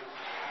ahí.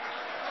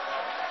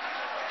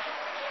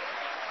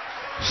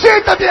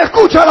 Siéntate y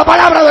escucha la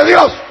palabra de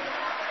Dios.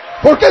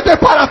 Porque esto es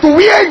para tu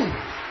bien.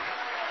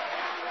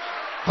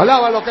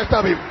 Alaba lo que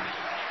está vivo.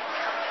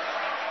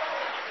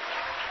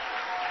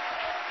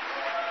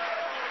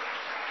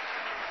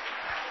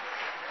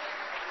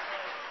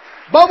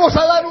 Vamos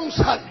a dar un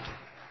salto.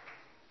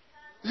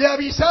 Le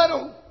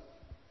avisaron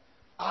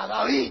a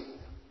David,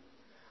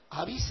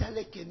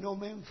 avísale que no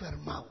me he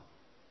enfermado,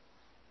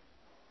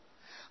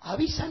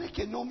 avísale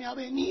que no me ha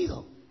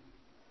venido,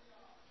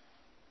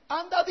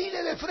 anda,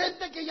 dile de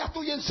frente que ya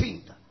estoy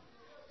encinta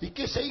y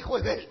que ese hijo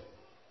es de él,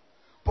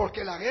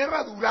 porque la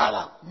guerra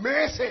duraba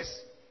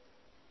meses.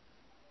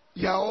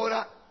 Y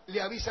ahora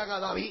le avisan a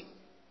David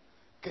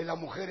que la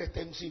mujer está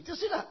encinta.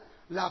 Esa es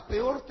la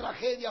peor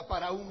tragedia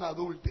para un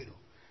adúltero,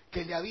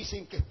 que le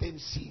avisen que está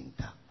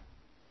encinta.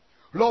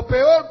 Lo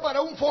peor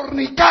para un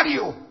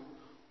fornicario,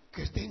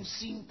 que esté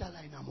encinta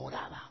la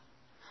enamorada.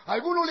 A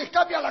algunos les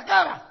cambia la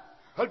cara.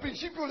 Al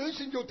principio le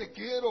dicen, yo te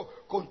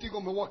quiero, contigo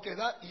me voy a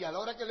quedar, y a la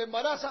hora que le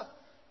embaraza,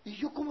 ¿y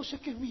yo cómo sé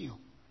que es mío?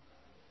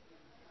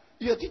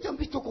 Y a ti te han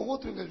visto con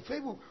otro en el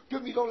Facebook. Yo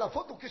he mirado la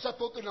foto, que es a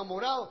todo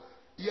enamorado,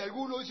 y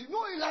algunos dicen,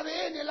 no, el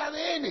ADN, el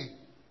ADN.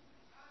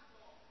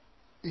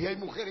 Y hay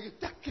mujeres que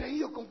te has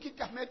creído con quién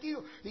te has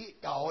metido, y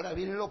ahora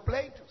vienen los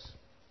pleitos.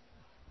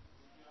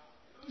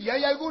 Y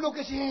hay algunos que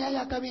dicen,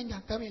 ya está bien, ya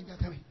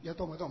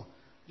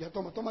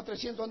toma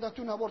 300,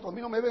 andaste un aborto, a mí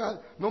no me veas,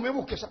 no me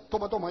busques,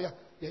 toma, ya,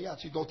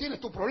 si no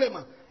tienes tu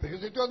problema, pero yo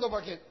te estoy dando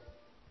para que,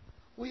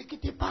 oye, ¿qué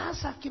te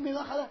pasa? ¿Qué me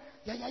vas a dar?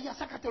 Ya,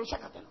 sácatelo.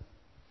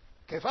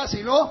 Qué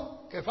fácil,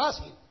 ¿no? Qué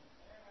fácil.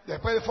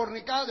 Después de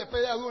fornicar,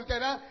 después de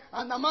adulterar,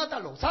 anda,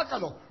 mátalo,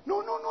 sácalo.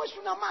 No es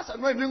una masa,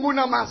 no es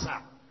ninguna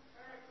masa.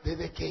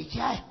 Desde que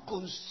ya es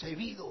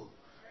concebido,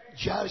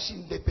 ya es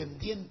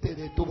independiente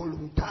de tu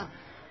voluntad,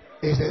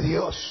 es de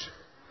Dios.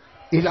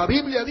 Y la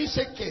Biblia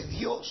dice que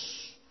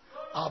Dios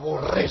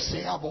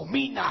aborrece,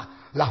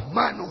 abomina las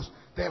manos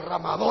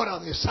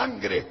derramadoras de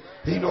sangre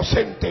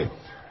inocente.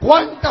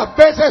 ¿Cuántas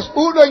veces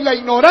uno en la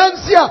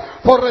ignorancia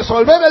por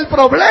resolver el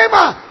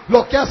problema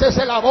lo que hace es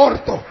el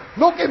aborto?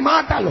 No que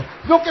mátalo,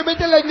 no que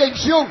mete la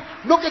inyección,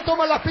 no que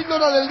toma la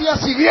píldora del día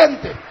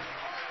siguiente.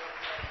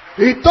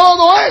 Y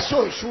todo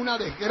eso es una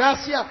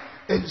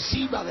desgracia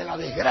encima de la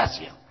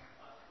desgracia.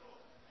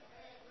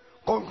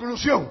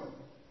 Conclusión.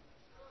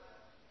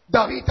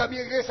 David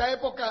también en esa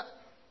época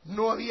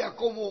no había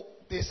cómo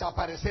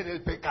desaparecer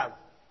el pecado.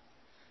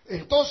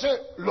 Entonces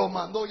lo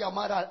mandó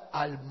llamar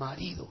al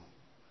marido.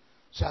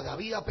 O sea,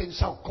 David ha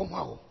pensado, ¿cómo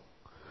hago?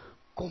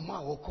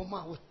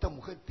 Esta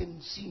mujer está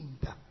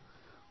encinta.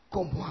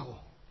 ¿Cómo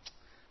hago?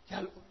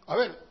 Ya, a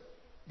ver,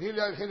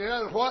 dile al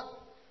general Juan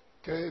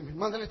que me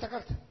mande esta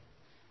carta.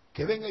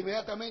 Que venga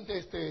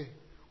inmediatamente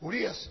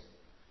Urias.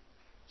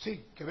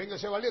 Sí, que venga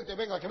ese valiente,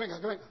 que venga.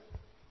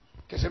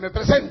 Que se me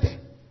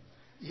presente.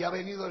 Y ha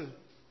venido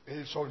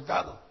el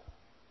soldado,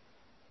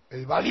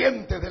 el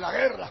valiente de la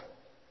guerra.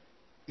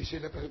 Y se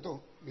le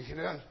presentó, mi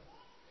general,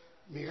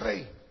 mi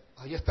rey,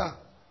 ahí está,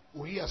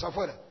 Urias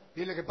afuera,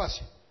 dile que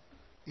pase.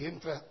 Y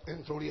entra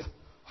Urias.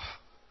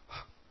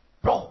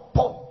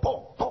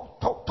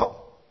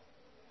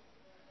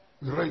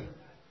 Mi rey,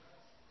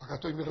 acá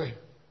estoy, mi rey.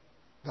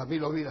 David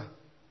lo mira.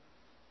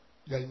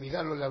 Y al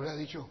mirarlo le habrá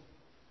dicho,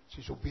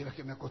 si supieras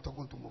que me acostó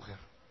con tu mujer.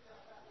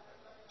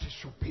 Si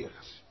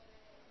supieras.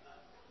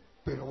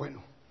 Pero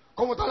bueno,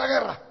 ¿cómo está la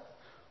guerra?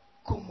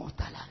 ¿Cómo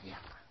está la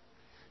guerra?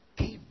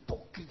 Qué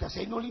hipócrita, si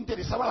a él no le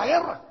interesaba la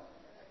guerra.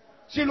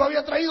 Si lo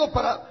había traído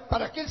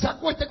para que él se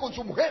acueste con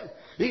su mujer.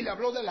 Y le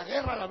habló de la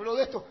guerra, le habló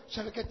de esto.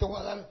 ¿Sabe qué te voy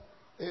a dar?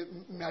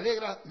 Me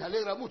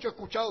alegra mucho, he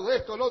escuchado de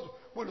esto, lo otro.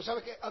 Bueno,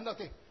 ¿sabes qué?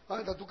 Ándate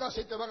a tu casa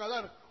y te van a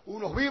dar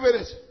unos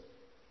víveres.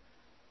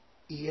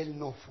 Y él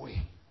no fue.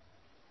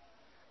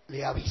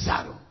 Le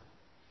avisaron.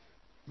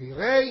 Mi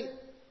rey,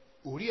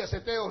 Urías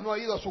Eteos, no ha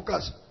ido a su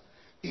casa.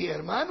 Y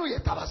hermano, y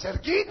estaba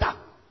cerquita.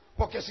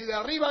 Porque si de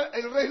arriba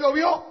el rey lo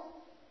vio,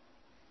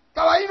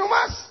 estaba ahí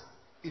nomás.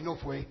 Y no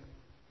fue.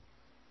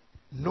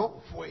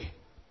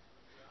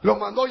 Lo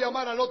mandó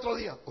llamar al otro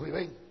día. Oye,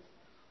 ven,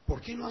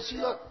 ¿por qué no has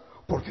ido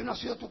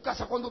a tu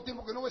casa? ¿Cuánto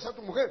tiempo que no ves a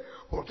tu mujer?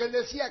 Porque él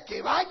decía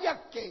que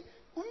vaya,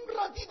 que un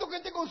ratito que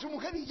esté con su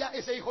mujer y ya,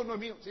 ese hijo no es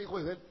mío, ese hijo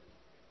es de él.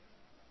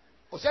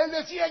 O sea, él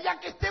decía ya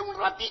que esté un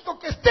ratito,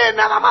 que esté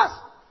nada más,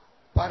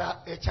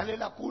 para echarle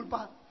la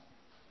culpa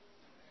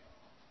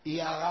y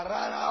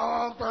agarrar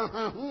a otro.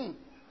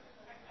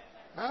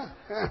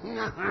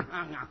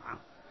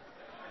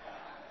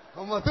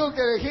 Como tú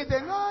que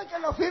dijiste, no, que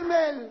lo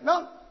firme él,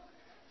 no,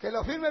 que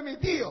lo firme mi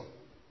tío.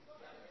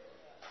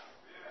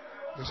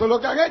 Eso es lo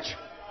que han hecho.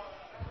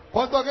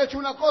 ¿Cuánto han hecho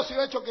una cosa y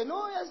han hecho que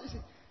no?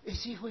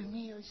 Ese hijo es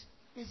mío,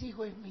 ese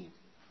hijo es mío.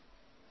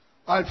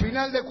 Al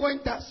final de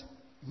cuentas,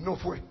 no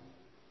fue.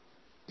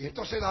 Y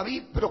entonces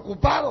David,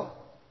 preocupado,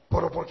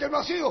 ¿pero por qué no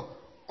ha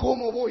sido?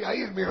 ¿Cómo voy a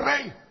ir, mi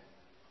rey?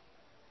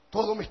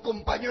 Todos mis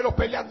compañeros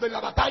peleando en la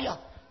batalla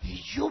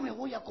y yo me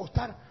voy a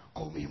acostar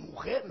con mi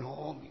mujer.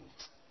 No,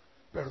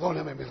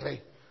 perdóneme, mi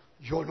rey,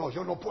 yo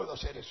no puedo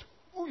hacer eso.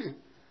 Oye,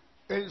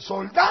 el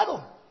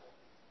soldado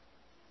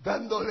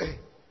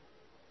dándole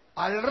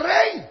al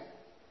rey,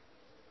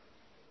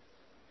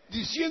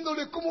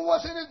 diciéndole cómo va a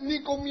hacer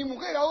ni con mi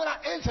mujer.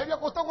 Ahora él se había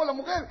acostado con la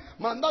mujer,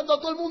 mandando a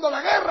todo el mundo a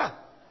la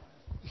guerra.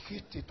 Dije,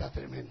 este está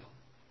tremendo.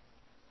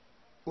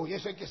 Oye,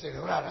 eso hay que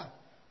celebrar, ¿eh?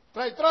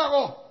 Trae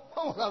trago,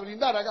 vamos a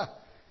brindar acá.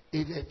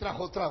 Y le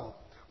trajo trago.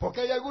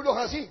 Porque hay algunos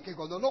así, que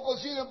cuando no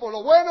consiguen por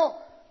lo bueno,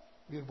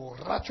 el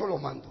borracho lo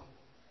mando.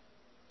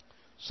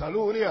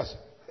 Salud, Urias.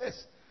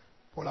 Es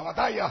por la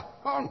batalla.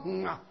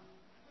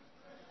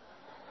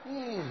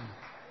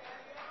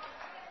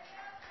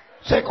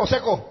 Seco,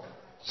 seco.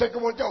 Seco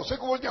volteado,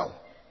 seco volteado.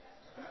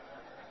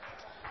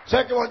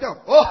 Seco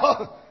volteado.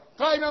 ¡Oh!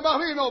 Tráeme más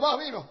vino, más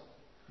vino.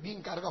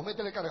 Bien cargado,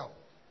 métele cargado.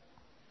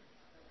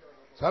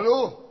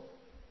 Salud.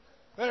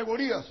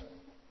 Urias.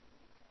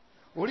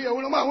 Urias,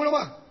 uno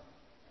más.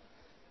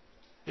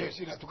 Tienes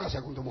que ir a tu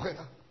casa con tu mujer,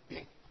 ¿eh?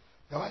 Bien.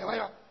 Ya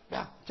vaya.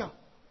 Ya, chao.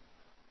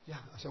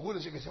 Ya,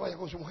 asegúrense que se vaya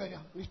con su mujer,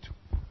 ya. Listo.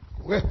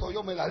 Con esto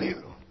yo me la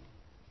libro.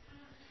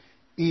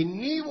 Y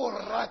ni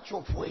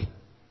borracho fue.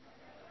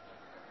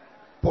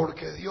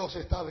 Porque Dios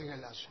estaba en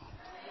el asunto.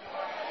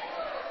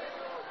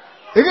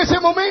 En ese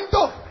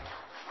momento,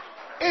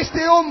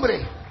 este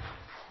hombre,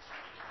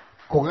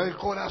 con el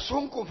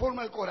corazón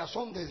conforme al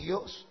corazón de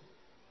Dios,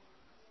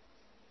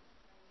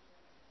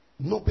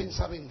 no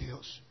pensaba en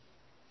Dios.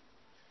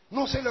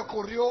 No se le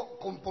ocurrió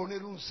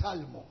componer un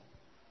salmo.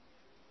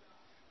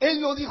 Él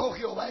no dijo,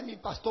 Jehová es mi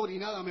pastor y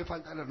nada me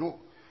faltará. No.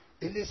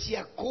 Él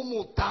decía,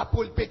 ¿cómo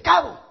tapo el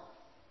pecado?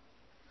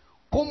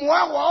 ¿Cómo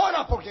hago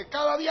ahora? Porque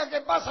cada día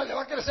que pasa le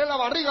va a crecer la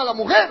barriga a la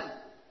mujer.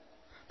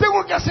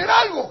 Tengo que hacer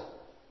algo.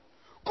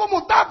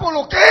 ¿Cómo tapo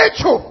lo que he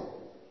hecho?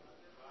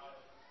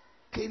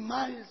 Qué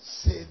mal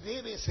se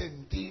debe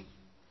sentir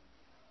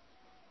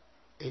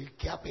el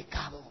que ha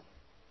pecado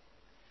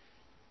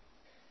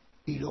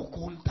y lo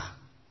oculta.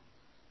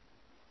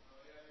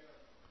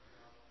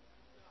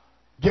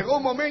 Llegó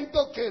un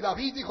momento que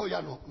David dijo,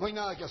 ya no hay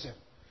nada que hacer.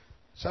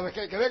 ¿Sabes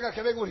qué? Que venga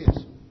Urias.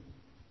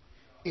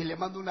 Y le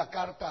manda una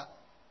carta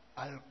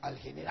al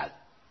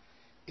general.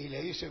 Y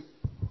le dice,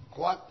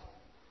 Juan,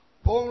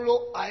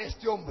 ponlo a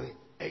este hombre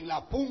en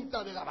la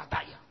punta de la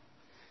batalla.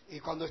 Y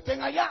cuando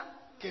estén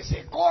allá, que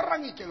se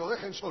corran y que lo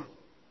dejen solo.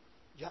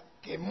 Ya,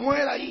 que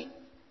muera ahí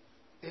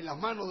en las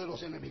manos de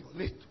los enemigos.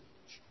 Listo.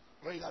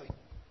 Rey David.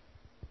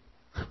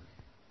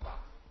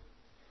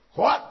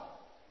 Juan,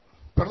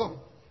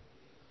 perdón.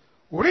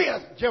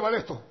 Urias, llévale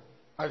esto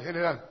al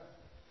general.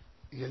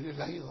 Y él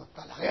le ha ido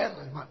hasta la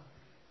guerra, hermano.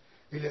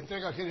 Y le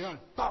entrega al general.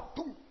 ¡Tap,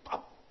 tum,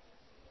 tap!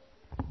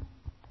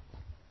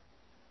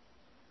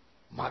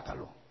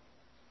 Mátalo.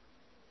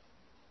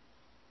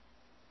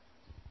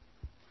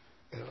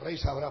 El rey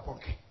sabrá por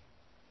qué.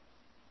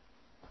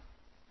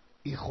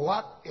 Y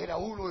Joab era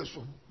uno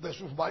de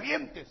sus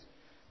valientes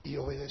y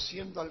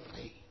obedeciendo al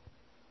rey.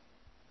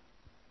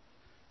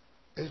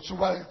 El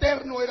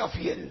subalterno era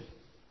fiel.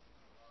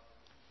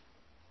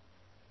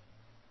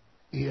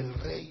 Y el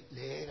rey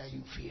le era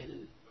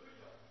infiel.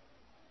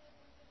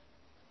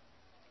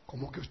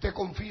 Como que usted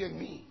confía en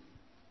mí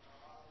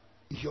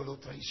y yo lo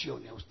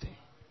traicione a usted.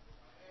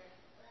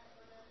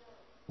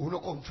 Uno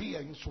confía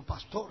en su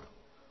pastor.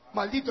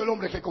 Maldito el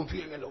hombre que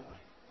confía en el hombre.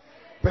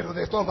 Pero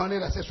de todas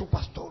maneras es su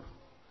pastor.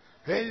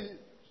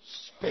 Él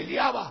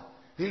peleaba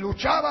y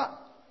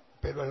luchaba,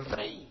 pero el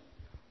rey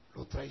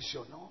lo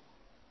traicionó.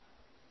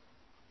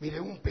 Mire,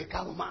 un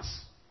pecado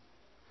más.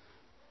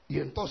 Y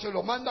entonces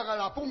lo mandan a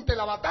la punta de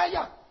la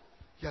batalla.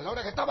 Y a la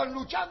hora que estaban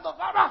luchando,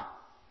 ¡baba!,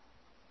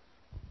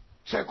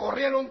 se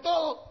corrieron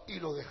todos y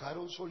lo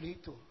dejaron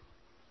solito.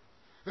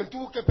 Él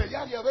tuvo que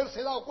pelear y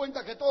haberse dado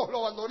cuenta que todos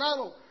lo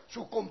abandonaron,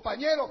 sus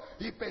compañeros,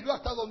 y peleó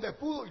hasta donde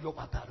pudo y lo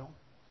mataron.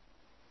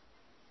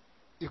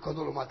 Y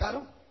cuando lo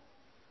mataron,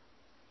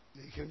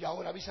 le dijeron, ya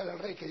ahora avísale al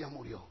rey que ya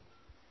murió.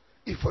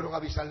 Y fueron a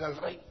avisarle al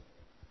rey.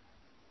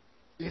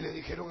 Y le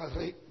dijeron al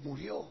rey,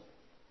 ¿murió?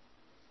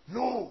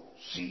 No,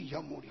 sí,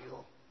 ya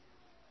murió.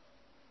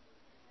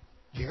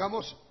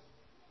 Llegamos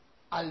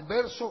al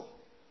verso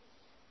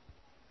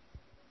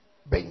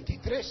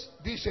 23,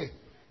 dice,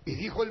 y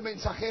dijo el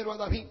mensajero a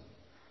David,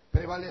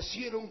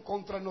 prevalecieron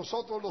contra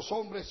nosotros los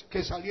hombres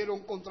que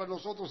salieron contra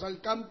nosotros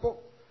al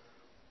campo,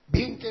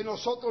 bien que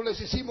nosotros les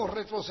hicimos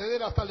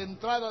retroceder hasta la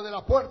entrada de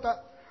la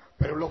puerta,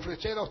 pero los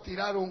flecheros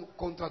tiraron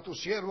contra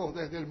tus siervos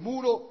desde el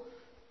muro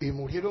y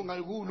murieron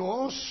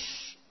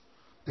algunos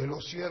de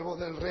los siervos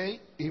del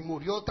rey, y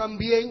murió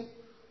también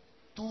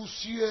tu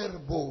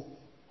siervo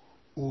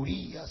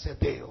Urías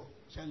Eteo,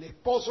 o sea, el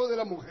esposo de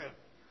la mujer.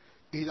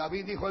 Y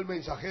David dijo al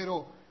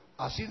mensajero: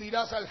 así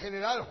dirás al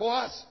general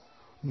Joás,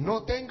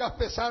 no tengas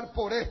pesar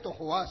por esto,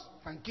 Joás,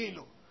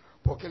 tranquilo,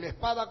 porque la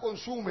espada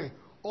consume,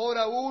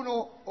 ora a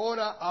uno,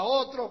 ora a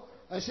otro.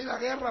 Así la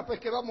guerra, pues,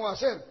 ¿qué vamos a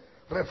hacer?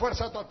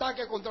 Refuerza tu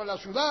ataque contra la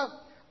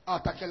ciudad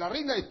hasta que la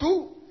rinda, y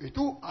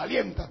tú,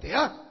 aliéntate,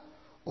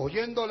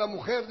 Oyendo la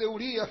mujer de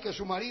Urías que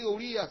su marido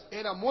Urías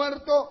era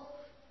muerto,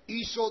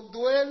 hizo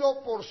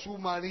duelo por su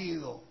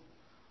marido.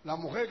 La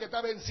mujer que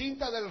estaba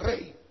encinta del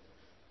rey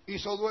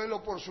hizo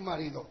duelo por su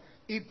marido.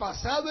 Y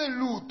pasado el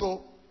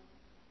luto,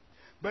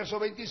 verso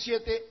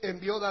 27,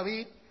 envió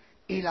David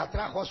y la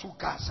trajo a su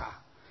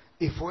casa.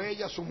 Y fue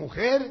ella su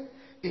mujer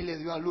y le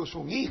dio a luz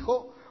un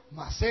hijo.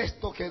 Mas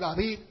esto que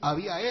David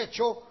había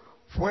hecho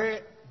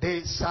fue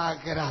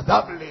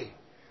desagradable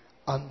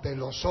ante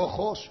los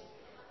ojos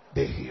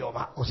de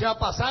Jehová. O sea,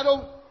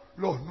 pasaron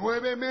los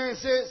 9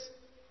 meses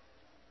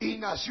y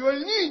nació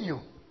el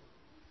niño.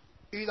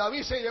 Y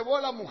David se llevó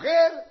a la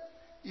mujer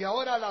y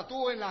ahora la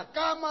tuvo en la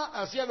cama,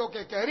 hacía lo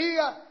que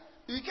quería.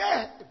 ¿Y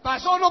qué?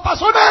 ¿Pasó? No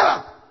pasó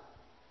nada.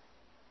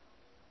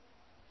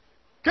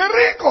 ¡Qué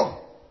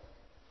rico!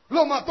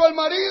 Lo mató el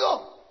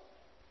marido,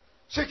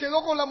 se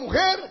quedó con la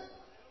mujer,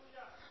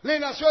 le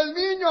nació el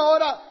niño,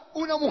 ahora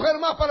una mujer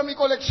más para mi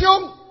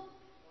colección.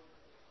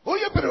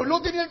 Oye, pero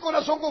no tenía el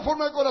corazón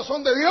conforme al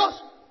corazón de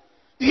Dios.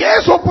 Y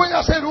eso puede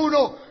hacer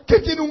uno que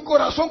tiene un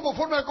corazón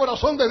conforme al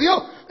corazón de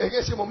Dios. En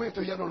ese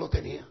momento ya no lo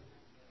tenía.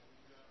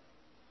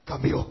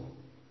 Cambió.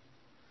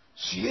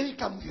 Si Él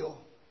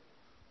cambió,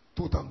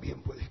 tú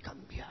también puedes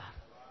cambiar.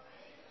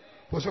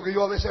 Por eso que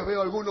yo a veces veo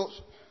a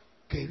algunos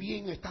que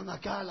bien están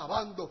acá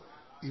alabando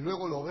y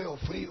luego los veo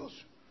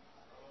fríos.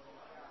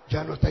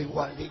 Ya no está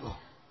igual, digo.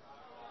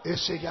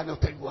 Ese ya no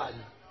está igual.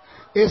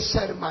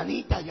 Esa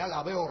hermanita ya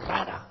la veo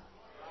rara.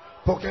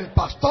 Porque el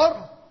pastor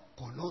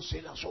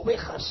conoce las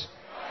ovejas.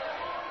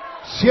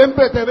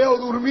 Siempre te veo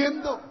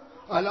durmiendo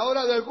a la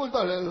hora del culto.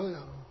 Aleluya.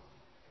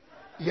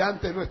 Y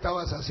antes no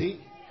estabas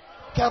así.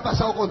 ¿Qué ha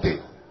pasado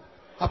contigo?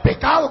 ¿A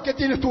pecado? ¿Qué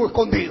tienes tú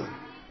escondido?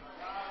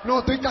 No,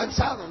 estoy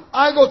cansado.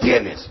 Algo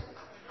tienes.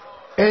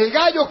 El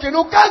gallo que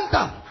no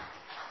canta,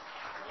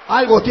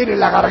 algo tiene en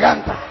la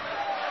garganta.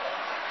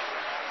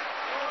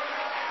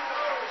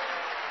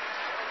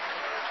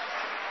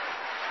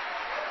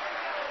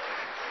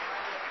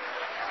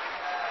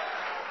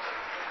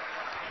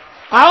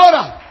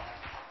 Ahora,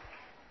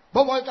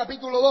 vamos al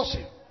capítulo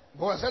 12.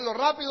 Voy a hacerlo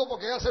rápido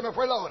porque ya se me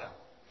fue la hora.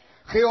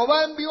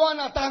 Jehová envió a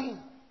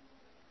Natán.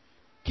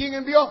 ¿Quién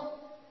envió?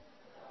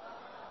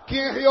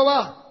 ¿Quién es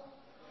Jehová?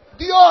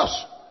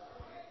 Dios.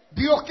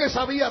 Dios que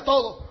sabía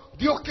todo.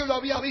 Dios que lo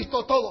había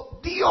visto todo.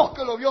 Dios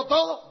que lo vio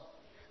todo.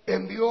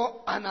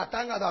 Envió a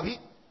Natán a David.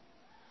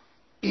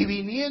 Y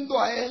viniendo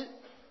a él,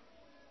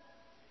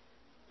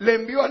 le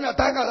envió a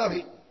Natán a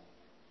David.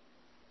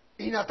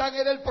 Y Natán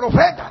era el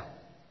profeta.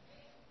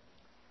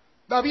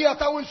 David ha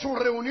estado en su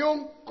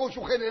reunión con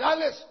sus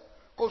generales,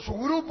 con su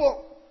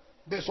grupo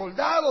de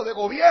soldados, de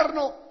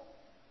gobierno,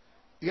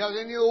 y ha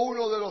venido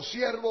uno de los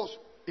siervos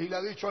y le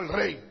ha dicho al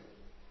rey,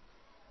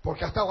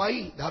 porque ha estado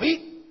ahí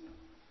David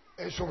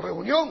en su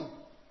reunión,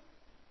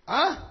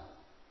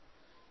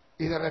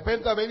 y de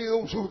repente ha venido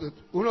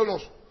uno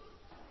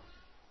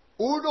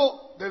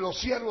de los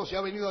siervos y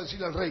ha venido a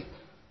decirle al rey: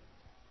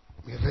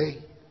 mi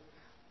rey,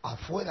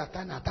 afuera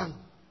está Natán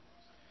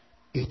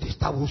y te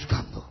está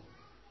buscando.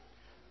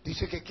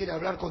 Dice que quiere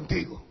hablar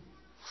contigo.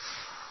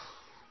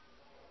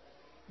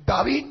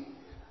 David,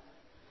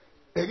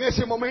 en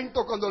ese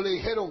momento cuando le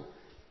dijeron,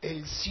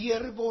 el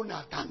siervo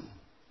Natán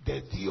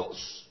de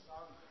Dios,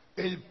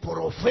 el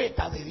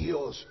profeta de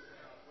Dios,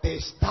 te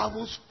está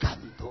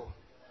buscando.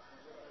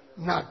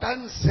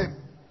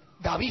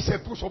 David se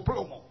puso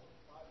plomo,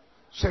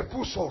 se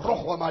puso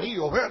rojo,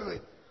 amarillo,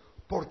 verde,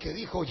 porque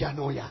dijo: ya.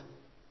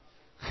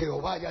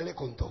 Jehová ya le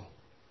contó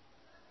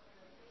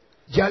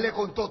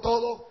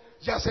todo.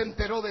 Ya se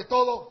enteró de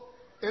todo.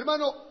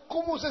 Hermano,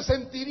 ¿cómo se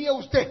sentiría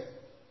usted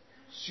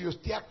si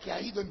usted ha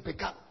caído en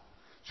pecado?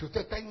 Si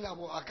usted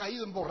ha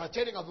caído en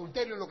borrachera, en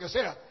adulterio, en lo que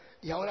sea,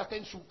 y ahora está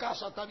en su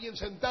casa, está bien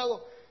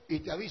sentado, y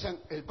te avisan: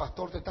 el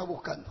pastor te está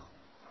buscando.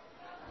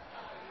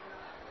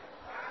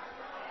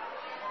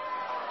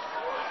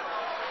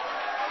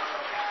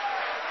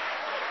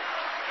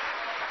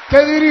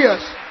 ¿Qué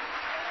dirías?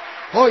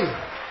 Oye,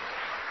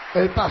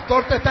 el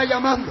pastor te está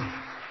llamando.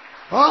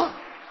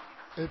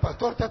 El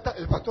pastor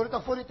está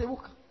afuera y te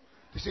busca.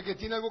 Dice que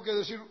tiene algo que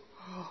decir.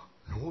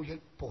 No, y el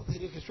poder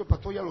de Jesús, el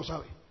pastor ya lo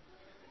sabe.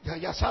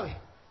 Ya sabe.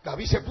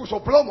 David se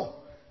puso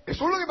plomo.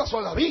 Eso es lo que pasó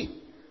a David.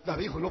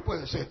 David dijo: no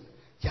puede ser.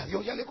 Ya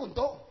Dios ya le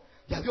contó.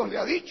 Ya Dios le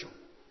ha dicho.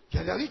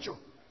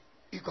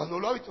 Y cuando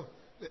lo ha visto,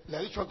 le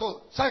ha dicho a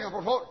todos: salgan,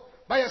 por favor.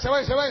 Váyanse,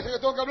 que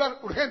tengo que hablar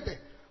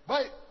urgente.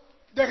 Vaya,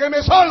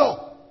 déjeme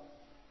solo.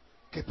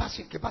 Que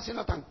pase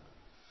Natán.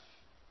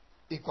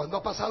 Y cuando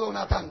ha pasado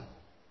Natán,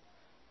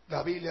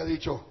 David le ha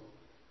dicho: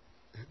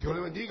 Dios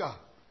le bendiga,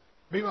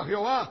 viva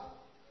Jehová.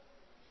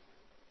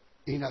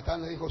 Y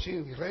Natán le dijo, sí,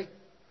 mi rey,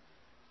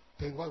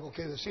 tengo algo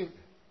que decir.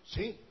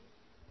 Sí,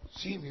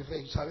 sí, mi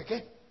rey, ¿sabe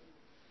qué?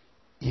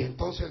 Y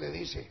entonces le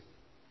dice,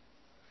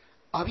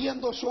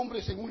 habían dos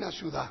hombres en una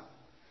ciudad,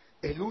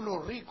 el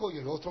uno rico y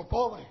el otro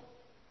pobre.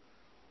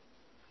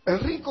 El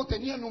rico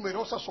tenía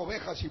numerosas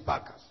ovejas y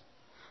vacas,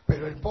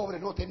 pero el pobre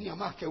no tenía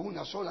más que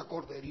una sola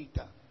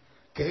corderita,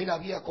 que él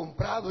había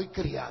comprado y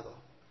criado,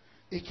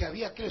 y que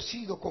había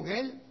crecido con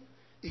él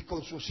y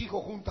con sus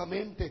hijos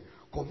juntamente,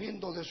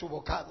 comiendo de su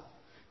bocado,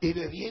 y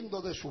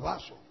bebiendo de su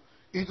vaso,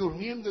 y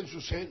durmiendo en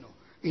su seno,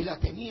 y la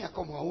tenía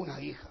como a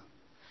una hija.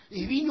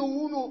 Y vino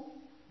uno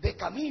de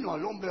camino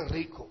al hombre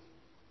rico,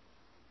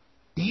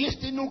 y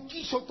éste no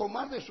quiso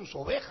tomar de sus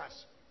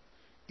ovejas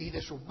y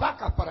de sus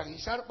vacas para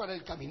guisar para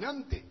el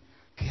caminante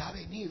que ha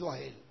venido a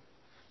él,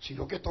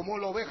 sino que tomó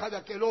la oveja de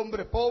aquel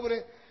hombre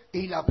pobre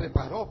y la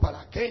preparó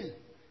para aquel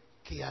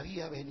que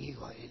había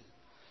venido a él.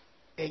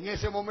 En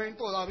ese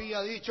momento David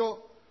ha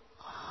dicho,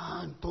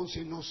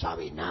 entonces no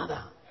sabe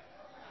nada.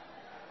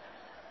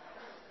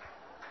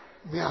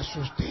 Me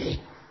asusté.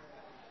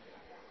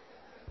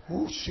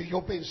 Si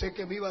yo pensé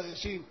que me iba a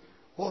decir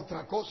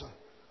otra cosa.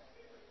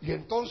 Y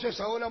entonces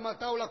ahora ha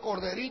matado la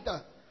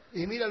corderita.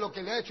 Y mira lo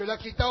que le ha hecho, le ha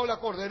quitado la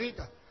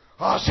corderita.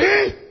 ¿Así?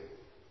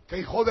 ¿Qué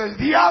hijo del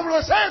diablo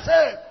es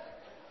ese?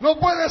 No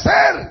puede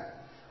ser.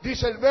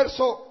 Dice el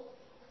verso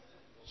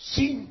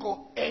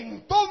 5.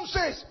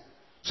 Entonces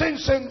se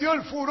encendió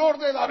el furor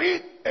de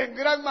David en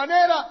gran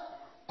manera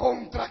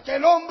contra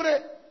aquel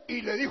hombre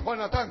y le dijo a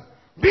Natán,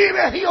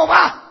 vive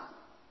Jehová,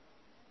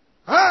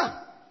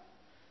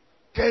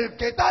 que el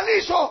que tal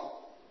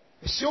hizo,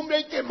 ese hombre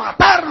hay que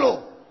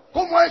matarlo.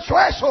 ¿Cómo ha hecho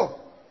eso?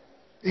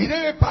 Y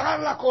debe pagar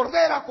la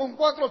cordera con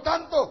 4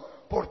 tantos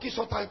porque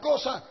hizo tal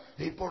cosa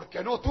y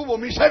porque no tuvo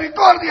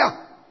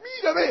misericordia.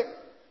 Mírame,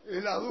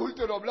 el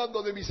adúltero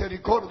hablando de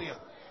misericordia.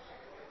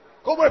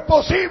 ¿Cómo es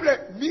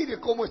posible? Mire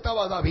cómo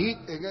estaba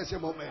David en ese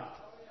momento.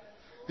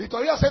 Y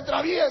todavía se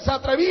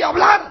atrevía a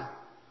hablar.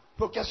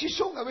 Porque así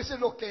son, a veces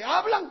los que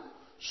hablan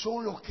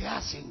son los que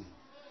hacen.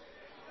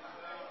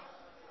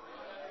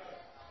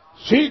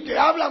 Sí, que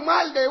hablan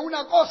mal de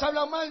una cosa,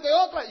 hablan mal de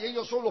otra, y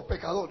ellos son los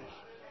pecadores.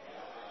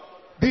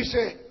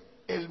 Dice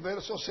el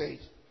verso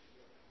 6,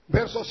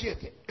 verso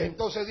 7.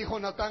 Entonces dijo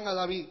Natán a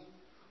David,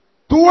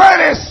 tú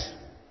eres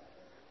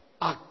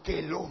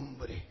aquel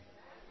hombre.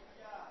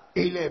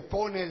 Y le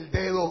pone el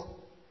dedo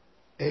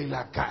en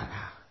la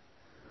cara.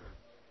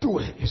 Tú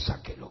eres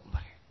aquel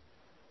hombre.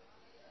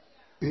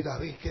 Y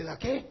David queda,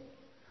 ¿qué?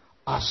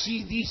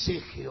 Así dice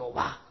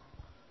Jehová.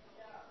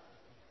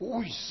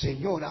 Uy,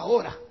 Señor,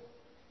 ahora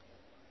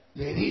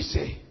le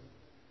dice,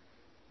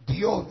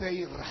 Dios de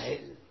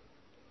Israel,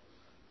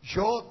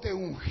 yo te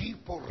ungí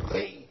por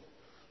rey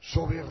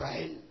sobre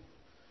Israel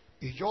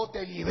y yo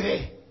te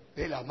libré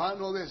de la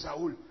mano de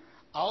Saúl.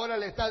 Ahora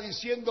le está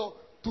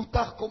diciendo, tú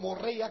estás como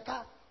rey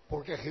acá,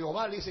 porque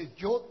Jehová le dice,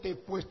 yo te he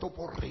puesto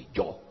por rey,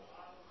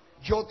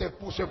 yo te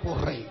puse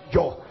por rey,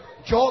 yo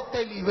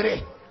te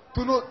libré.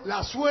 Tú no,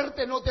 la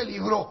suerte no te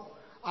libró.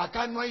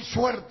 Acá no hay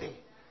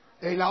suerte.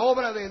 En la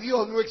obra de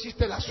Dios no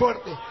existe la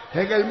suerte.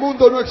 En el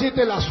mundo no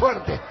existe la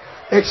suerte.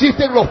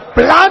 Existen los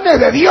planes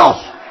de Dios.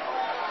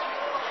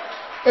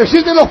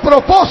 Existen los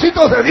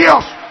propósitos de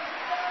Dios.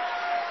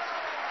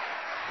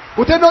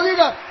 Usted no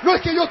diga, no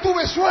es que yo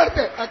tuve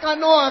suerte. Acá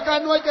no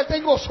hay que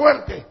tengo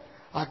suerte.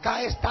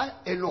 Acá está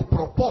en los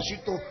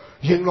propósitos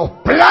y en los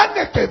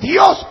planes que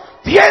Dios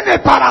tiene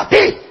para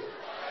ti.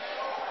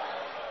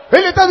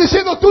 Él está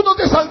diciendo, tú no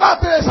te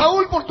salvaste de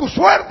Saúl por tu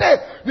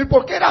suerte, ni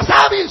porque eras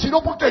hábil,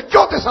 sino porque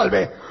yo te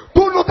salvé.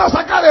 Tú no estás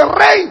acá de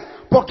rey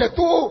porque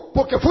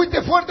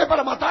fuiste fuerte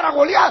para matar a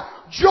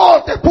Goliat.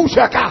 Yo te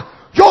puse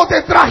acá, yo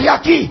te traje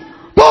aquí.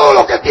 Todo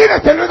lo que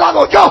tienes te lo he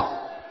dado yo.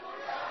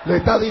 Le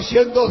está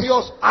diciendo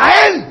Dios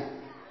a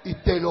él y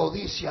te lo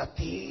dice a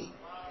ti.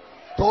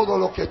 Todo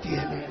lo que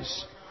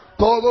tienes,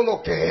 todo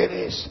lo que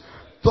eres,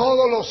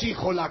 todos los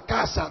hijos, la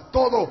casa,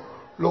 todo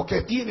lo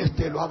que tienes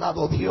te lo ha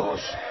dado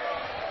Dios.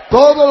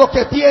 Todo lo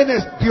que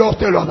tienes, Dios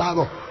te lo ha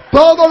dado.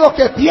 Todo lo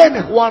que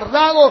tienes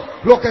guardado,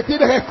 lo que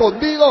tienes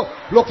escondido,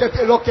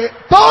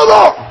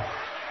 todo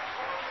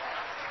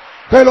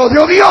te lo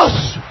dio Dios.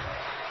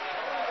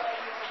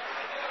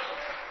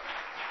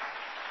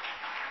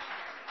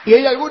 Y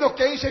hay algunos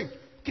que dicen,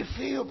 qué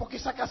feo, ¿por qué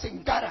sacas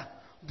en cara?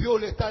 Dios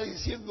le está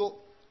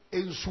diciendo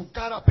en su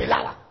cara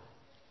pelada.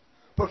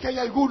 Porque hay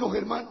algunos,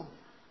 hermanos,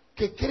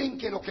 que creen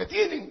que lo que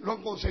tienen lo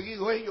han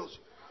conseguido ellos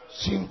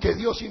sin que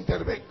Dios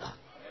intervenga.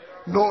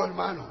 No,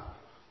 hermano.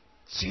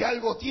 Si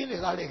algo tienes,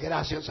 dale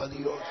gracias a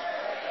Dios.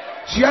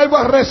 Si algo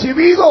has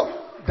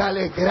recibido,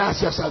 dale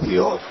gracias a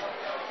Dios.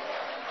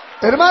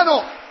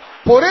 Hermano,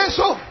 por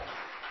eso,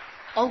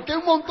 aunque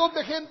un montón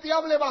de gente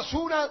hable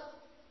basura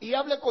y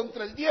hable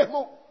contra el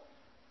diezmo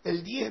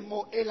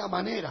es la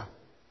manera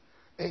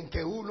en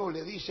que uno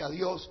le dice a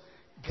Dios,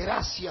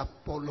 gracias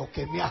por lo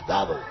que me has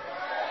dado.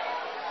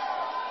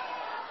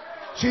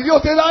 Si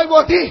Dios te da algo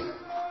a ti,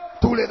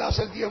 tú le das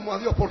el diezmo a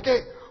Dios. ¿Por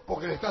qué?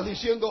 Porque le estás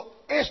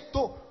diciendo,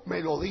 esto me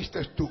lo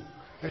diste tú.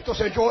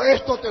 Entonces yo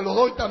esto te lo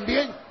doy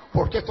también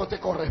porque esto te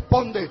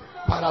corresponde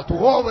para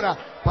tu obra,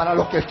 para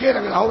los que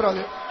quieran la obra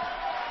de...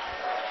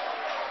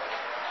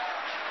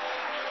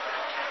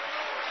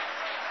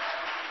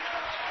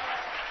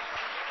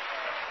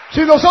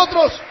 Si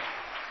nosotros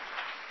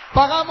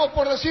pagamos,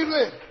 por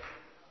decirle,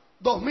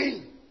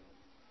 2,000,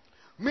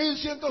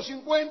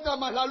 1,150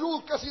 más la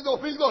luz, casi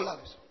 $2,000.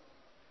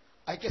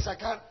 Hay que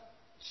sacar,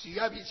 si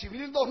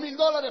vienen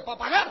 $2,000 para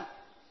pagar,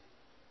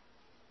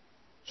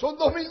 son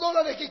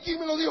 $2,000 que ¿quién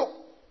me lo dio?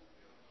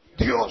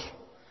 Dios.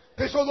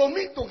 De esos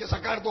 2,000 tengo que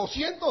sacar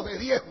 200 de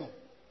diezmo.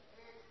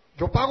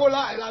 Yo pago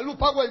la luz,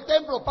 pago el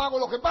templo, pago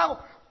lo que pago,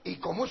 y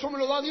como eso me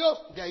lo da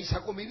Dios, de ahí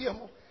saco mi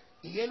diezmo.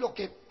 Y es lo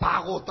que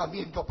pago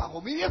también, yo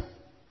pago mi diezmo.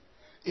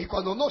 Y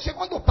cuando no sé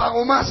cuándo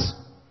pago más,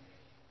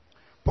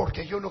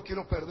 porque yo no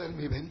quiero perder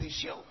mi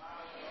bendición.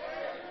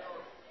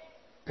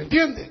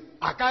 ¿Entiende?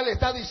 Acá le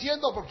está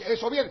diciendo, porque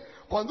eso viene,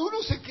 cuando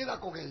uno se queda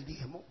con el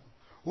diezmo,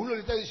 uno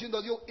le está diciendo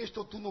a Dios,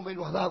 esto tú no me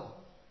lo has dado,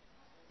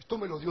 esto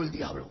me lo dio el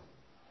diablo.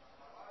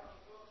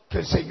 Que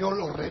el Señor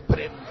lo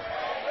reprenda.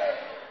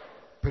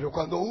 Pero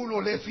cuando uno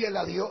le es fiel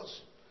a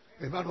Dios,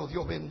 hermano,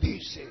 Dios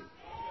bendice.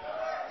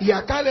 Y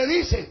acá le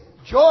dice,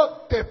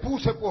 yo te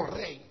puse por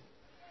rey.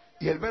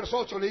 Y el verso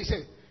 8 le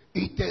dice,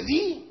 y te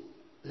di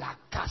la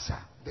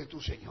casa de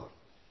tu Señor.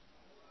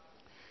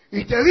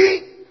 Y te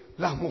di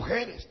las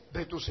mujeres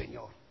de tu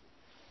Señor.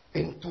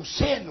 En tu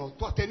seno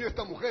tú has tenido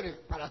estas mujeres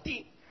para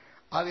ti.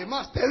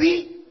 Además te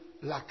di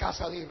la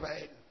casa de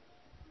Israel,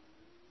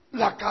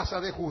 la casa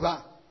de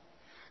Judá.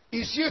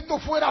 Y si esto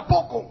fuera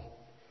poco,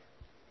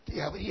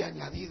 te habría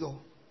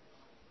añadido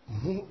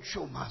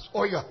mucho más.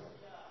 Oiga,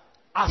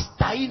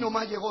 hasta ahí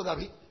nomás llegó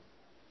David.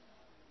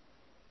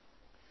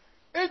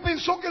 Él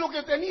pensó que lo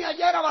que tenía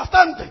ya era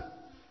bastante,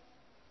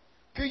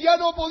 que ya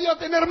no podía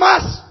tener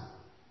más.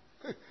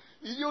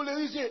 Y Dios le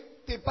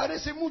dice, ¿te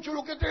parece mucho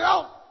lo que te he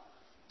dado?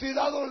 Te he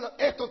dado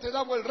esto, te he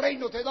dado el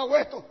reino, te he dado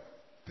esto,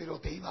 pero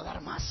te iba a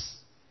dar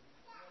más.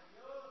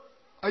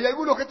 Hay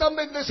algunos que están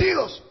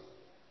bendecidos.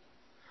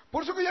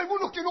 Por eso que hay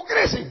algunos que no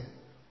crecen.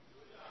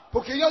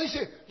 Porque ya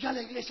dice, ya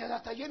la iglesia ya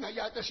está llena,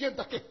 ya te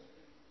sientas que...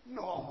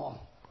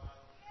 No.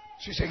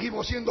 Si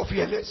seguimos siendo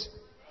fieles,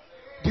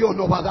 Dios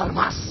nos va a dar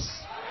más.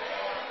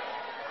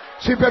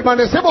 Si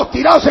permanecemos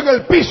tirados en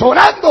el piso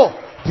orando,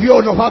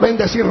 Dios nos va a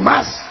bendecir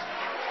más.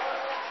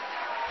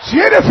 Si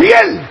eres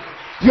fiel,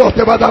 Dios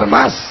te va a dar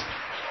más,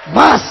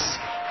 más,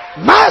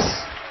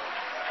 más.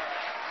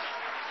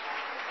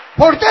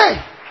 ¿Por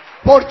qué?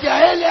 Porque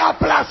a Él le ha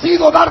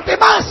placido darte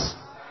más.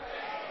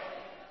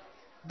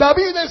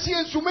 David decía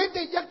en su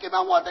mente, ¿ya qué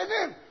vamos a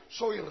tener?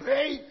 Soy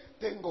rey,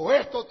 tengo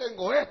esto,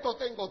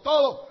 tengo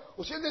todo.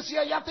 Usted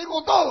decía, ya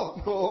tengo todo.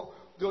 No,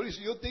 Dios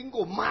dice, yo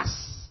tengo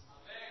más.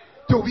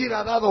 Te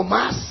hubiera dado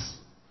más.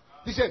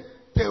 Dice,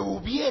 te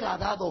hubiera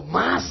dado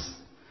más.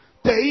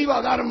 Te iba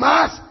a dar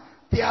más.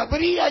 Te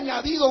habría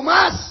añadido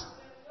más.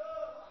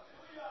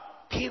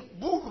 Qué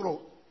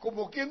burro.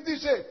 Como quien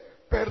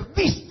dice,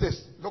 perdiste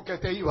lo que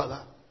te iba a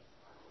dar.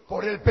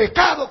 Por el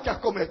pecado que has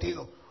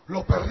cometido.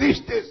 Lo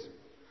perdiste.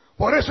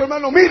 Por eso,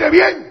 hermano, mire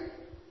bien.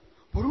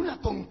 Por una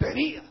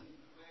tontería,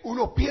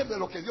 uno pierde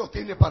lo que Dios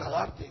tiene para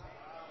darte.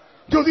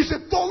 Dios dice,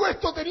 todo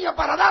esto tenía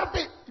para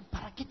darte.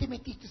 ¿Para qué te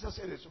metiste a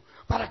hacer eso?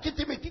 ¿Para qué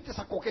te metiste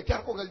a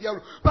coquetear con el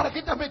diablo? ¿Para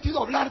qué te has metido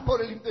a hablar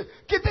por el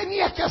internet? ¿Qué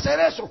tenías que hacer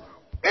eso?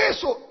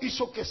 Eso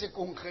hizo que se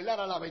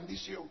congelara la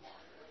bendición.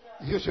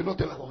 Y Dios dice, no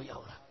te la doy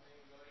ahora.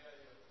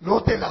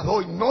 No te la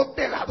doy, no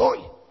te la doy.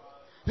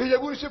 Y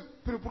el dice,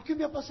 pero ¿por qué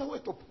me ha pasado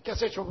esto? ¿Qué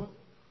has hecho?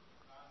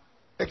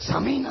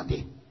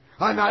 Examínate,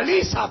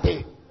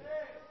 analízate.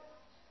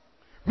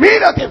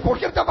 Mírate, ¿por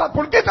qué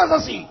estás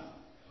así?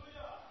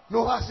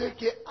 No va a ser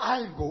que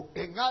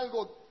en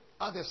algo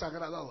ha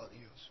desagradado a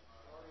Dios.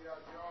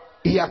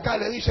 Y acá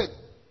le dice,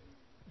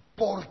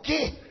 ¿por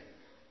qué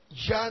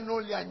ya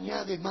no le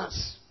añade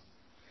más?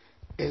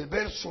 El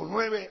verso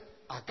 9,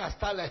 acá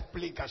está la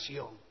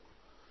explicación.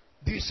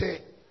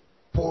 Dice,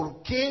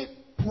 ¿por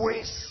qué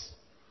pues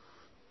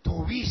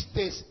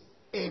tuviste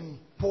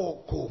en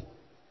poco?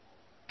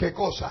 ¿Qué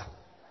cosa?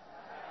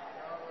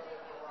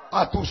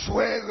 A tu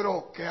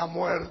suegro que ha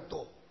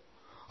muerto.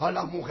 A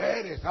las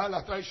mujeres,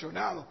 las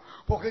traicionado.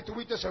 ¿Por qué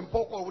tuviste en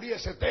poco a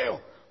Urías Eteo,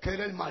 que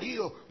era el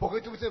marido? ¿Por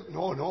qué tuviste?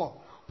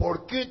 No.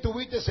 ¿Por qué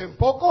tuviste en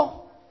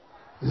poco?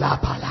 La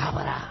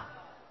palabra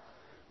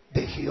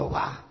de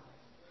Jehová.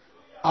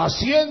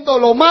 Haciendo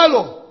lo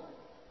malo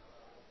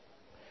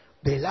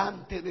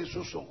delante de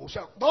sus ojos. O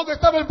sea, ¿dónde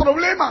estaba el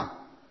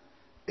problema?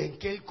 En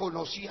que él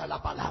conocía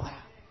la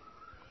palabra.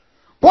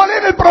 ¿Cuál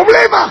era el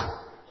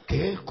problema?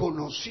 Que él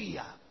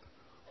conocía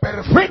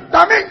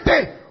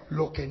perfectamente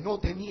lo que no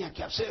tenía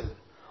que hacer,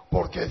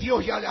 porque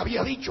Dios ya le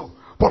había dicho,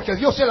 porque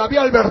Dios se le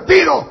había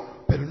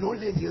advertido, pero no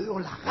le dio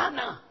la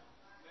gana.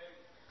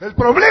 El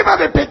problema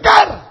de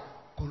pecar,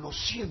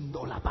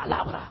 conociendo la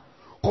palabra,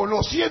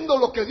 conociendo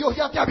lo que Dios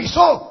ya te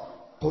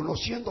avisó,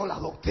 conociendo la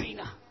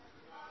doctrina.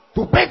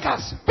 Tú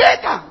pecas,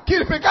 peca,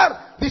 ¿quieres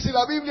pecar? Dice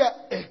la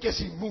Biblia, el que es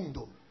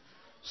inmundo,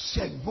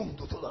 sea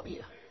inmundo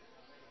todavía.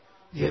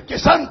 Y el que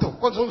es santo,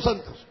 ¿cuántos son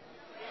santos?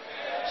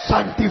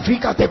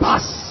 Santifícate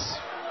más.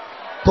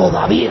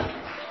 todavía.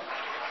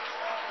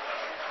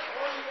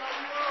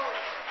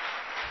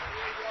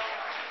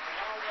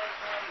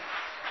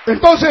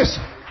 Entonces,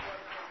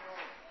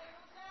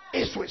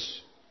 eso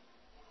es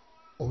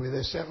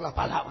obedecer la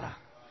palabra,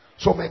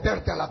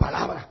 someterte a la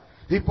palabra.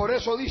 Y por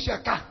eso dice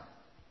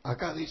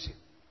acá dice,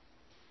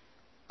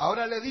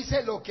 ahora le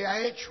dice lo que ha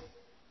hecho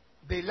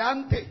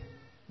delante,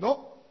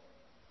 ¿no?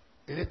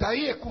 Él está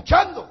ahí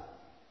escuchando.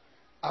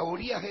 A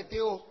Urías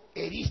Geteo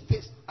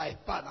heriste a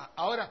espada.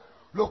 Ahora,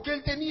 lo que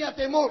él tenía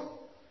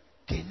temor,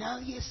 que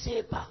nadie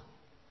sepa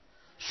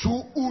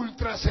su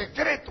ultra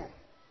secreto,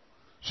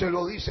 se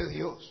lo dice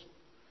Dios.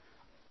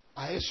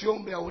 A ese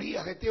hombre, a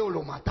Urías Geteo,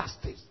 lo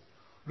mataste,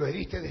 lo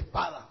heriste de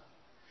espada.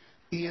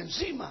 Y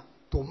encima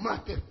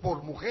tomaste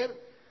por mujer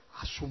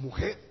a su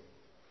mujer.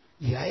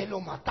 Y a él lo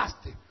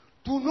mataste.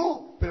 Tú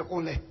no, pero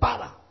con la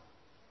espada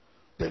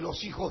de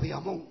los hijos de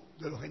Amón,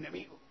 de los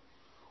enemigos.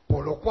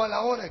 Por lo cual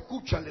ahora,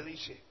 escucha, le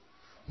dice,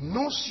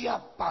 no se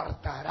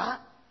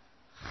apartará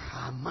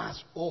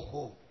jamás,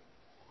 ojo,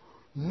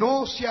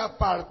 no se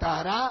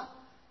apartará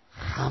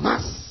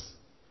jamás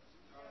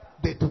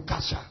de tu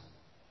casa,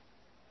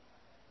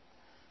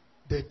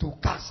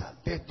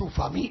 de tu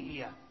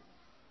familia,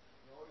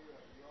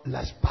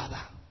 la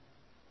espada.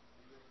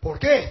 ¿Por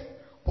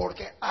qué?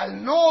 Porque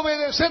al no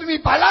obedecer mi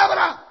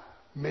palabra,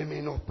 me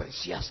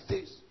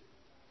menospreciaste.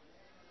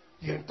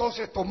 Y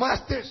entonces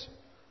tomaste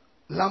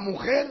la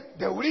mujer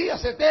de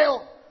Urías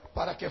Geteo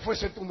para que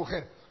fuese tu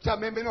mujer. O sea,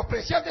 me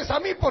menospreciaste a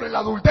mí por el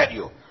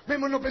adulterio. Me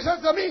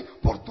menospreciaste a mí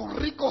por tu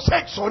rico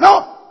sexo,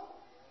 ¿no?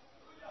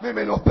 Me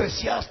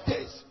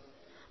menospreciaste.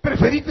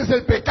 Preferiste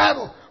el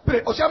pecado.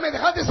 O sea, me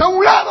dejaste a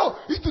un lado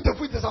y tú te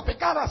fuiste a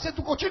pecar, a hacer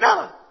tu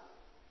cochinada.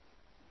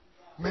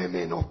 Me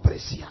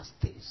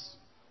menospreciaste.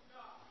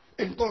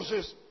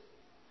 Entonces,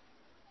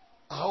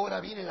 ahora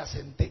viene la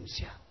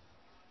sentencia.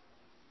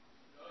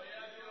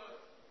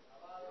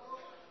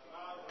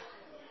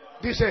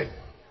 Dice,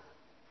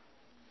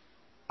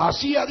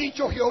 así ha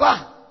dicho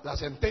Jehová, la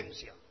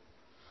sentencia.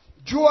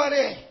 Yo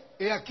haré,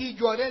 he aquí,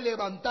 yo haré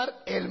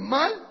levantar el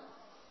mal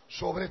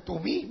sobre tu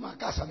misma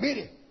casa.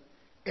 Mire,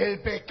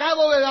 el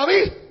pecado de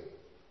David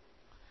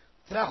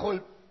trajo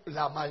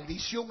la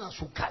maldición a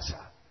su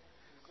casa,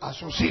 a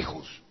sus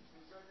hijos,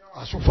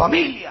 a su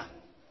familia.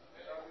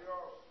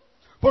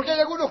 Porque hay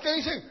algunos que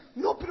dicen,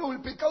 no, pero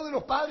el pecado de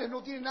los padres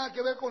no tiene nada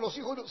que ver con los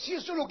hijos. Si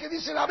eso es lo que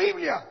dice la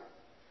Biblia.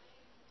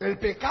 El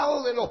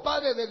pecado de los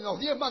padres de los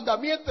 10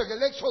 mandamientos en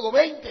el Éxodo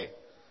 20.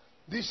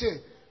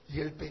 Dice, y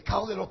el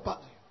pecado de los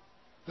padres,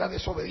 la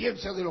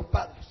desobediencia de los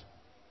padres,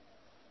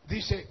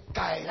 dice,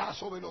 caerá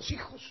sobre los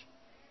hijos.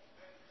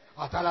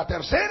 Hasta la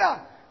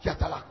tercera y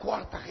hasta la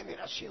cuarta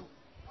generación.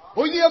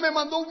 Hoy día me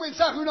mandó un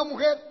mensaje una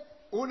mujer,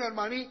 una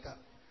hermanita,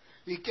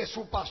 y que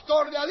su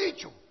pastor le ha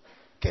dicho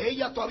que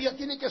ella todavía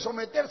tiene que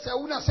someterse a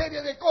una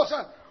serie de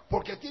cosas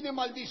porque tiene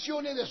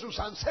maldiciones de sus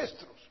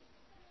ancestros.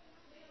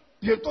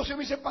 Y entonces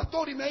me dice,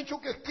 pastor, y me ha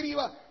dicho que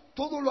escriba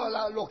todo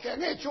lo que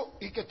han hecho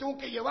y que tengo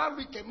que llevarlo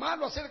y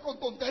quemarlo, hacer con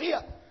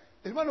tontería.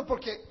 Hermano,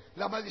 porque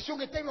la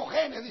maldición está en los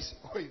genes, dice.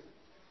 Oye,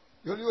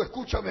 yo le digo,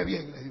 escúchame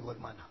bien, le digo,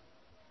 hermana.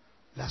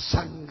 La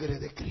sangre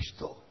de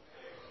Cristo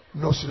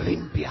nos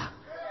limpia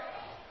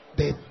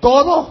de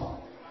todo,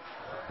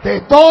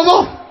 de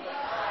todo,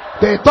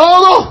 de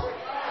todo.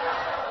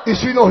 Y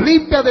si nos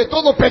limpia de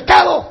todo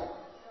pecado,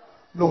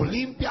 nos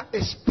limpia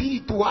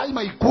espíritu,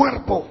 alma y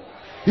cuerpo.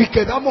 Y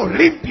quedamos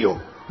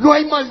limpios. No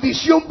hay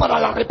maldición para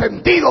el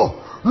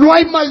arrepentido. No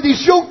hay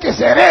maldición que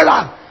se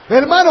hereda.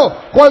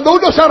 Hermano, cuando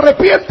uno se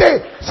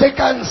arrepiente, se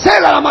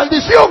cancela la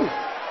maldición.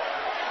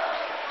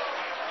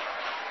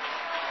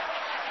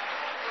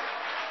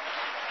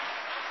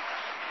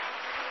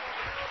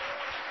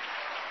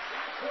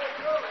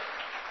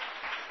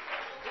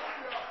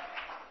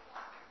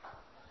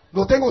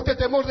 No tenga usted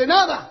temor de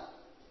nada.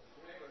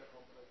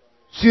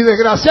 Si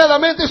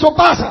desgraciadamente eso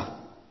pasa,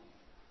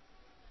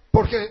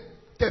 porque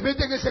te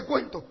meten ese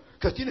cuento,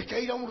 que tienes que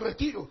ir a un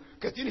retiro,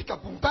 que tienes que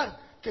apuntar,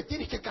 que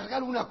tienes que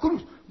cargar una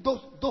cruz,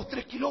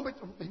 3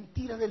 kilómetros.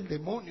 Mentira del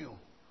demonio.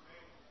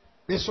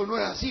 Eso no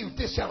es así.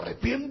 Usted se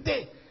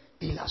arrepiente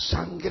y la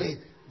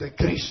sangre de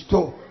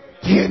Cristo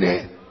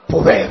tiene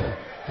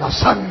poder. La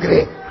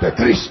sangre de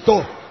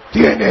Cristo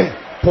tiene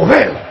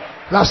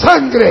poder. La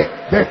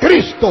sangre de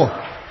Cristo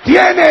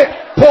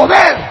tiene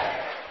poder.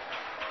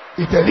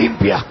 Y te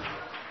limpia.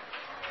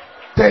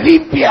 Te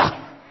limpia.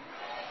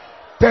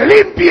 Te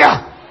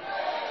limpia.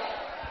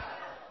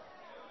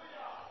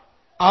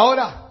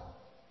 Ahora,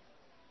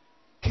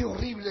 qué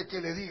horrible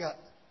que le diga,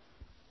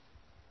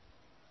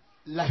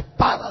 la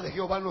espada de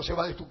Jehová no se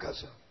va de tu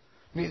casa,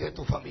 ni de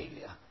tu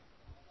familia.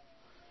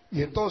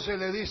 Y entonces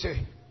le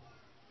dice,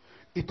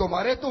 y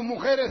tomaré tus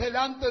mujeres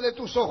delante de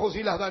tus ojos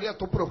y las daré a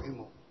tu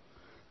prójimo,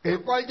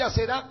 el cual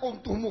yacerá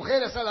con tus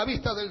mujeres a la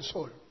vista del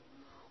sol,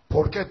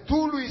 porque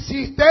tú lo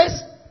hiciste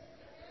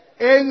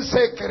en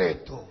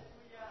secreto.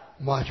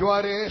 Mas yo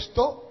haré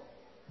esto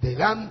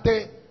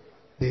delante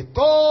de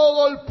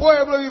todo el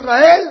pueblo de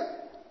Israel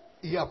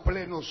y a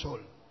pleno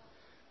sol.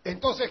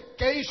 Entonces,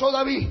 ¿qué hizo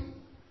David?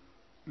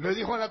 Le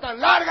dijo a Natán,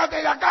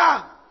 lárgate de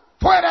acá,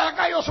 fuera de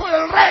acá, yo soy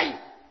el rey.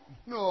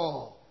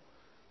 No,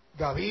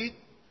 David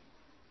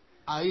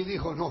ahí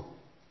dijo, no,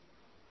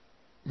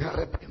 me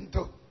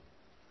arrepiento,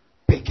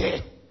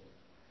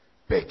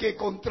 pequé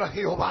contra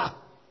Jehová,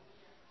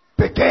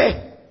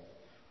 pequé.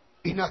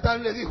 Y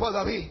Natán le dijo a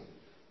David,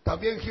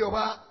 también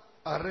Jehová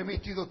ha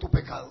remitido tu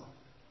pecado,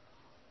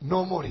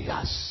 no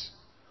morirás,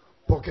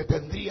 porque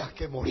tendrías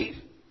que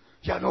morir,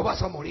 ya no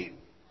vas a morir,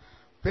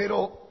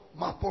 pero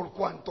más por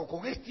cuanto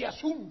con este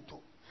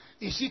asunto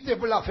hiciste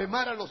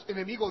blasfemar a los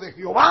enemigos de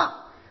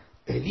Jehová,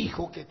 el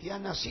hijo que te ha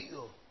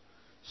nacido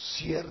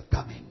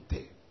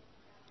ciertamente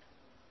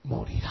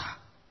morirá.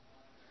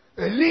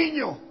 El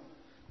niño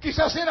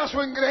quizás era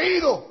su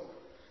engreído,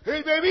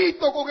 el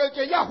bebito con el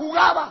que ya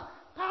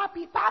jugaba,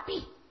 papi,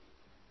 papi.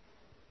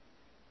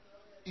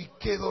 Y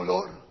qué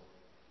dolor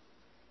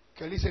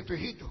que le dice tu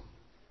hijito,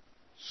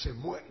 se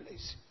muere, le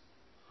dice,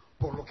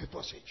 por lo que tú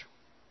has hecho.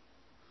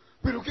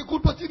 Pero ¿qué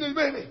culpa tiene el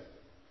bebé?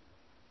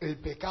 El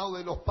pecado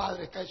de los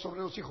padres cae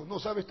sobre los hijos, ¿no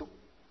sabes tú?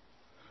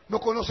 ¿No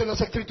conocen las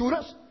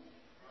escrituras?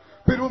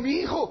 Pero mi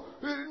hijo,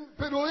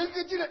 pero él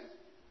que tiene...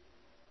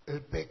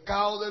 El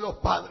pecado de los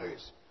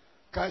padres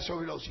cae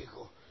sobre los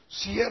hijos.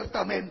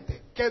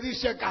 Ciertamente, ¿qué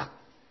dice acá?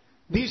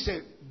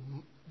 Dice,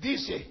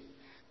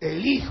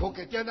 el hijo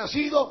que te ha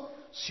nacido,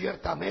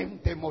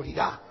 ciertamente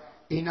morirá.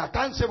 Y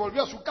Natán se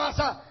volvió a su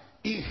casa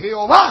y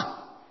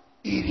Jehová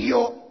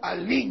hirió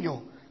al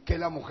niño que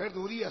la mujer de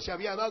Urías se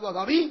había dado a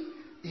David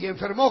y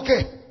enfermó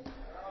 ¿qué?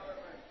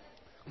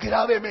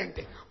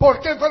 Gravemente. ¿Por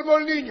qué enfermó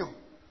el niño?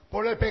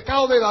 Por el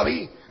pecado de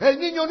David. El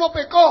niño no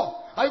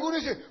pecó.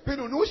 Algunos dicen,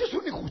 pero no, eso es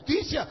una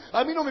injusticia.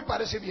 A mí no me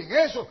parece bien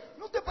eso.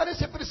 ¿No te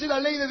parece presa la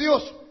ley de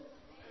Dios?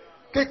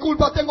 ¿Qué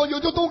culpa tengo yo?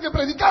 Yo tengo que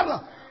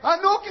predicarla. Ah,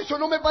 no, que eso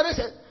no me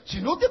parece.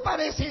 Si no te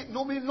parece,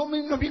 no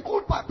es mi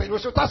culpa. Pero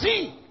eso está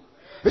así.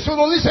 Eso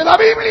lo dice la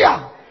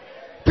Biblia.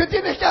 ¿Qué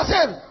tienes que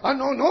hacer? Ah,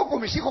 no, con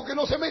mis hijos que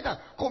no se metan.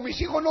 Con mis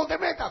hijos no te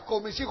metas.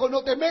 Con mis hijos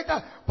no te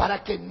metas.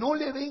 Para que no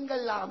le venga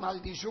la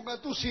maldición a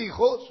tus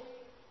hijos.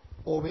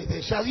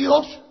 Obedece a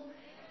Dios.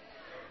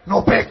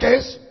 No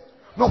peques.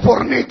 No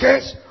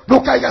forniques.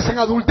 No caigas en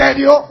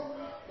adulterio.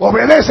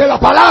 Obedece la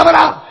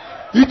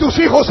palabra. Y tus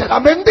hijos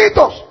serán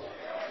benditos.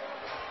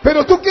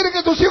 Pero tú quieres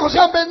que tus hijos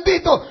sean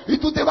benditos. Y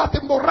tú te vas, te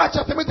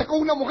emborrachas, te metes con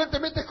una mujer, te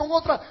metes con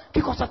otra.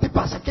 ¿Qué cosa te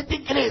pasa? ¿Qué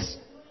te crees?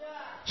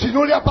 Si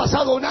no le ha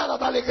pasado nada,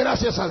 dale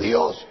gracias a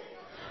Dios.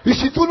 Y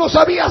si tú no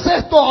sabías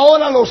esto,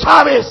 ahora lo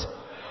sabes.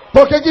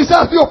 Porque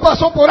quizás Dios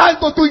pasó por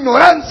alto tu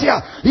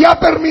ignorancia y ha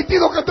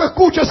permitido que tú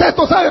escuches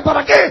esto. ¿Sabes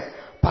para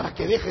qué? Para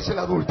que dejes el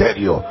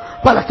adulterio,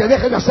 para que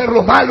dejes de hacer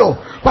lo malo,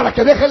 para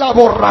que dejes la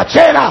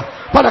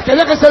borrachera, para que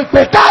dejes el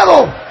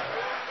pecado.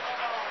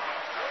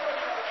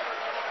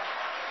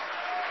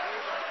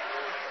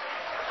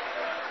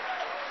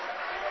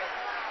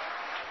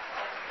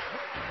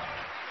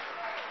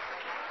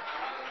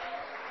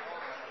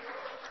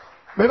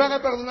 Me van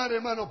a perdonar,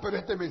 hermanos, pero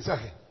este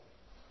mensaje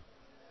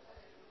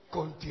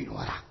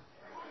continuará.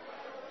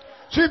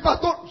 Sí,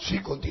 pastor,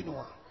 sí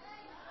continúa.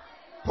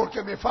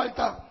 Porque me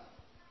falta.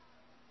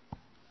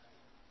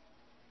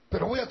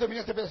 Pero voy a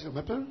terminar este pedazo.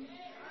 ¿Me perdonan?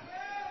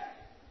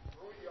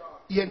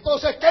 Y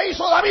entonces, ¿qué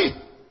hizo David?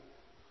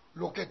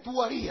 Lo que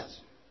tú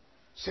harías.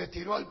 Se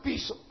tiró al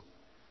piso,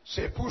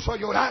 se puso a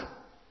llorar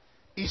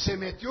y se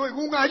metió en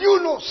un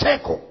ayuno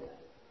seco,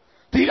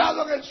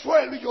 tirado en el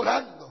suelo y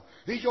llorando.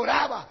 Y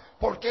lloraba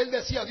porque él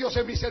decía, Dios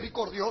es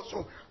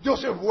misericordioso,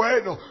 Dios es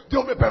bueno,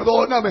 Dios me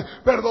perdóname,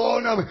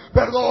 perdóname.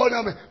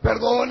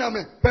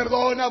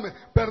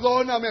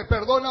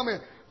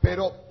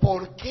 Pero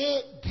 ¿por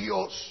qué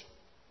Dios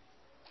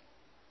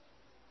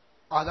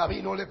a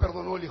David no le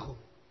perdonó el hijo?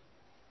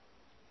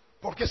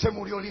 ¿Por qué se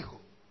murió el hijo?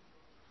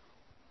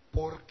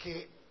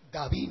 Porque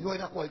David no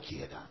era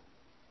cualquiera.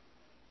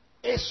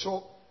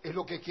 Eso es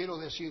lo que quiero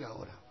decir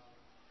ahora.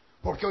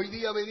 Porque hoy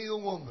día ha venido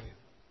un hombre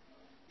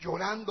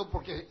llorando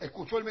porque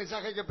escuchó el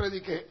mensaje que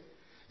prediqué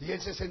y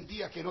él se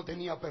sentía que no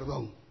tenía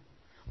perdón.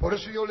 Por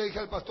eso yo le dije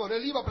al pastor,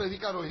 él iba a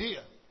predicar hoy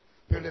día,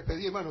 pero le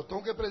pedí, hermano,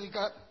 tengo que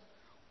predicar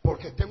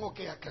porque tengo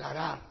que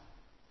aclarar.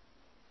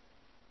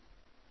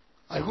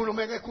 Algunos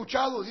me han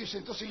escuchado y dicen,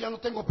 entonces ya no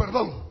tengo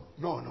perdón.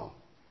 No.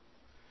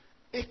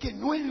 Es que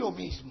no es lo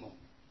mismo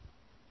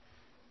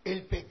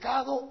el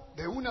pecado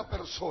de una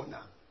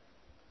persona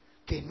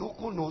que no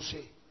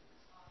conoce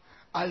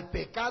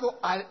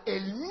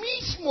el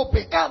mismo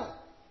pecado,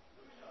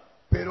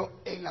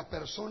 pero en la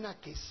persona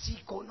que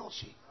sí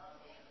conoce.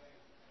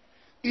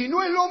 Y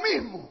no es lo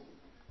mismo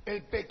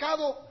el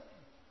pecado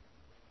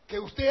que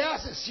usted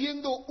hace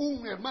siendo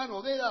un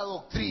hermano de la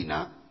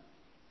doctrina,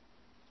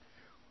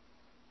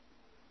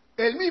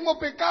 el mismo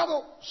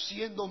pecado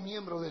siendo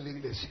miembro de la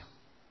iglesia,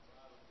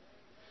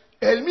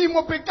 el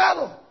mismo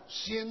pecado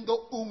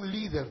siendo un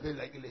líder de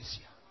la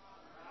iglesia,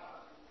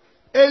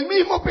 el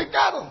mismo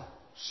pecado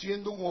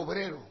siendo un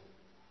obrero,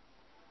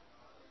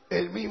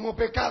 el mismo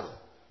pecado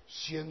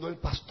siendo el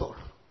pastor.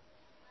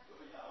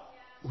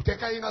 Usted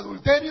cae en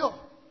adulterio,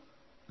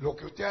 lo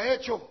que usted ha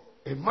hecho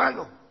es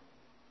malo,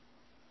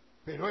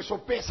 pero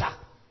eso pesa,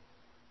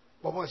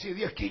 vamos a decir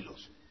 10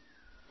 kilos.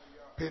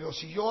 Pero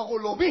si yo hago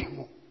lo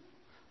mismo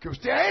que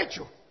usted ha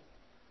hecho,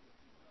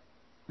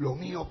 lo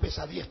mío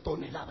pesa 10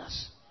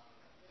 toneladas.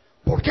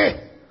 ¿Por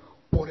qué?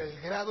 Por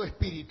el grado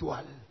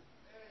espiritual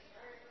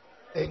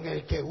en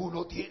el que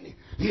uno tiene.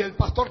 Y el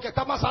pastor que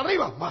está más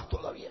arriba, más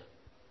todavía.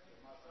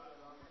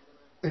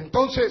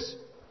 Entonces,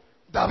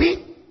 David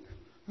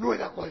no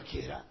era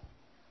cualquiera.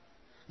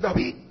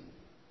 David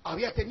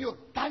había tenido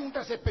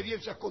tantas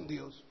experiencias con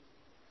Dios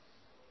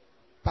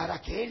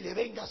para que él le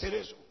venga a hacer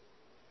eso.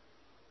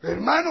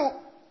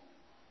 Hermano,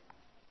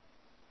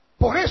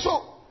 por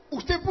eso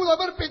usted pudo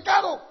haber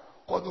pecado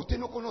cuando usted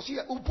no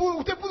conocía.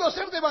 Usted pudo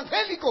ser de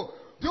evangélico,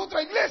 de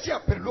otra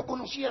iglesia, pero no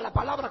conocía la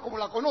palabra como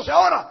la conoce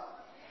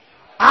ahora.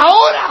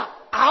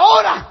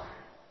 Ahora,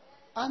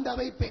 anda,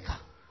 ve y peca.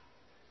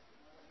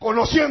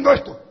 Conociendo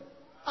esto,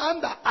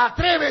 anda,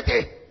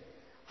 atrévete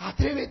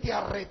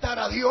a retar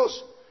a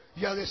Dios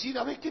y a decir,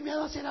 a ver, ¿qué me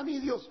va a hacer a mí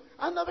Dios?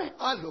 Anda, ve,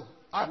 hazlo.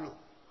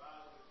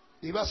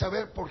 Y vas a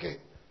ver,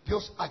 porque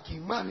Dios a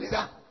quien más le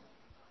da,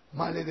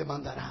 más le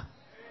demandará.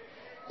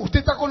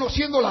 Usted está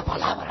conociendo la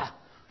palabra.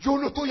 Yo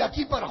no estoy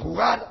aquí para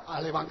jugar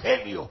al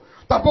evangelio.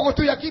 Tampoco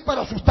estoy aquí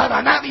para asustar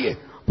a nadie,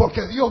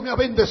 porque Dios me ha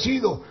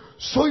bendecido.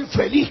 Soy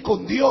feliz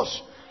con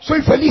Dios.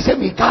 Soy feliz en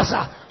mi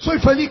casa. Soy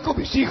feliz con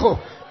mis hijos.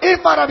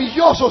 Es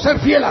maravilloso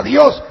ser fiel a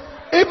Dios.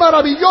 Es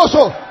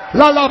maravilloso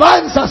la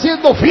alabanza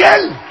siendo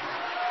fiel.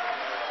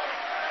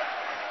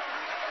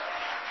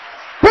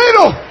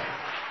 Pero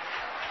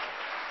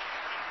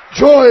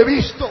yo he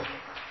visto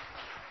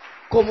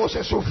cómo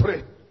se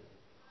sufre,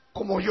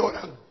 cómo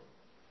lloran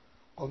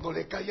cuando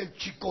le cae el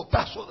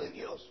chicotazo de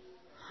Dios.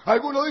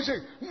 Algunos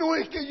dicen, no,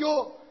 es que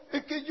yo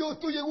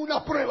estoy en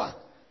una prueba.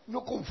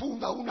 No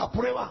confunda una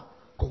prueba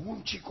con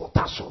un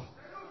chicotazo.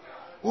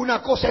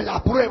 Una cosa es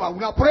la prueba.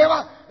 Una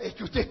prueba es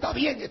que usted está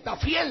bien, está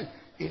fiel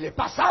y le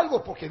pasa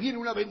algo porque viene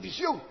una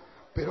bendición.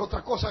 Pero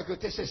otra cosa es que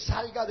usted se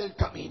salga del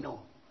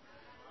camino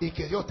y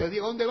que Dios te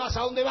diga, ¿dónde vas?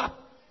 ¿A dónde vas?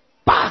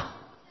 ¡Pah!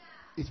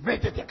 Y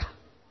métete acá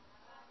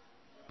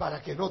para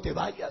que no te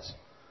vayas.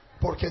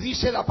 Porque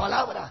dice la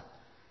palabra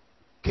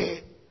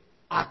que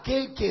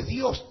aquel que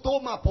Dios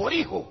toma por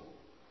hijo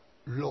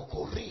lo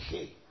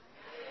corrige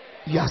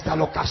y hasta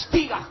lo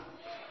castiga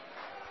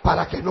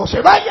para que no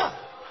se vaya.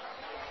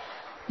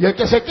 Y el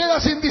que se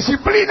queda sin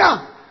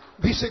disciplina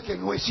dice que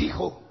no es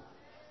hijo,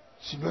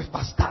 sino es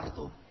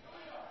bastardo.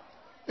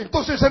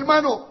 Entonces,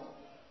 hermano,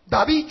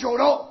 David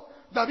lloró,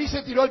 David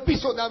se tiró al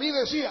piso, David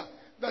decía,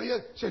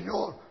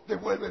 Señor,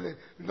 devuélvele,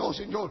 no,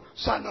 Señor,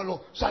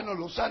 sánalo.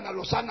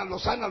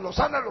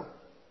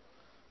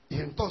 Y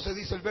entonces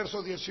dice el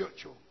verso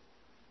 18,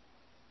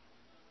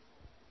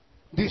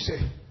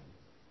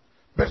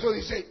 verso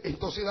 16,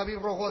 entonces David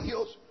rogó a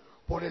Dios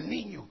por el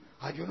niño,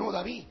 ayunó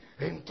David,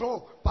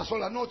 entró, pasó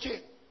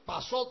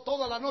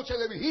toda la noche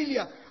de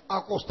vigilia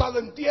acostado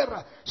en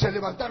tierra. Se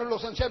levantaron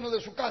los ancianos de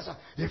su casa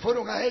y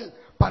fueron a él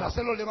para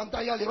hacerlo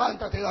levantar. Ya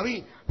levántate,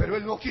 David. Pero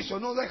él no quiso.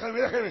 No,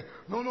 déjame.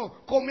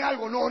 No, come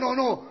algo.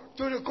 No,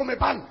 tú come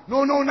pan.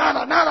 No,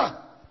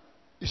 nada.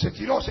 Y se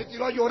tiró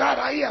a llorar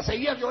ahí, a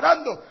seguir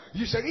llorando.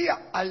 Y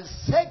seguía. Al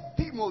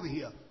 7º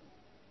día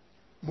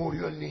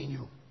murió el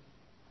niño.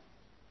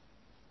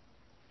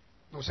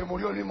 No se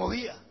murió el mismo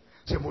día,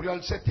 se murió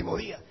al 7º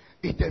día.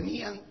 Y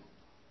tenían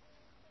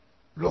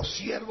los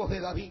siervos de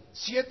David,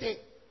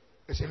 7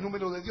 es el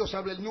número de Dios,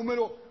 habla el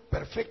número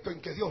perfecto en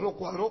que Dios lo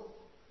cuadró.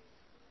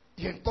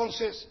 Y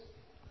entonces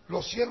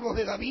los siervos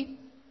de David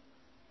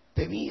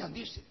temían,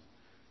 dice,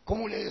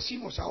 ¿cómo le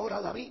decimos ahora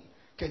a David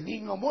que el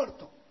niño ha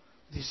muerto?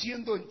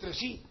 Diciendo entre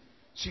sí,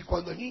 si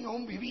cuando el niño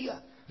aún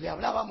vivía le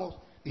hablábamos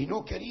y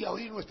no quería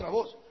oír nuestra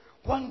voz,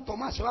 ¿cuánto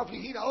más se va a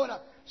afligir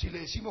ahora si le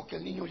decimos que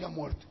el niño ya ha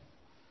muerto?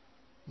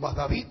 Mas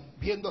David,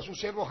 viendo a sus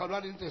siervos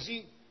hablar entre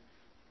sí,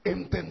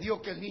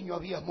 entendió que el niño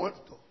había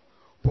muerto,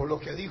 por lo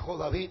que dijo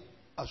David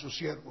a su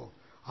siervo,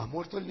 ¿ha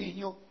muerto el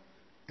niño?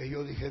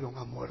 Ellos dijeron,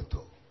 ha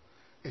muerto.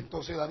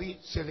 Entonces David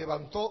se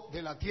levantó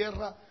de la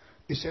tierra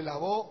y se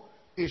lavó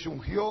y se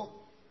ungió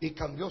y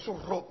cambió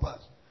sus ropas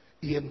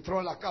y entró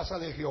a la casa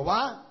de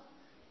Jehová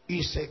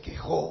y se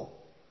quejó.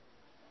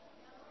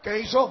 ¿Qué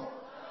hizo?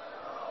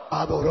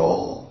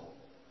 Adoró.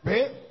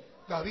 ¿Ve?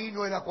 David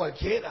no era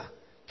cualquiera.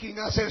 ¿Quién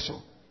hace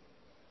eso?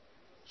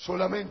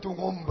 Solamente un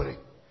hombre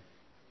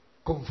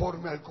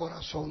conforme al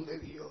corazón de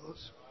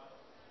Dios.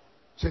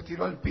 Se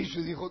tiró al piso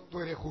y dijo, tú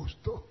eres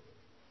justo,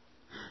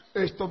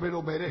 esto me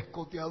lo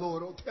merezco, te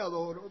adoro.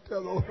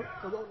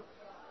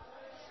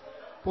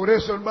 Por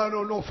eso,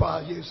 hermano, no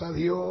falles a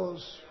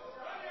Dios,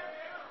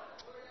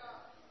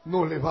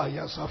 no le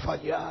vayas a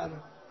fallar,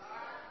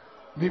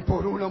 ni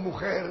por una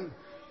mujer,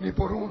 ni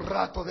por un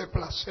rato de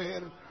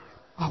placer.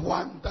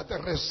 Aguántate,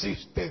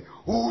 resiste,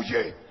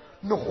 huye,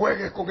 no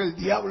juegues con el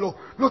diablo,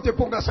 no te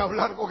pongas a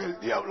hablar con el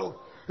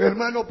diablo.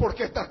 Hermano,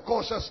 porque estas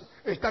cosas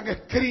están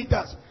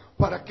escritas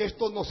para que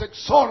esto nos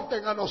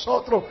exhorten a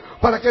nosotros,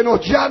 para que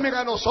nos llamen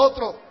a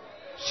nosotros.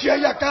 Si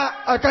hay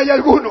acá hay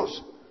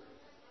algunos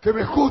que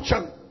me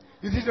escuchan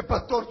y dicen,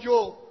 pastor,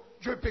 yo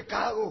he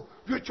pecado,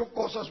 yo he hecho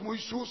cosas muy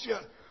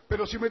sucias,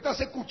 pero si me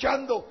estás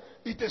escuchando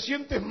y te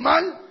sientes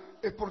mal,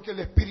 es porque el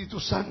Espíritu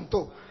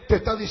Santo te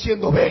está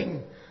diciendo: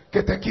 ven,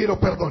 que te quiero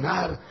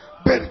perdonar,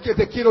 ven que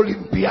te quiero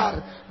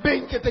limpiar,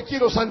 ven que te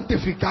quiero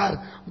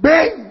santificar,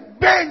 ven,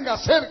 ven,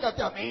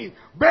 acércate a mí,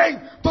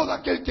 ven, todo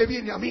aquel que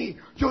viene a mí,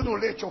 yo no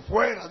le echo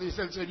fuera,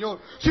 dice el Señor.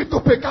 Si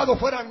tus pecados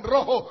fueran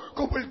rojos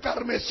como el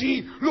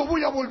carmesí, lo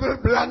voy a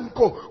volver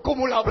blanco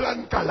como la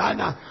blanca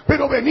lana.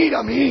 Pero venid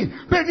a mí,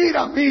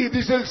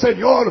 dice el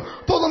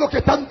Señor, todos los que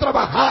están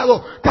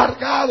trabajados,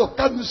 cargados,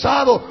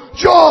 cansados,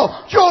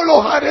 yo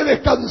los haré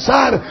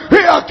descansar.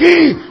 He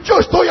aquí, yo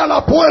estoy a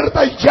la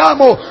puerta y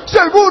llamo. Si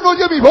alguno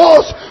oye mi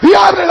voz y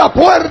abre la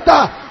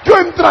puerta, yo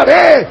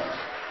entraré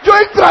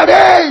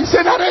y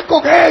cenaré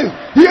con él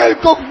y él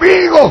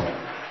conmigo.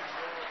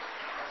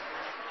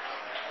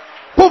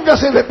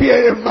 Póngase de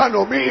pie,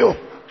 hermano mío.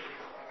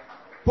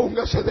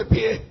 Póngase de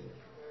pie.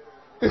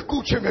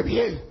 Escúcheme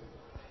bien.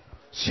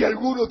 Si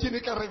alguno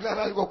tiene que arreglar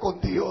algo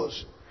con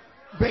Dios,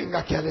 venga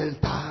aquí al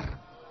altar.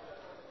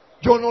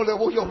 Yo no le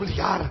voy a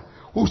obligar.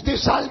 Usted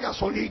salga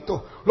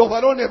solito. Los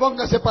varones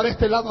vénganse para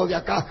este lado de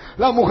acá.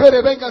 Las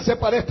mujeres vénganse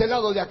para este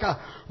lado de acá.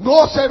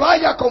 No se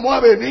vaya como ha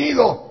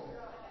venido.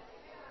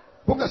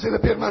 Póngase de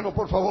pie, hermano,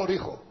 por favor,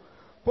 hijo.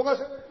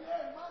 Póngase de pie,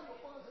 hermano,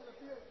 póngase de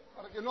pie.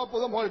 Para que no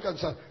podamos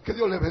alcanzar. Que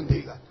Dios le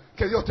bendiga.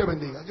 Que Dios te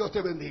bendiga. Dios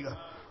te bendiga.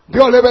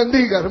 Dios le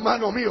bendiga,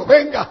 hermano mío.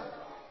 Venga.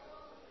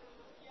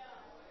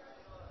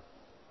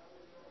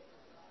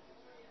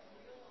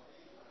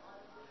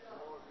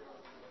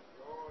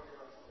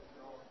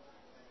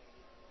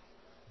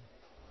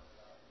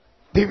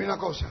 Dime una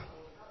cosa.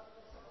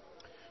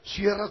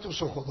 Cierra tus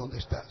ojos donde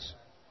estás.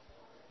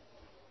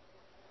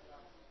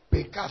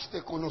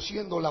 ¿Pecaste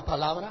conociendo la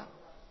palabra?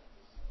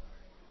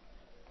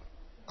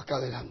 Acá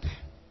adelante.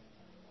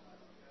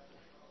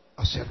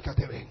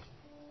 Acércate, ven.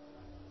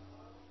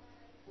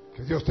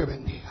 Que Dios te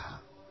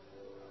bendiga.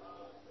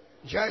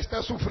 ¿Ya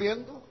estás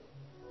sufriendo?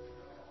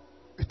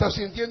 ¿Estás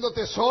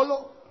sintiéndote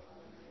solo?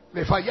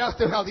 ¿Le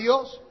fallaste a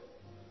Dios?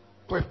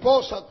 ¿Tu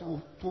esposa,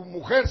 tu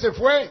mujer se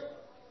fue?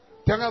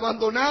 ¿Te han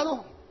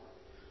abandonado?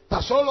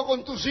 ¿Estás solo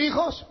con tus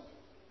hijos?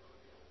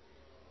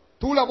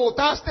 Tú la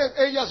botaste,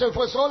 ella se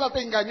fue sola,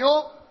 te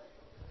engañó.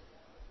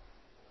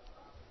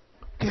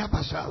 ¿Qué ha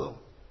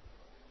pasado?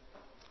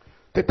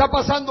 ¿Te está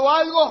pasando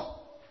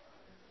algo?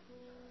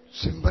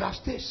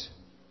 ¿Sembraste?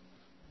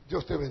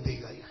 Dios te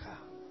bendiga, hija.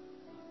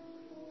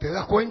 ¿Te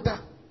das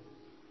cuenta?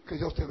 Que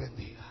Dios te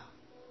bendiga.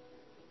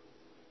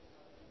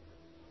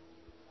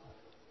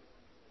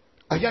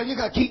 Hay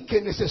alguien aquí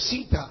que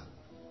necesita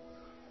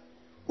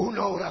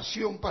una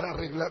oración para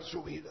arreglar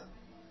su vida.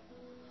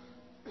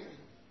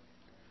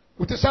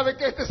 Usted sabe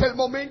que este es el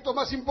momento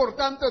más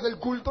importante del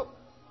culto.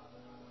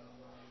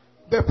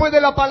 Después de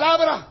la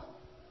palabra,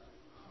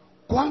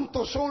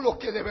 ¿cuántos son los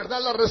que de verdad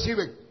la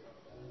reciben?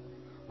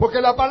 Porque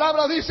la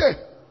palabra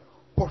dice: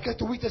 ¿por qué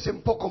tuviste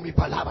en poco mi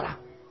palabra?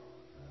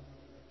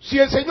 Si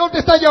el Señor te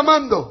está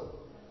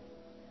llamando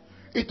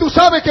y tú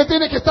sabes que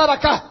tienes que estar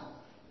acá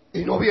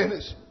y no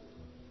vienes,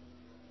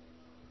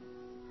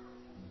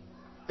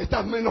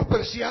 ¿estás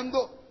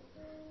menospreciando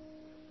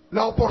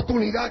la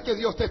oportunidad que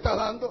Dios te está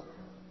dando?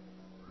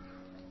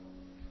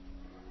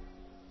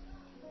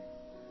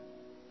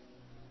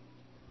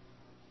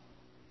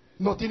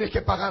 No tienes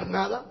que pagar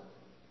nada.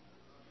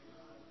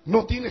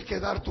 No tienes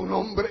que dar tu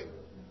nombre.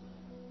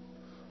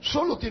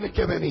 Solo tienes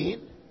que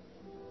venir.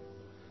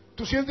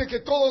 ¿Tú sientes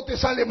que todo te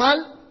sale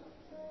mal?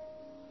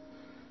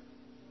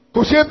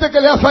 ¿Tú sientes que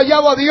le has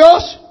fallado a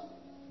Dios?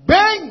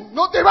 Ven,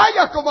 no te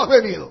vayas como has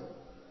venido.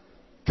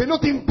 Que no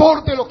te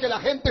importe lo que la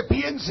gente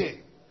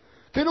piense.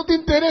 Que no te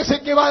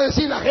interese qué va a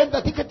decir la gente.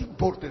 A ti que te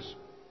importes.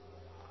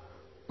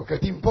 Lo que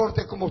te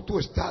importa es cómo tú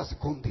estás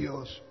con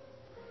Dios.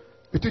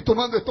 Estoy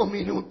tomando estos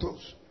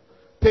minutos.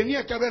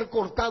 Tenía que haber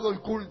cortado el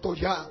culto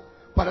ya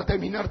para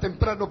terminar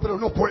temprano, pero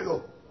no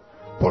puedo.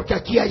 Porque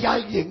aquí hay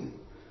alguien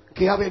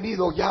que ha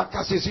venido ya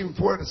casi sin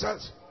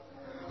fuerzas.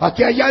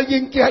 Aquí hay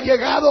alguien que ha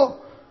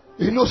llegado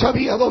y no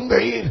sabía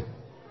dónde ir.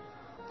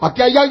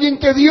 Aquí hay alguien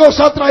que Dios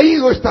ha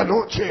traído esta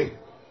noche.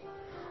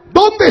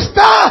 ¿Dónde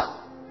está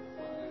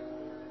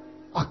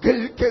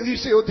aquel que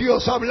dice: oh,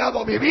 Dios ha hablado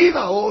a mi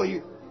vida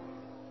hoy?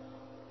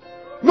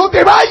 No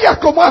te vayas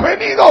como has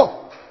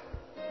venido,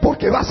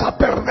 porque vas a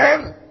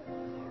perder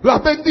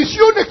las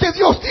bendiciones que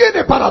Dios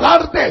tiene para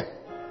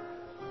darte.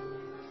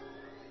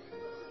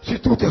 Si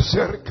tú te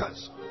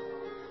acercas,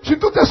 si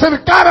tú te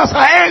acercaras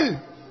a Él,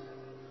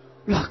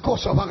 las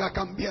cosas van a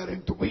cambiar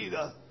en tu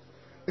vida,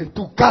 en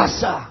tu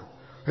casa,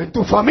 en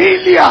tu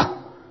familia,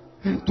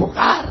 en tu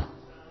hogar.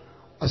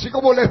 Así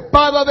como la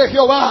espada de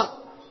Jehová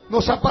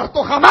no se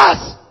apartó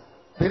jamás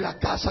de la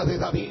casa de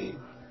David.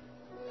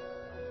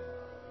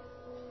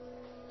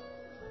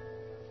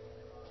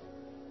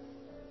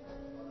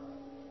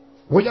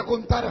 Voy a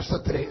contar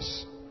hasta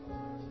 3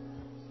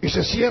 y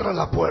se cierra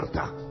la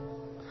puerta.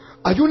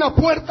 Hay una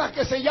puerta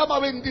que se llama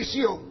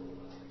bendición.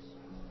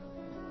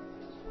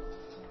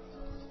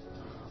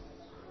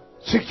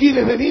 Si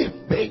quieres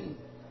venir, ven.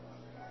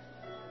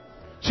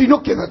 Si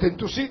no, quédate en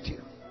tu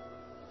sitio.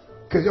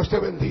 Que Dios te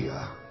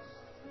bendiga.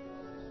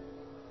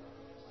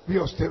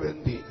 Dios te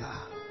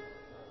bendiga.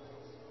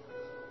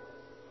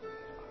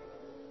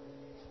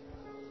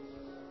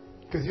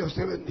 Que Dios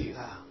te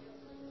bendiga.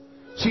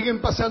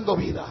 Siguen pasando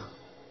vida.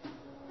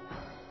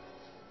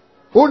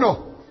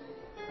 1.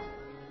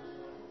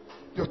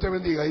 Dios te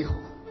bendiga, hijo.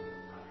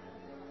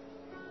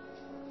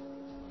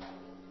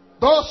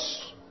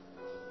 2.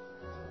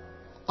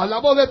 A la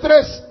voz de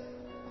 3.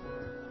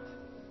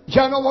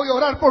 Ya no voy a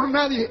orar por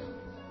nadie.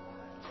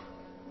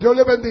 Dios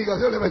le bendiga,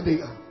 Dios le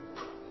bendiga.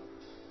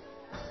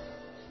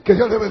 Que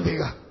Dios le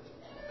bendiga.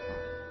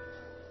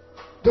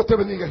 Dios te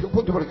bendiga, hijo.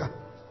 Ponte por acá.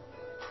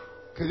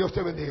 Que Dios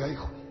te bendiga,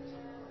 hijo.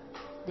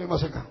 Ven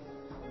más acá.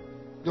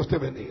 Dios te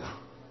bendiga.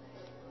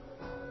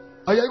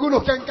 Hay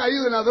algunos que han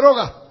caído en la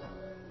droga.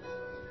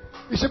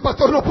 Dice,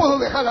 pastor, no puedo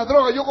dejar la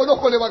droga. Yo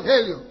conozco el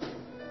evangelio.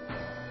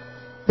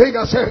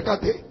 Venga,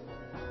 acércate.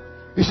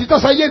 Y si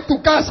estás ahí en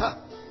tu casa,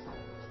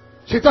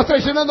 si estás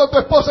traicionando a tu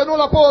esposa, no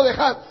la puedo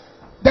dejar.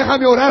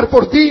 Déjame orar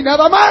por ti,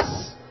 nada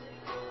más.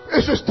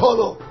 Eso es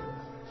todo.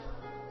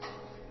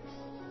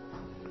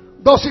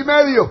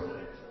 2:30.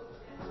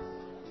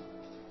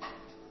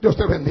 Dios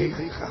te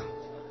bendiga, hija.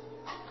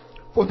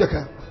 Ponte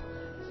acá.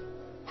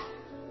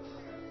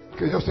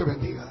 Que Dios te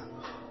bendiga.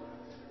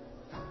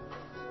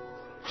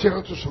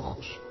 Cierra tus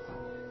ojos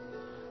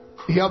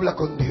y habla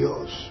con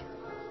Dios.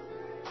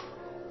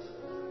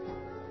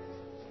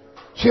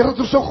 Cierra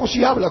tus ojos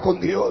y habla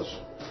con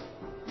Dios.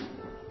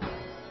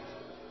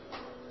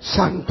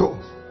 Santo.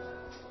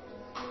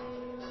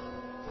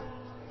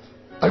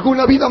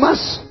 ¿Alguna vida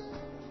más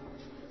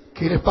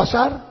quieres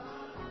pasar?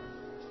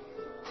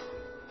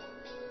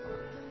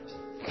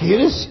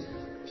 ¿Quieres?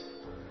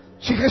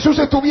 Si Jesús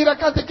estuviera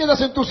acá, ¿te quedas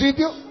en tu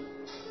sitio?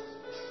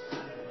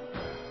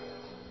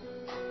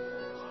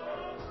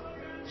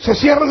 Se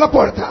cierra la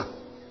puerta.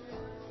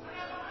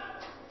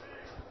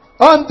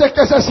 Antes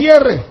que se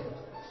cierre,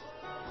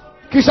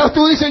 quizás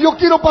tú dices, yo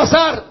quiero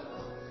pasar,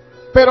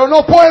 pero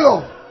no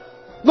puedo.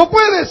 No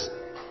puedes.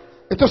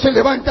 Entonces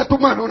levanta tu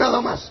mano,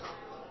 nada más.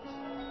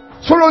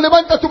 Solo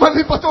levanta tu mano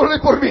y pastor, ore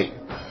por mí.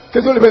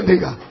 Que Dios le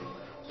bendiga.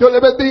 Dios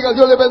le bendiga,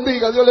 Dios le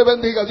bendiga, Dios le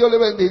bendiga, Dios le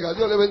bendiga,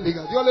 Dios le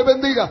bendiga, Dios le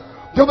bendiga.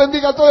 Dios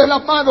bendiga a todas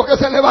las manos que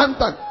se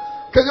levantan.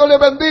 Que Dios le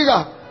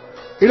bendiga.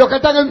 Y los que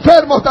están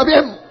enfermos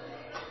también.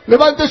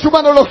 Levanten su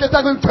mano los que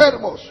están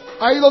enfermos.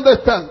 Ahí donde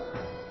están.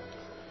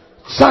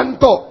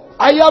 Santo.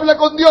 Ahí habla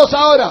con Dios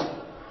ahora.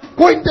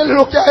 Cuéntale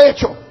lo que ha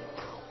hecho.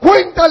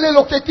 Cuéntale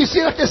lo que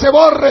quisieras que se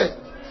borre.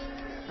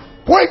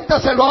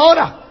 Cuéntaselo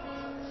ahora.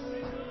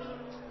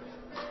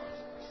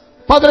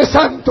 Padre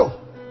Santo,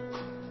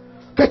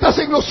 que estás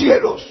en los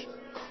cielos,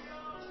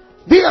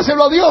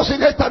 dígaselo a Dios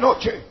en esta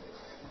noche.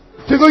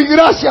 Te doy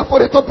gracias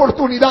por esta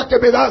oportunidad que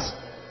me das.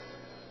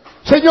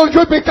 Señor,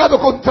 yo he pecado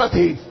contra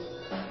ti.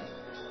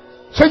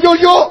 Señor,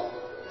 yo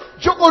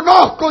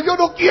conozco, yo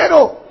no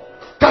quiero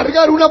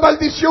cargar una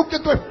maldición, que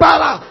tu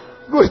espada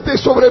no esté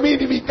sobre mí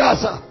ni mi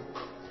casa.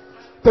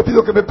 Te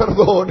pido que me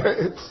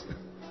perdones.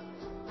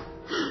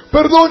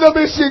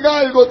 Perdóname si en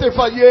algo te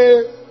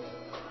fallé.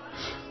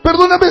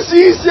 Perdóname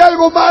si hice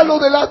algo malo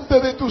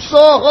delante de tus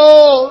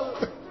ojos.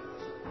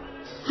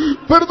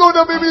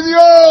 Perdóname, mi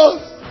Dios.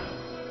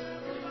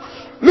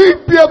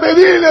 Límpiame,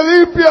 dile,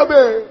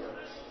 límpiame.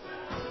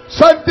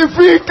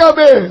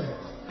 Santifícame.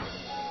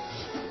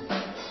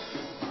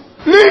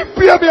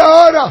 Límpiame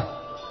ahora.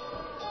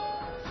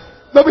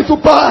 Dame tu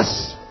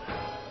paz.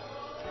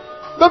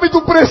 Dame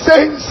tu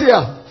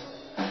presencia.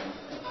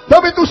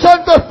 Dame tu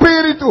Santo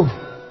Espíritu.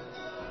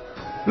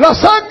 La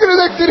sangre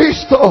de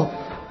Cristo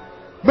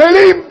me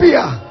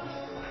limpia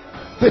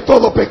de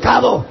todo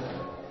pecado.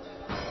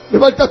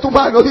 Levanta tu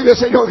mano, dile,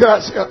 Señor,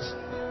 gracias.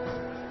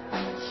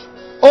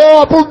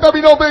 Oh, apunta mi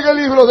nombre en el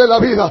libro de la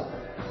vida.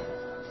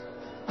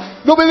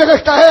 No me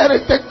dejes caer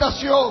en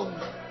tentación.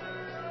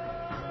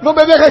 No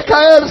me dejes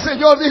caer,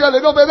 Señor, dígale,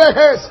 no me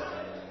dejes.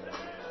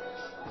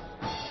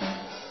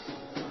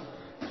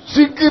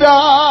 Si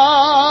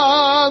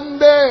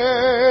grande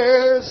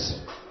es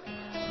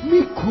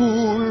mi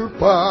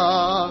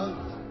culpa,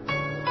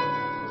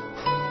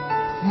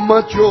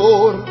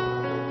 mayor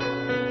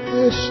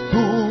es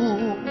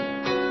tu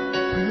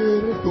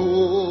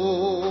perdón.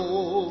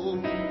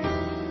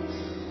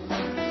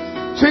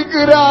 Si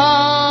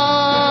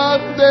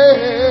grande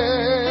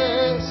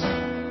es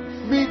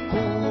mi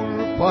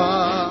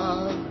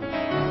culpa,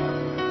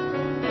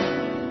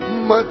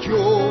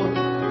 mayor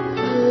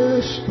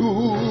es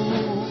tu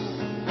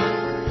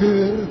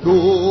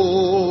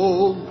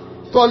perdón.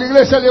 Toda la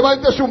iglesia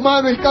levante sus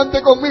manos y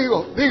cante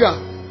conmigo. Diga: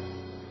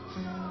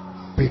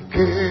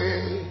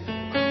 pequé,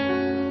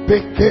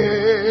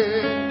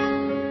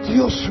 pequé,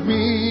 Dios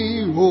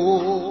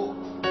mío,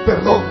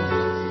 perdón,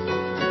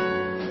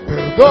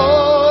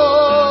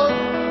 perdón,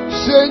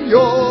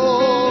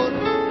 Señor,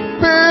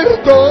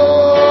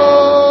 perdón.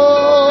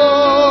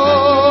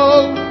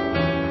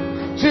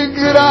 Si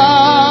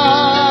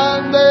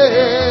grande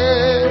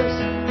es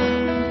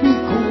mi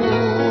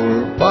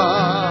culpa,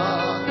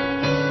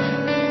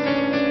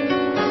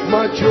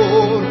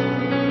 mayor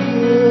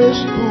es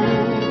tu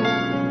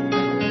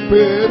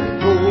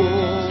perdón.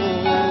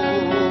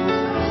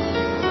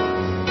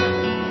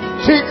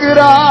 Si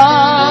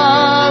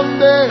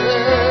grande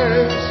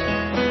es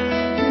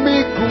mi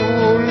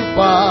culpa,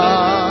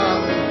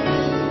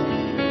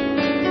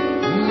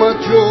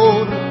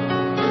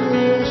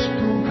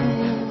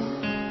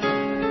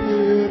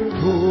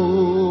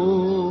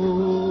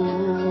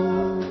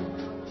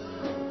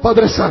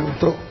 Padre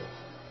Santo,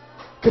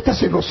 que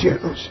estás en los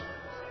cielos,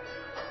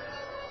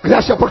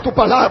 gracias por tu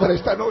palabra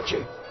esta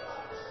noche.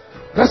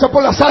 Gracias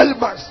por las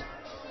almas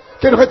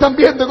que nos están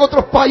viendo en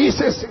otros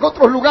países, en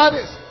otros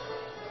lugares.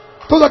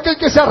 Todo aquel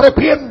que se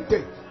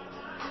arrepiente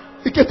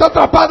y que está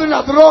atrapado en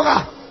la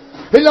droga,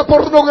 en la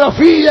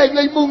pornografía, en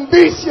la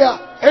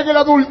inmundicia, en el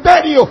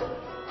adulterio,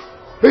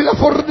 en la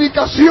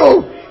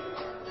fornicación.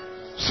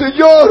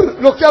 Señor,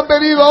 los que han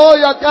venido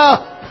hoy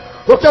acá,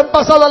 los que han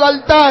pasado al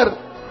altar,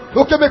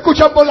 los que me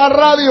escuchan por la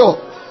radio,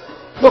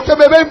 los que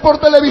me ven por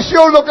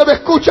televisión, los que me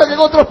escuchan en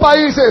otros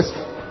países.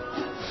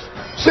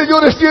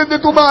 Señor, extiende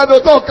tu mano,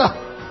 toca,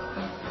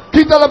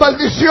 quita la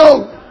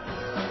maldición,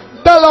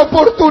 da la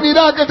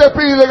oportunidad que te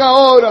piden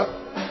ahora.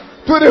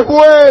 Tú eres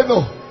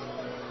bueno,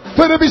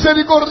 tú eres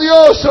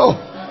misericordioso.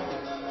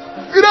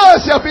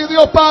 Gracias, mi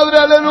Dios Padre,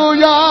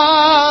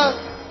 aleluya.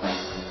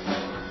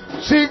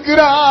 Si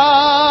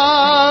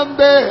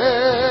grande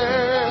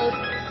es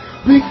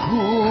mi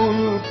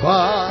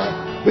culpa.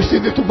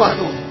 Extiende tu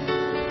mano,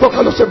 toca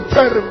a los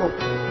enfermos,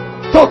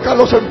 toca a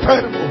los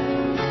enfermos,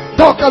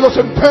 toca a los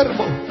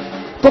enfermos,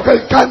 toca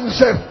el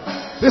cáncer,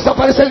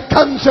 desaparece el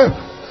cáncer,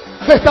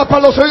 destapa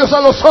los oídos a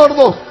los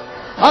sordos,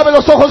 abre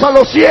los ojos a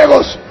los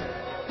ciegos.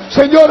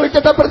 Señor, el que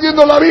está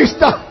perdiendo la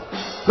vista,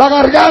 la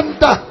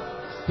garganta,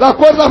 las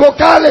cuerdas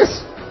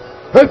vocales,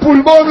 el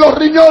pulmón, los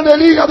riñones,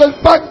 el hígado, el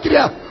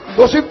páncreas,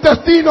 los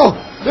intestinos,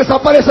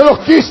 desaparecen los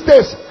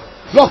quistes,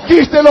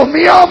 los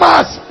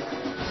miomas.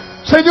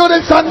 Señor,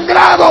 el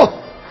sangrado,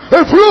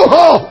 el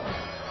flujo,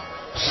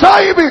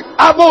 Saibi,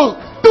 Amul,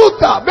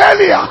 Tuta,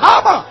 Melia,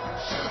 Hama,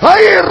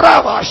 ahí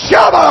Raba,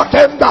 Shaba,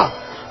 Kenda,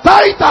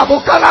 Taita,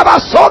 Bukalaba,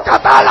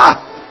 Sokatala,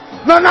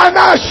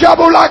 Nanana,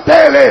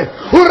 Shabulatele,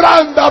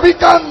 Uranda,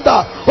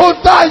 Vikanda,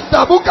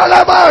 Otaita,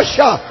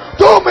 Bukalabasha,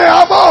 Tume,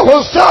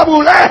 Amojo,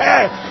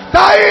 Sabuleje,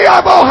 Tai,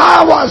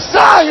 Amojawa,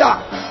 Saya.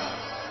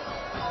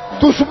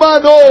 Tus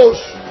manos,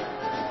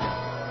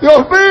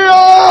 Dios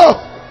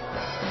mío,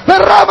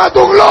 derrama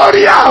tu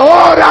gloria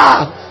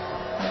ahora.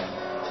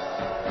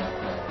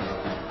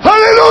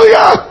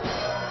 Aleluya.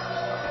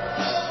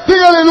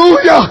 Diga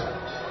aleluya.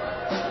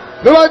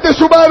 Levante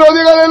su mano,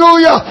 diga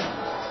aleluya.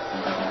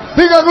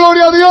 Diga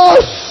gloria a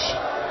Dios.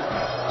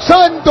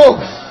 Santo.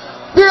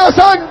 Diga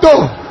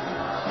santo.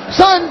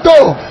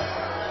 Santo.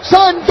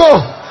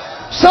 Santo.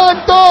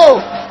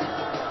 Santo.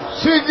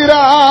 Si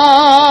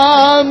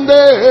grande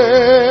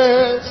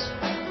es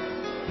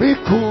mi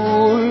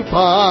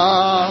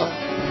culpa,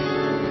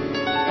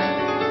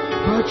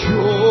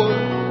 mayor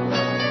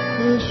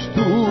es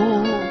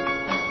tu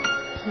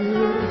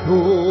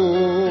perdón.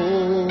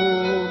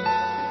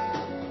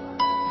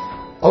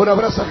 Ahora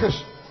abraza a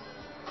Jesús,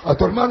 a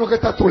tu hermano que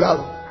está a tu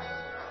lado,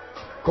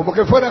 como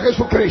que fuera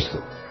Jesucristo.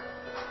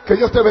 Que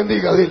Dios te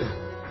bendiga, dile.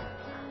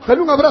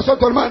 Dale un abrazo a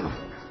tu hermano.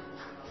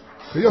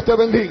 Que Dios te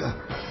bendiga.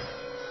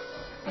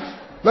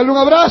 Dale un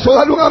abrazo,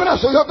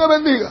 Dios te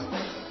bendiga.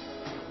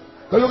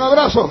 Dale un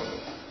abrazo.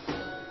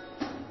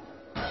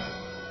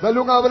 Dale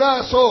un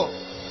abrazo.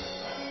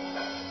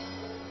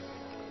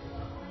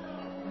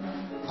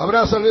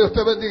 Abrázale, Dios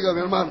te bendiga, mi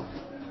hermano.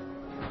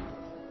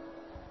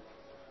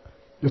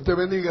 Dios te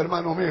bendiga,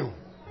 hermano mío.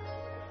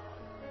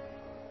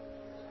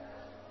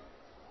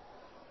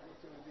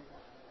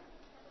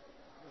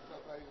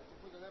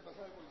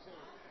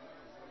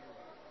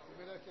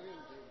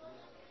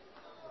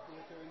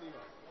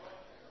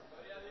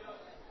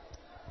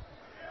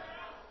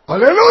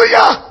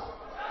 ¡Aleluya!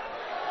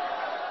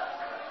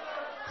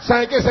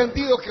 ¿Sabe qué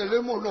sentido? Que le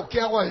hemos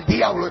noqueado al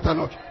diablo esta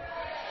noche.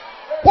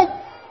 ¡Pum!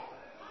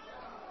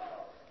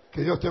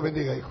 Que Dios te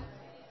bendiga, hijo.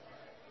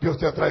 Dios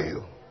te ha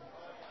traído.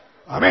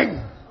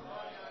 Amén.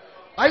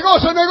 ¿Hay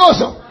gozo, no hay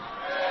gozo?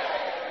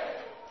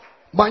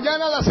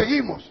 Mañana la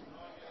seguimos.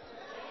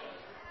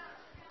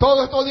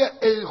 Todos estos días.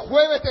 El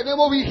jueves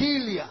tenemos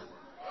vigilia.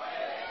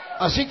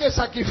 Así que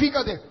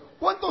sacrifícate.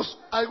 ¿Cuántos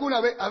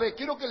alguna vez? A ver,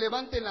 quiero que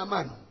levanten la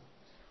mano.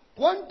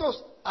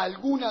 ¿Cuántos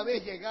alguna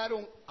vez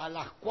llegaron a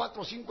las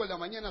 4 o 5 de la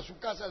mañana a su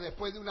casa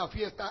después de una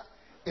fiesta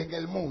en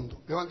el mundo?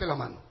 Levanten la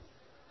mano.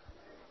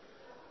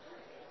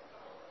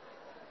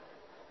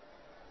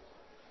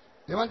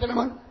 Levanten la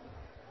mano.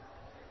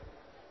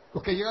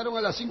 Los que llegaron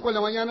a las 5 de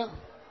la mañana,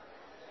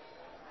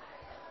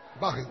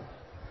 bajen.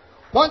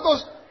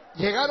 ¿Cuántos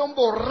llegaron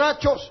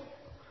borrachos?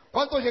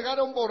 ¿Cuántos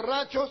llegaron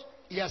borrachos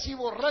y así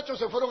borrachos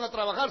se fueron a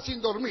trabajar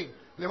sin dormir?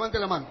 Levanten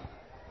la mano.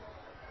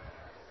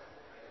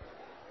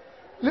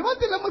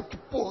 Levanten la mano. ¡Qué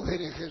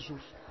poder en Jesús!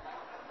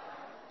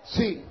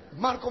 Sí,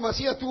 Marco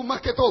Masías tuvo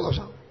más que todos.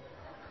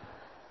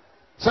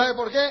 ¿Sabe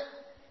por qué?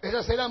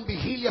 Esas eran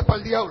vigilias para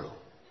el diablo.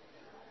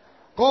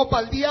 Como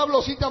para el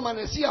diablo, si te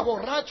amanecías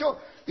borracho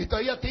y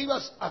todavía te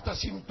ibas hasta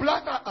sin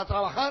plata a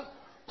trabajar,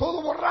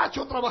 todo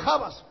borracho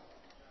trabajabas.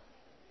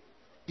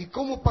 Y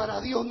como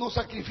para Dios no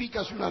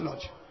sacrificas una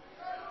noche.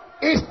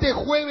 Este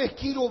jueves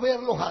quiero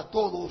verlos a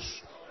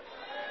todos.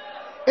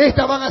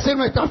 Estas van a ser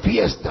nuestras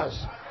fiestas.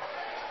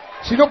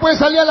 Si no pueden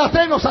salir a las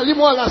 3, nos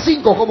salimos a las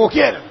 5, como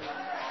quieran.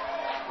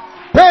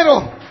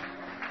 Pero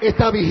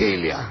esta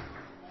vigilia,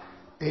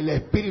 el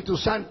Espíritu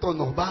Santo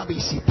nos va a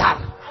visitar.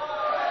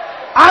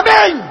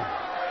 Amén.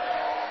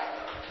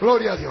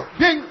 Gloria a Dios.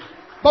 Bien,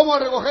 vamos a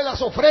recoger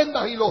las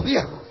ofrendas y los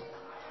diezmos.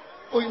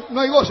 Uy,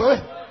 no hay gozo,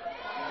 ¿eh?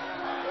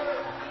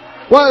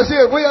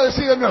 Voy a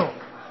decir de nuevo.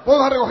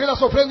 Vamos a recoger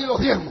las ofrendas y los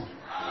diezmos.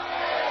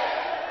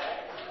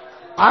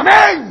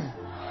 Amén.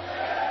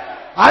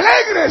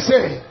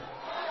 Alégrese.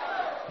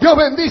 Dios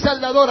bendice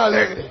al dador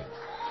alegre.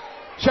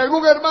 Si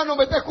algún hermano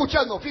me está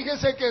escuchando,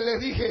 fíjense que les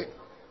dije,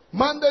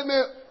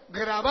 mándenme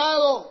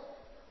grabado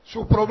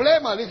su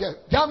problema. Le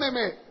dije,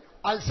 llámeme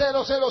al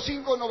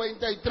 005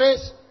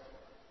 93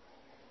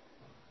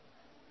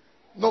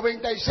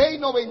 96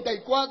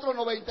 94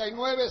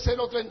 99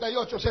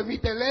 038. Ese es mi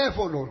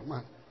teléfono,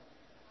 hermano.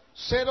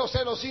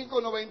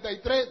 005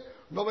 93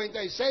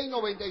 96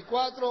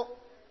 94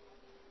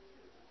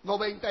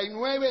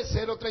 99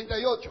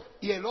 038.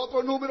 Y el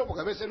otro número,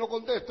 porque a veces no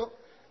contesto,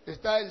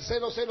 está el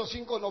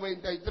 005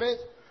 93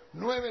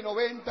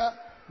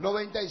 990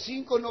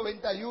 95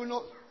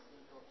 91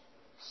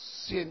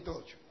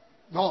 108.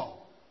 No,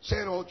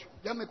 08.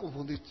 Ya me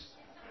confundiste.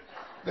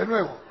 De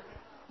nuevo,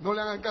 no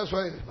le hagan caso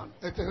a él, hermano.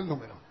 Este es el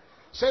número.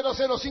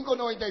 005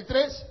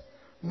 93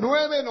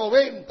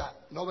 990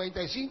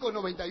 95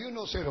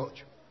 91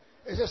 08.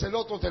 Ese es el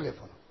otro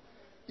teléfono.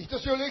 Y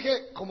entonces yo le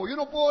dije, como yo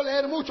no puedo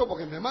leer mucho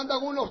porque me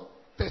mandan unos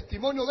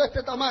testimonios de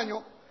este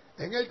tamaño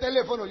en el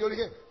teléfono, yo le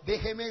dije,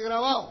 déjeme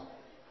grabado.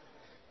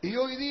 Y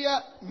hoy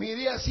día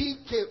miré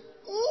así que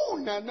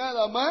una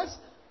nada más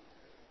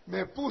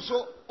me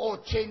puso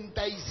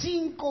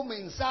 85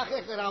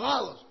 mensajes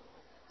grabados.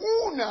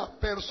 Una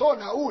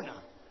persona, una.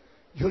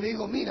 Yo le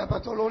digo, mira,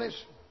 Pastor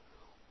Lorenzo,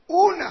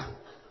 una,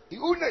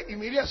 y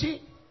miré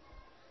así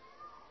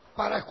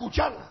para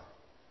escucharla.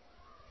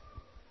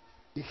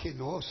 Dije,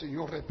 no,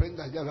 Señor,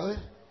 reprenda al diablo. A ver,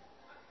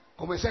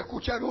 comencé a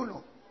escuchar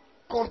uno,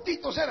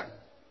 cortitos eran.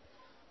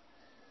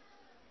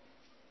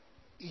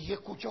 Y he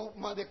escuchado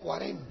más de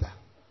 40,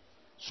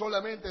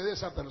 solamente de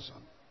esa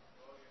persona.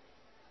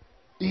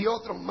 Y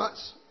otros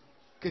más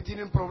que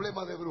tienen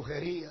problemas de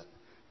brujería,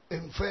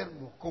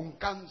 enfermos, con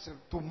cáncer,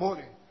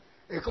 tumores.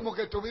 Es como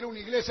que tuviera una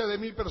iglesia de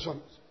 1000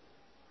 personas.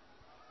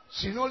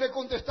 Si no le he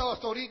contestado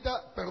hasta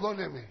ahorita,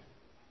 perdóneme,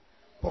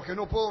 porque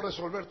no puedo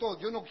resolver todo.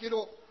 Yo no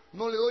quiero,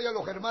 no le doy a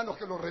los hermanos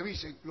que lo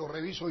revisen, lo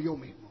reviso yo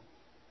mismo.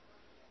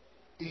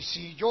 Y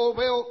si yo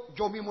veo,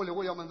 yo mismo le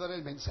voy a mandar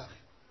el mensaje.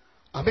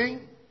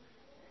 Amén.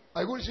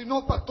 Algunos dicen,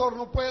 no, pastor,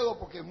 no puedo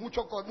porque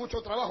mucho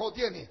trabajo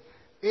tiene.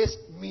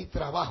 Es mi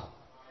trabajo.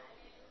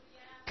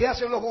 ¿Qué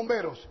hacen los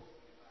bomberos?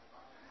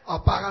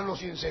 Apagan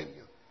los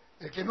incendios.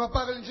 El que no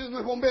apaga el incendio no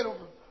es bombero.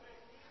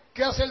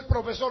 ¿Qué hace el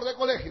profesor de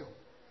colegio?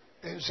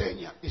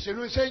 Enseña. Y si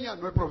no enseña,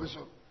 no es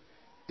profesor.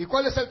 ¿Y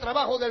cuál es el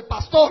trabajo del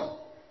pastor?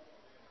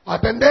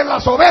 Atender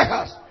las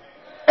ovejas.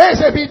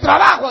 Ese es mi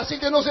trabajo, así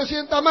que no se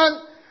sienta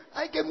mal.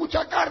 Hay que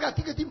mucha carga, ¿a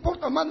ti qué te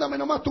importa? Mándame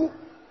nomás tú.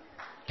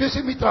 Que ese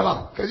es mi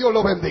trabajo. Que Dios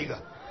lo bendiga.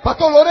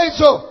 Pastor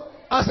Lorenzo,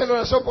 hace la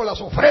oración por las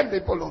ofrendas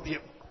y por los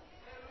diezmos.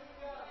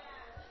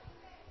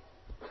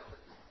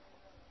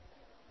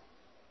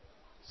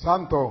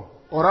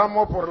 Santo,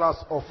 oramos por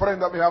las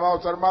ofrendas, mis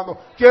amados hermanos.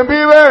 ¿Quién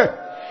vive?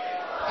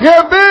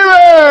 ¿Quién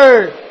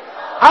vive?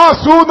 A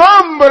su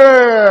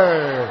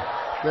nombre.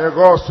 De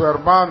gozo,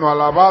 hermano,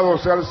 alabado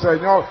sea el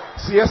Señor.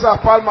 Si esas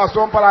palmas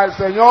son para el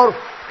Señor,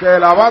 que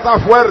la bata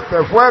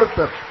fuerte,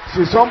 fuerte.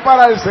 Si son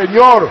para el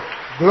Señor,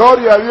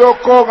 gloria a Dios,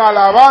 con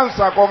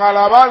alabanza, con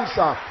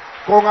alabanza,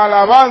 con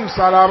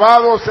alabanza.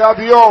 Alabado sea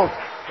Dios,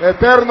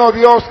 eterno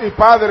Dios y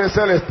Padre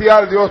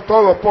celestial, Dios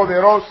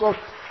todopoderoso.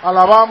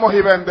 Alabamos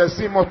y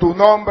bendecimos tu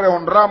nombre,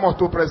 honramos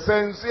tu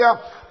presencia.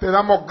 Te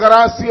damos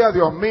gracias,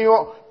 Dios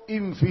mío,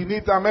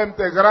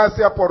 infinitamente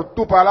gracias por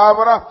tu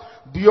palabra,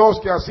 Dios,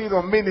 que ha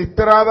sido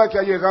ministrada, que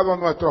ha llegado a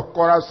nuestros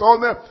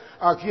corazones,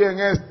 aquí en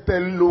este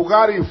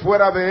lugar y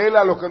fuera de él,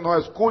 a los que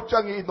nos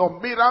escuchan y nos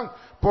miran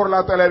por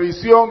la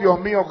televisión. Dios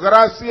mío,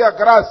 gracias,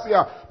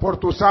 gracias por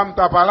tu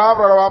santa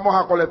palabra. Ahora vamos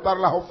a colectar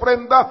las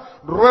ofrendas.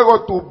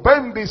 Ruego tu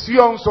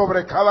bendición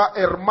sobre cada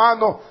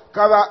hermano,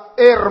 cada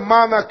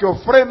hermana que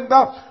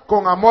ofrenda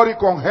con amor y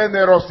con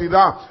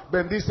generosidad.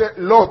 Bendice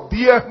los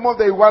diezmos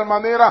de igual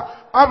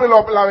manera. Abre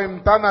la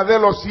ventana de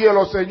los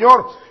cielos,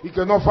 Señor, y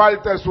que no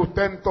falte el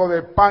sustento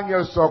de pan y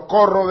el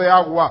socorro de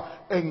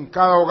agua en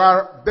cada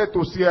hogar de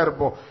tu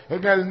siervo.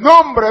 En el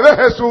nombre de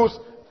Jesús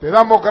te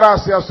damos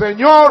gracias,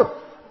 Señor.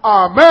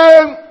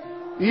 Amén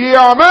y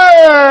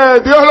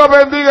amén. Dios los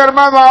bendiga,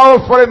 hermano, a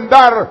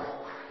ofrendar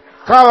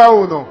cada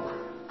uno.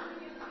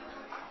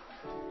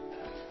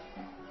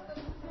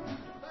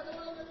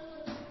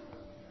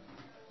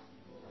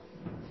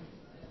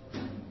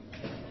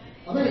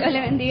 Dios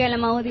le bendiga a la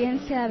amada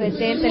audiencia de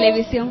Betel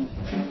Televisión.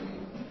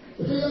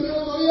 ¿Estoy amigo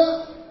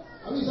todavía?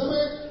 Avísame.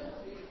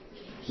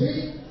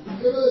 Sí,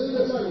 quiero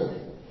decirles algo.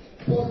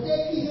 ¿Por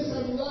qué quise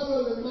saludar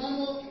al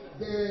hermano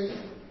de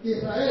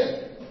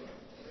Israel?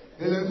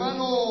 El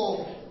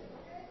hermano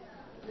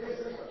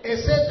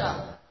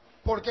Ezeta,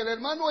 porque el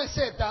hermano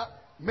Ezeta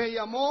me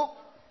llamó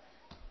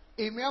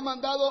y me ha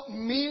mandado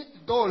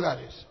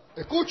 $1,000.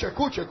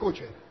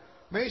 Escuche.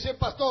 Me dice,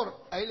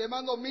 pastor, ahí le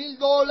mando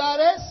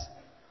 $1,000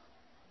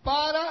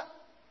 para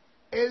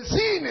el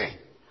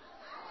cine.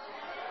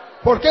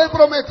 Porque él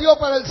prometió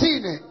para el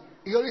cine.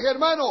 Y yo dije,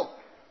 hermano,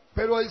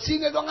 pero el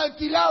cine lo han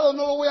alquilado,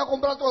 no lo voy a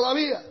comprar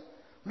todavía.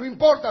 No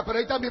importa, pero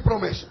ahí está mi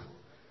promesa.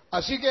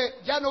 Así que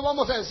ya no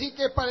vamos a decir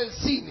que es para el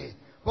cine,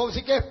 vamos a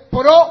decir que es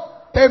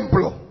pro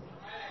templo.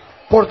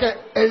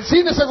 Porque el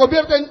cine se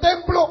convierte en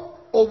templo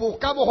o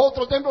buscamos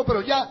otro templo,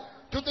 pero ya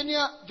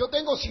yo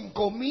tengo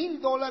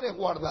 $5,000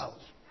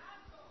 guardados.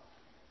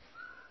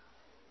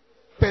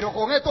 Pero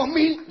con estos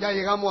 1,000 ya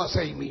llegamos a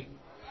 6,000.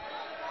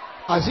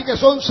 Así que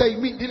son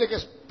 6,000, dile que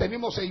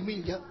tenemos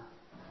 6,000 ya.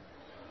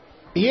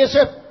 Y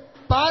eso es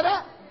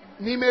para,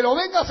 ni me lo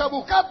vengas a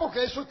buscar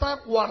porque eso está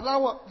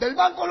guardado, del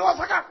banco lo vas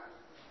a sacar.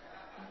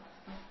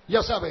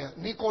 Ya sabes,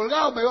 ni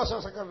colgado me vas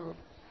a sacar.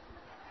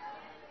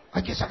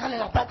 Hay que sacarle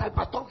la plata al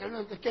pastor,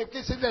 que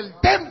es el del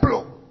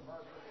templo.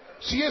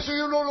 Si eso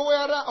yo no lo voy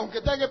a agarrar,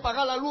 aunque tenga que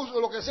pagar la luz o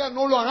lo que sea,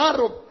 no lo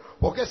agarro,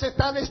 porque ese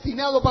está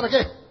destinado ¿para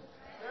qué?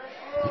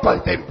 Para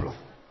el templo.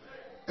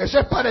 Ese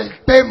es para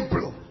el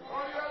templo.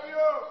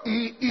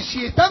 Y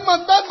si están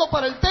mandando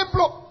para el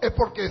templo, es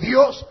porque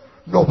Dios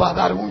nos va a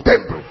dar un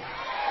templo.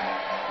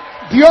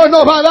 Dios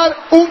nos va a dar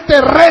un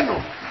terreno.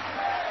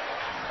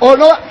 O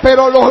no,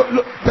 pero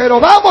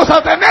vamos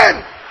a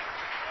tener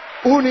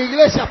una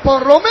iglesia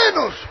por lo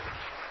menos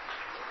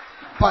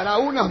para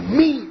unas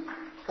 1,000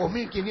 o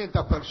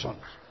 1,500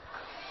 personas.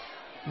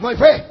 ¿No hay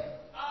fe?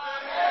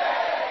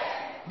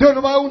 Dios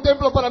nos va a dar un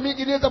templo para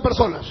 1,500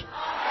 personas.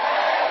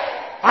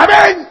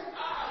 ¡Amén!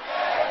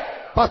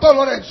 Pastor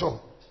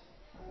Lorenzo.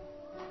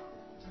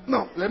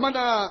 No, le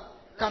manda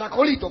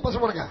Caracolito, pasa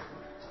por acá.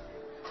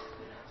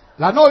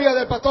 La novia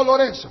del pastor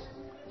Lorenzo.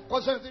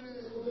 ¿Cuántos años tiene?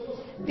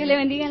 Dios le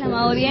bendiga en la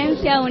amada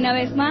audiencia una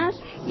vez más.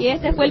 Y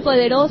este fue el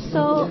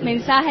poderoso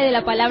mensaje de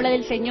la palabra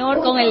del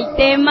Señor con el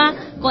tema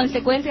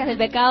Consecuencias del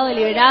pecado,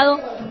 deliberado,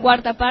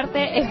 cuarta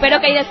parte. Espero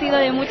que haya sido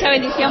de mucha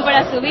bendición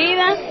para su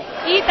vida.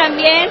 Y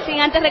también, sin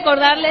antes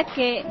recordarles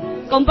que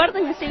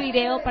compartan este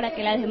video para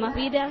que las demás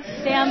vidas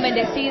sean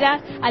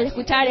bendecidas al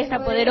escuchar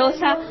esta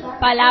poderosa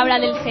palabra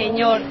del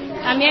Señor.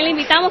 También le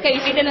invitamos que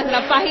visite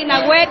nuestra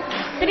página web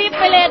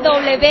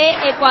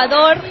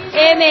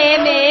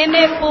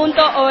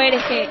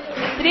www.ecuadormmm.org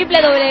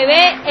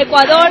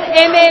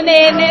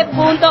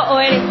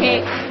www.ecuadormmm.org.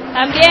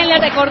 También les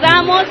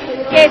recordamos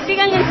que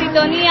sigan en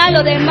sintonía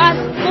los demás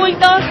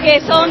cultos que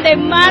son de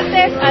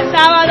martes a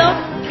sábado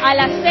a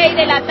las 6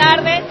 de la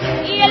tarde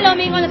y el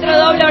domingo nuestro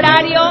doble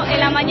horario, en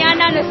la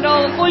mañana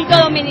nuestro culto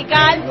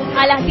dominical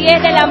a las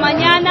 10 de la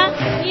mañana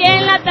y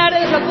en la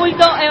tarde nuestro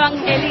culto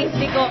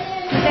evangelístico.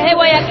 Desde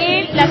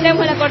Guayaquil le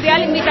hacemos la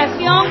cordial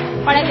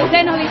invitación para que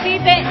usted nos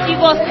visite y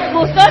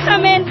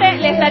gustosamente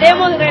le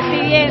estaremos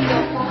recibiendo.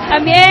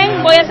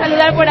 También voy a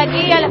saludar por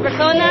aquí a las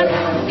personas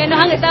que nos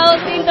han estado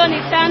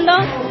sintonizando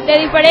de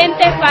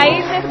diferentes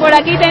países. Por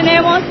aquí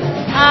tenemos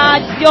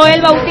a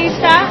Joel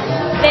Bautista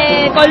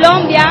de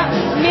Colombia,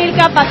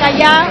 Milka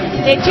Pacayá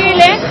de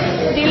Chile,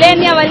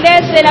 Dilenia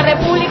Valdés de la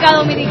República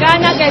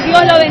Dominicana, que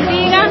Dios lo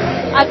bendiga.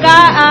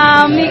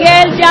 Acá a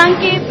Miguel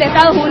Yankee de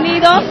Estados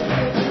Unidos,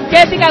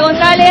 Jessica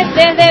González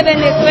desde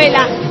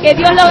Venezuela. Que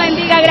Dios lo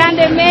bendiga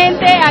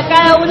grandemente a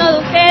cada uno de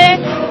ustedes.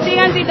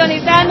 Sigan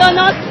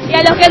sintonizándonos y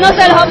a los que no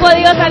se los ha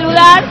podido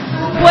saludar,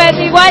 pues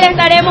igual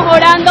estaremos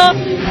orando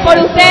por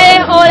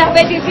ustedes o las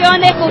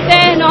peticiones que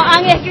ustedes nos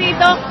han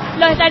escrito,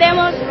 los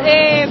estaremos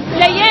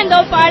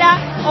leyendo para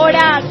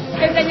orar.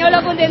 Que el Señor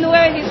lo continúe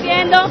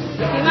bendiciendo.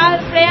 Sin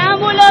más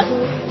preámbulos,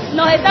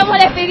 nos estamos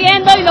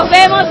despidiendo y nos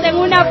vemos en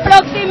una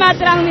próxima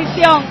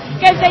transmisión.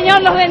 Que el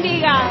Señor los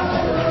bendiga.